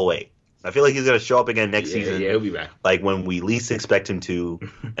never gonna go away. I feel like he's gonna show up again next season. Yeah, he'll be back. Like when we least expect him to,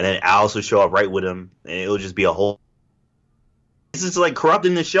 and then Alice will show up right with him, and it'll just be a whole. This is like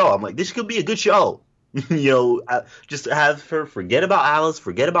corrupting the show. I'm like, this could be a good show. Just have her forget about Alice,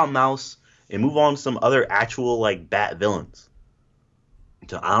 forget about Mouse, and move on to some other actual like Bat villains.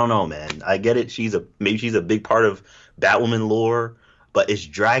 So I don't know, man. I get it. Maybe she's a big part of Batwoman lore, but it's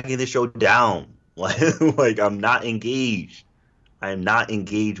dragging the show down. Like I'm not engaged. I am not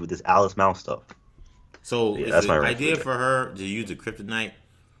engaged with this Alice Mouse stuff. So that's my idea for her to use the kryptonite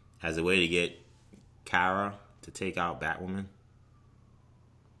as a way to get Kara to take out Batwoman.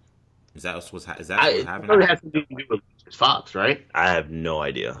 Is that what's happening? It has to do with Fox, right? I have no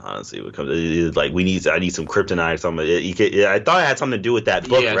idea, honestly. What comes like I need some kryptonite or something. I thought it had something to do with that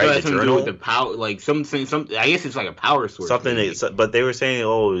book, right? It had something to do with the power, like something. I guess it's like a power source. But they were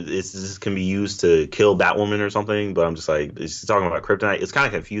saying, this can be used to kill Batwoman or something. But I'm just like, it's talking about kryptonite. It's kind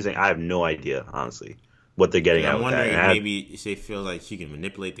of confusing. I have no idea, honestly, what they're getting at. I'm wondering if maybe she feels like she can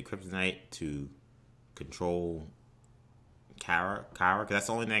manipulate the kryptonite to control Kara, because that's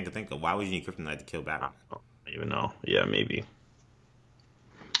the only thing I can think of. Why would you need kryptonite to kill Batman? I don't even know. Yeah, maybe.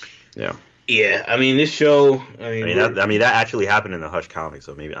 Yeah. Yeah, I mean, this show. That actually happened in the Hush comic,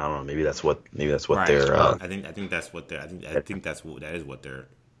 so maybe I don't know. Maybe that's what right. they're. I think that's what they're. I think that is what they're.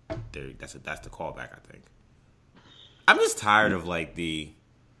 That's the callback. I think. I'm just tired of like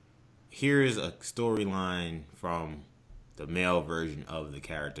here's a storyline from the male version of the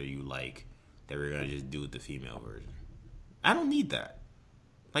character you like that we're gonna just do with the female version. I don't need that.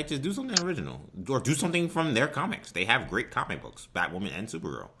 Like, just do something original. Or do something from their comics. They have great comic books, Batwoman and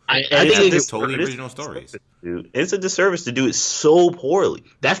Supergirl. I think it's totally original stories. Dude, it's a disservice to do it so poorly.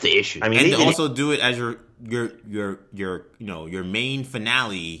 That's the issue. I mean, and to also do it as your main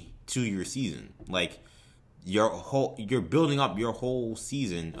finale to your season. Like, you're building up your whole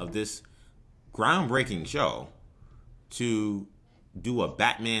season of this groundbreaking show to do a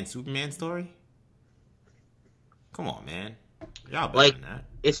Batman Superman story. Come on, man. Y'all better than that.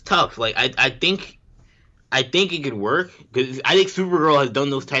 It's tough. Like I think it could work because I think Supergirl has done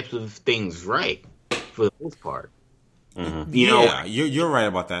those types of things right for the most part. Mm-hmm. You're right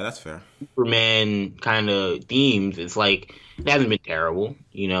about that. That's fair. Superman kind of themes. It's like it hasn't been terrible.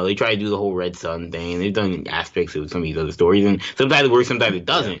 They try to do the whole Red Sun thing, and they've done aspects of some of these other stories, and sometimes it works, sometimes it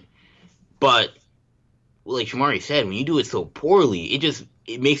doesn't. Yeah. But like Shamari said, when you do it so poorly,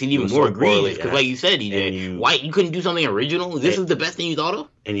 it makes it even more egregious. Because, like you said, EJ, why you couldn't do something original? This is the best thing you thought of?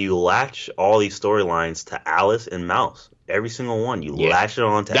 And you latch all these storylines to Alice and Mouse. Every single one. You latch it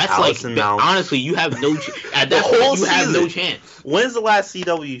on to Alice and Mouse. Honestly, you have no at that point, you have no chance. When's the last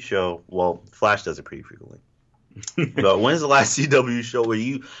CW show? Well, Flash does it pretty frequently. But when's the last CW show where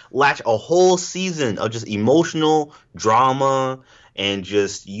you latch a whole season of just emotional drama and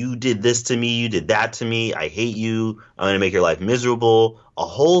just, you did this to me, you did that to me, I hate you, I'm going to make your life miserable. A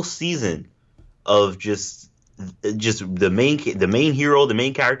whole season of just the main hero, the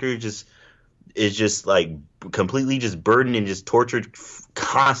main character is just like completely just burdened and just tortured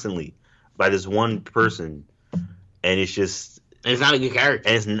constantly by this one person. And it's not a good character.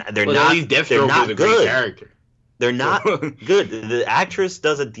 And they're not good. Great character. They're not good. The actress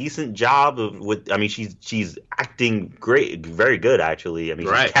does a decent job she's acting great, very good actually. I mean,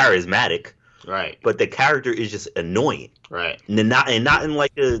 she's charismatic. Right. But the character is just annoying. Right. And not in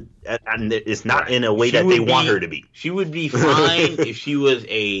like it's not in a way that they want her to be. She would be fine if she was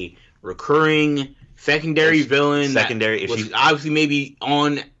a recurring secondary villain. If she's obviously maybe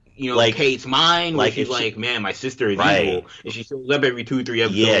on like Kate's mind, like she's like, man, my sister is evil, and she shows up every 2 or 3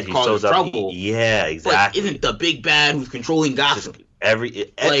 episodes, and causes trouble. Yeah, exactly. But isn't the big bad who's controlling Gotham? And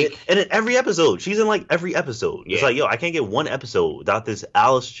in every episode, she's in like every episode. Yeah. It's like, yo, I can't get one episode without this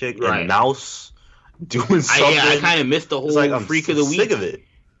Alice chick and Mouse doing something. I kind of missed the whole freak of the week. Sick of it.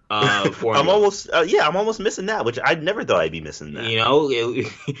 I'm almost missing that, which I never thought I'd be missing that. You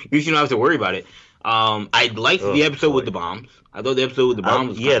shouldn't have to worry about it. I liked the episode with the bombs. I thought the episode with the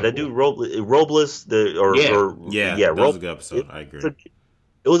bombs was that cool. dude Robles, that was a good episode. I agree.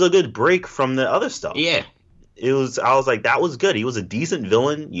 It was a good break from the other stuff. Yeah. I was like, that was good. He was a decent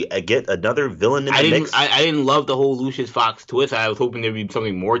villain. You get another villain in the mix. I didn't love the whole Lucius Fox twist. I was hoping there'd be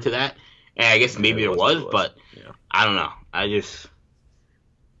something more to that. And I guess maybe there was, but I don't know. I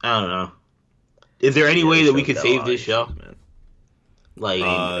don't know. Is there any way that we could save this show? Man. Like,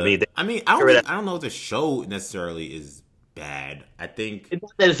 I don't know if the show necessarily is bad. I think it's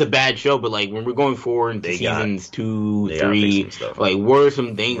not that it's a bad show, but like when we're going forward into seasons 2, 3, like what are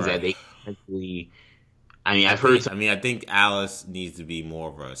some things that they actually? I think Alice needs to be more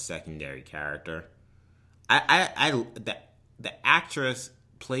of a secondary character. The actress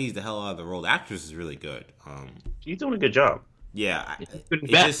plays the hell out of the role. The actress is really good. She's doing a good job. Yeah,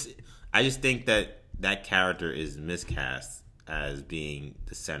 I just think that character is miscast as being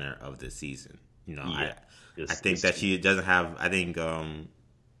the center of the season. I think that she doesn't have. I think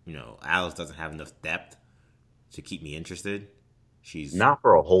Alice doesn't have enough depth to keep me interested. She's not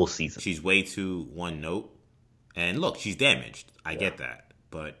for a whole season. She's way too one note. And look, she's damaged. I get that,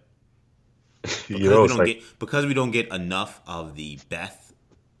 but because we don't get enough of the Beth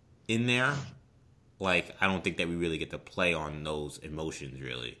in there, like I don't think that we really get to play on those emotions.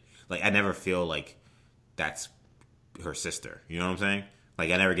 Really, like I never feel like that's her sister. You know what I'm saying?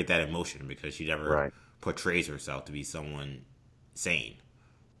 Like I never get that emotion because she never portrays herself to be someone sane.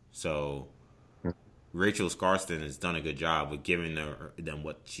 So Rachel Skarsten has done a good job with giving them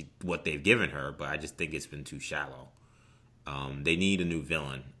what they've given her, but I just think it's been too shallow. They need a new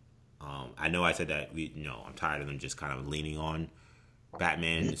villain. I know I said that I'm tired of them just kind of leaning on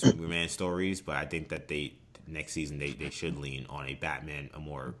Batman and Superman stories, but I think that next season they should lean on a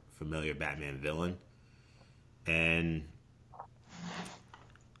more familiar Batman villain. And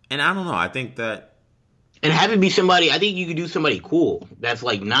I don't know. I think that have it be somebody. I think you could do somebody cool. That's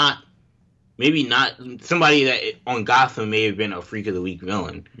like maybe not somebody that on Gotham may have been a Freak of the Week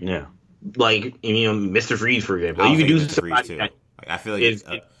villain. Yeah, like Mr. Freeze, for example. You could do somebody that I feel like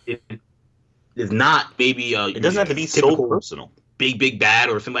it's not maybe. It doesn't have to be so personal. Big bad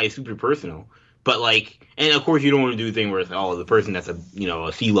or somebody super personal. But like, and of course you don't want to do the thing where it's the person that's a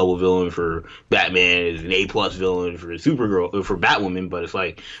C-level villain for Batman is an A+ villain for Supergirl or for Batwoman. But it's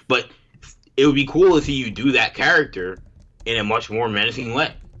like, it would be cool to see you do that character in a much more menacing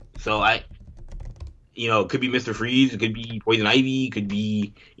way. So it could be Mr. Freeze, it could be Poison Ivy, it could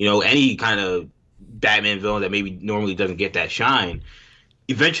be any kind of Batman villain that maybe normally doesn't get that shine.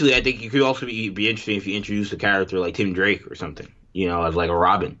 Eventually, I think it could also be interesting if you introduce a character like Tim Drake or something, as like a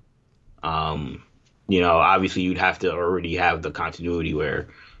Robin. Obviously you'd have to already have the continuity where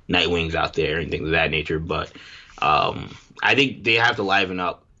Nightwing's out there and things of that nature, but I think they have to liven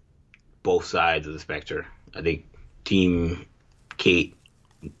up both sides of the spectrum. I think Team Kate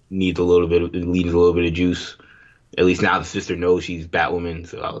needs a little bit of juice. At least now the sister knows she's Batwoman,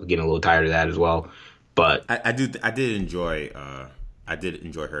 so I was getting a little tired of that as well. But I did enjoy her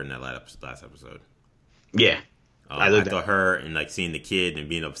in that last episode. Yeah. I thought her and like seeing the kid and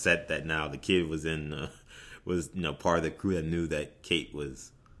being upset that now the kid was part of the crew that knew that Kate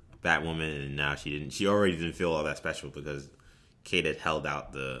was Batwoman, and now she didn't. She already didn't feel all that special because Kate had held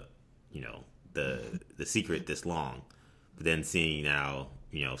out the secret this long. But then seeing now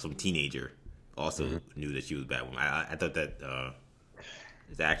some teenager also knew that she was Batwoman. I thought that the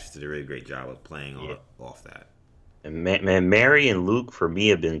actress did a really great job of playing off that. And man, Mary and Luke for me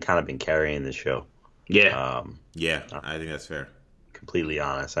have been carrying the show. Yeah. I think that's fair. Completely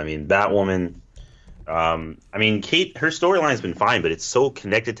honest. I mean, Batwoman. Kate. Her storyline's been fine, but it's so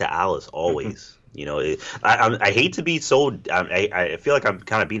connected to Alice always. I hate to be so. I feel like I'm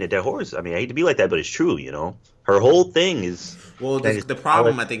kind of beating a dead horse. I hate to be like that, but it's true. Her whole thing is. Well, the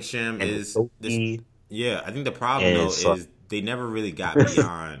problem I think, Shim, is this. Yeah, I think the problem is they never really got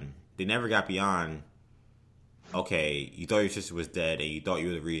beyond. They never got beyond. Okay, you thought your sister was dead, and you thought you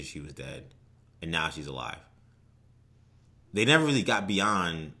were the reason she was dead, and now she's alive. They never really got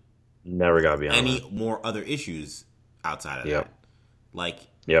beyond. Never got beyond any more other issues outside of that. Like,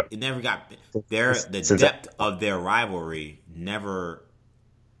 it never got the depth of their rivalry never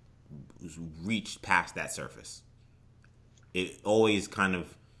reached past that surface. It always kind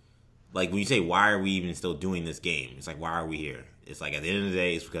of like when you say, "Why are we even still doing this game?" It's like, "Why are we here?" It's like at the end of the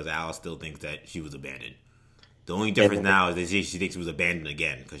day, it's because Alice still thinks that she was abandoned. The only difference now is that she thinks she was abandoned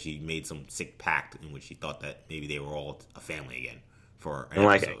again because she made some sick pact in which she thought that maybe they were all a family again for an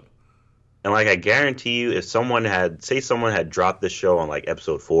episode. And I guarantee you, if someone had dropped this show on like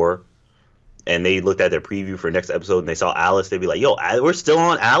episode 4, and they looked at their preview for next episode and they saw Alice, they'd be like, "Yo, we're still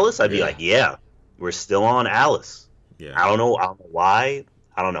on Alice." I'd be like, "Yeah, we're still on Alice. Yeah. I don't know why.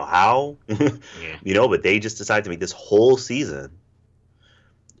 I don't know how. But they just decided to make this whole season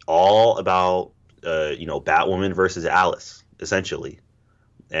all about Batwoman versus Alice, essentially.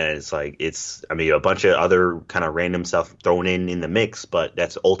 And it's like a bunch of other kind of random stuff thrown in the mix, but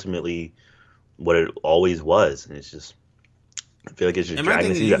that's ultimately what it always was. And it's just, I feel like it's just. And my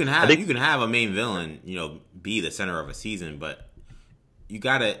thing is, you can have a main villain, be the center of a season, but you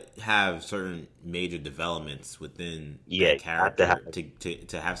gotta have certain major developments within that character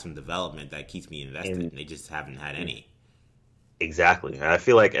to have some development that keeps me invested. And they just haven't had any. Exactly. And I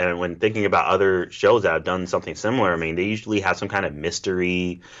feel like, and when thinking about other shows that have done something similar, I mean, they usually have some kind of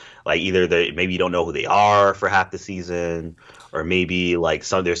mystery, like either maybe you don't know who they are for half the season, or maybe like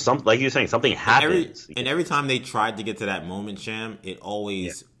there's some, like you're saying, something happens. And every time they tried to get to that moment, Sham, it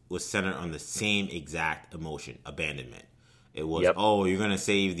always was centered on the same exact emotion, abandonment. It was, you're gonna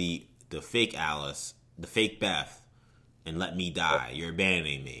save the fake Alice, the fake Beth, and let me die. You're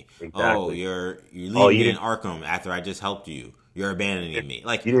abandoning me. Exactly. Oh, you're leaving me in Arkham after I just helped you. You're abandoning me.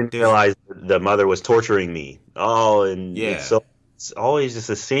 Like, you didn't realize the mother was torturing me. Oh, and it's always just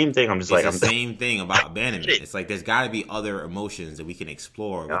the same thing. I'm the same thing about abandonment. It's like there's got to be other emotions that we can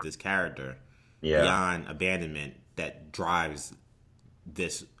explore with this character beyond abandonment that drives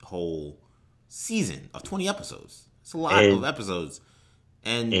this whole season of 20 episodes. It's a lot of episodes.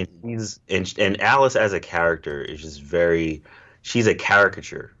 And Alice as a character is just she's a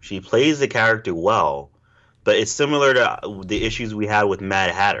caricature. She plays the character well, but it's similar to the issues we had with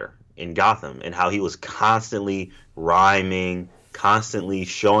Mad Hatter in Gotham and how he was constantly rhyming, constantly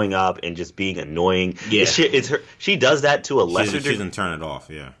showing up and just being annoying. Yeah. She does that to a lesser degree. She doesn't turn it off,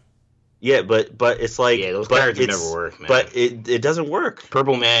 yeah. Yeah, but it's like those characters never work, man. But it doesn't work.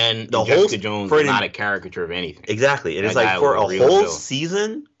 Purple Man, Jessica Jones is not a caricature of anything. Exactly, and it's like for a whole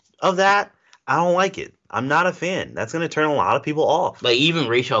season of that, I don't like it. I'm not a fan. That's going to turn a lot of people off. Like even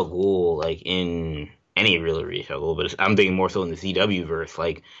Ra's al Ghul, like in any really Ra's al Ghul, but I'm thinking more so in the CW verse,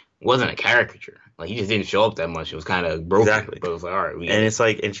 like wasn't a caricature. Like he just didn't show up that much. It was kind of broken. Exactly. But it was like, all right. It's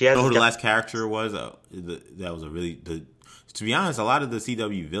like, and she has. You know who the last character was? That was a really to be honest, a lot of the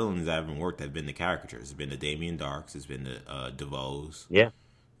CW villains that haven't worked have been the caricatures. It's been the Damien Darks. It's been the DeVoes. Yeah.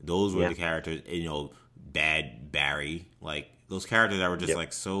 Those were the characters. Bad Barry. Like those characters that were just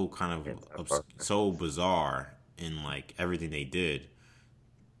like so kind of so bizarre in like everything they did.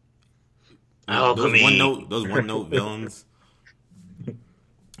 Those one note villains.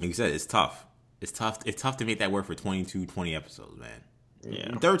 Like you said, it's tough. It's tough to make that work for 20 episodes, man.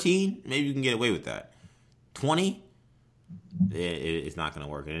 Yeah. 13, maybe you can get away with that. 20, it's not going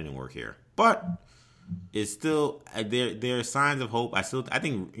to work. It didn't work here. But it's still there are signs of hope. I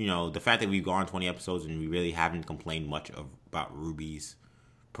think the fact that we've gone 20 episodes and we really haven't complained much about Ruby's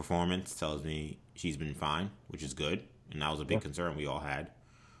performance tells me she's been fine, which is good. And that was a big concern we all had.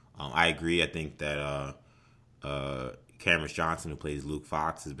 I agree. I think that Cameron Johnson, who plays Luke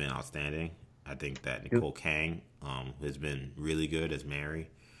Fox, has been outstanding. I think that Nicole Kang has been really good as Mary.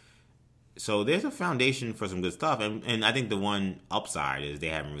 So there's a foundation for some good stuff. And I think the one upside is they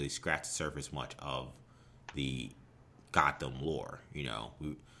haven't really scratched the surface much of the Gotham lore.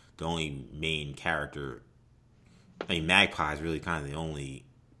 The only main character, Magpie is really kind of the only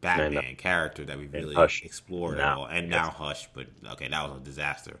Batman character that we've really explored at all. And now Hush, but okay, that was a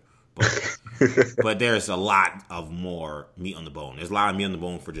disaster. But there's a lot of more meat on the bone. There's a lot of meat on the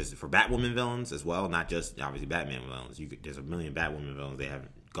bone for Batwoman villains as well, not just obviously Batman villains. There's a million Batwoman villains they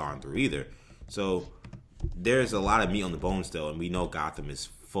haven't gone through either. So there's a lot of meat on the bone still, and we know Gotham is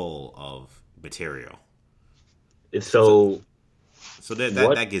full of material. So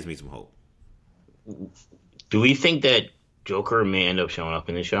that gives me some hope. Do we think that Joker may end up showing up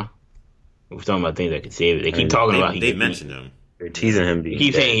in this show? We're talking about things that could save it. They keep talking about they mentioned him. They're teasing him.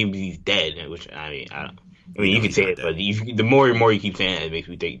 Keep saying he's dead, which I mean, you can say it, but the more and more you keep saying it, it makes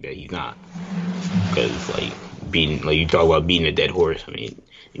me think that he's not. Because you talk about beating a dead horse. I mean,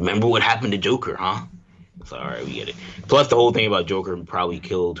 remember what happened to Joker, huh? So all right, we get it. Plus, the whole thing about Joker probably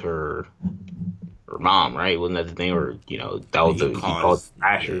killed her mom, right? Wasn't that the thing? Or that was he caused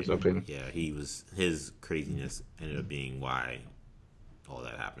Asher or something. Yeah, his craziness ended up being why all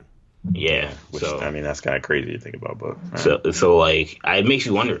that happened. Yeah, that's kind of crazy to think about, but it makes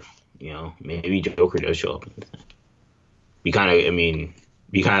you wonder. Maybe Joker does show up. Be kind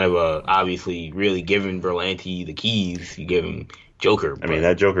of obviously really giving Berlanti the keys. You give him Joker. I mean,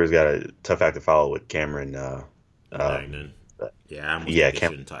 that Joker's got a tough act to follow with Cameron. Magnan. I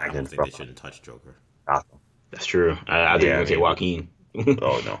don't think they shouldn't touch Joker. That's true. I think they say Joaquin.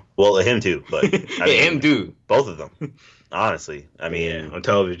 Oh no. Well, him too, but I mean, him too. Both of them. Honestly, I mean, on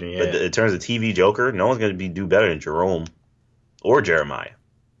television. Yeah. But in terms of TV Joker, no one's going to do better than Jerome or Jeremiah.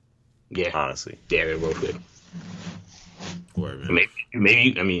 Yeah. Honestly. Yeah, they're both good. Maybe.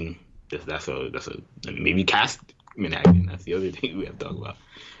 I mean, maybe cast Manhattan. That's the other thing we have to talk about.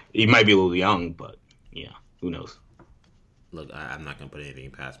 He might be a little young, but yeah, who knows? Look, I'm not gonna put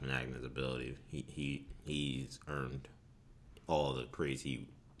anything past Manhattan's ability. He's earned all the praise he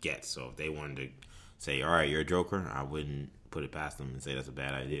gets. So if they wanted to say, "All right, you're a Joker," I wouldn't put it past them and say that's a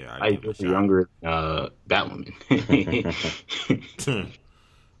bad idea. I think younger Batwoman.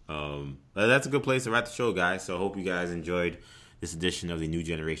 But that's a good place to wrap the show, guys. So I hope you guys enjoyed this edition of the New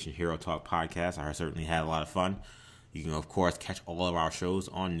Generation Hero Talk podcast. I certainly had a lot of fun. You can, of course, catch all of our shows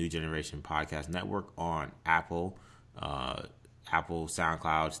on New Generation Podcast Network on Apple,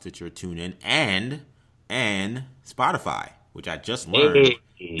 SoundCloud, Stitcher, TuneIn, and Spotify, which I just learned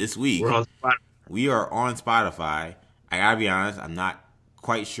this week. We are on Spotify. I gotta be honest, I'm not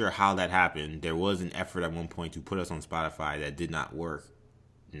quite sure how that happened. There was an effort at one point to put us on Spotify that did not work.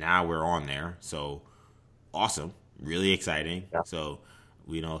 Now we're on there, so awesome, really exciting. Yeah. So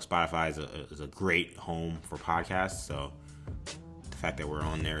we know Spotify is a great home for podcasts. So the fact that we're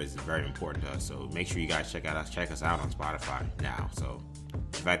on there is very important to us. So make sure you guys check us out on Spotify now. So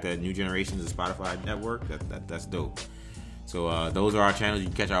the fact that New Generation is a Spotify network, that's dope. So those are our channels. You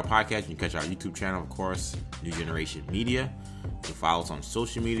can catch our podcast. You can catch our YouTube channel, of course, New Generation Media. You can follow us on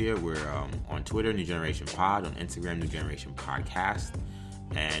social media. We're on Twitter, New Generation Pod, on Instagram, New Generation Podcast,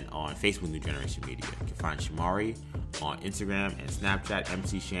 and on Facebook, New Generation Media. You can find Shamari on Instagram and Snapchat,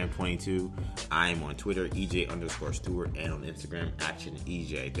 MCSham22. I am on Twitter, EJ_Stewart, and on Instagram,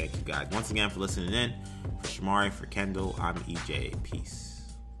 ActionEJ. Thank you guys once again for listening in. For Shamari, for Kendall, I'm EJ. Peace.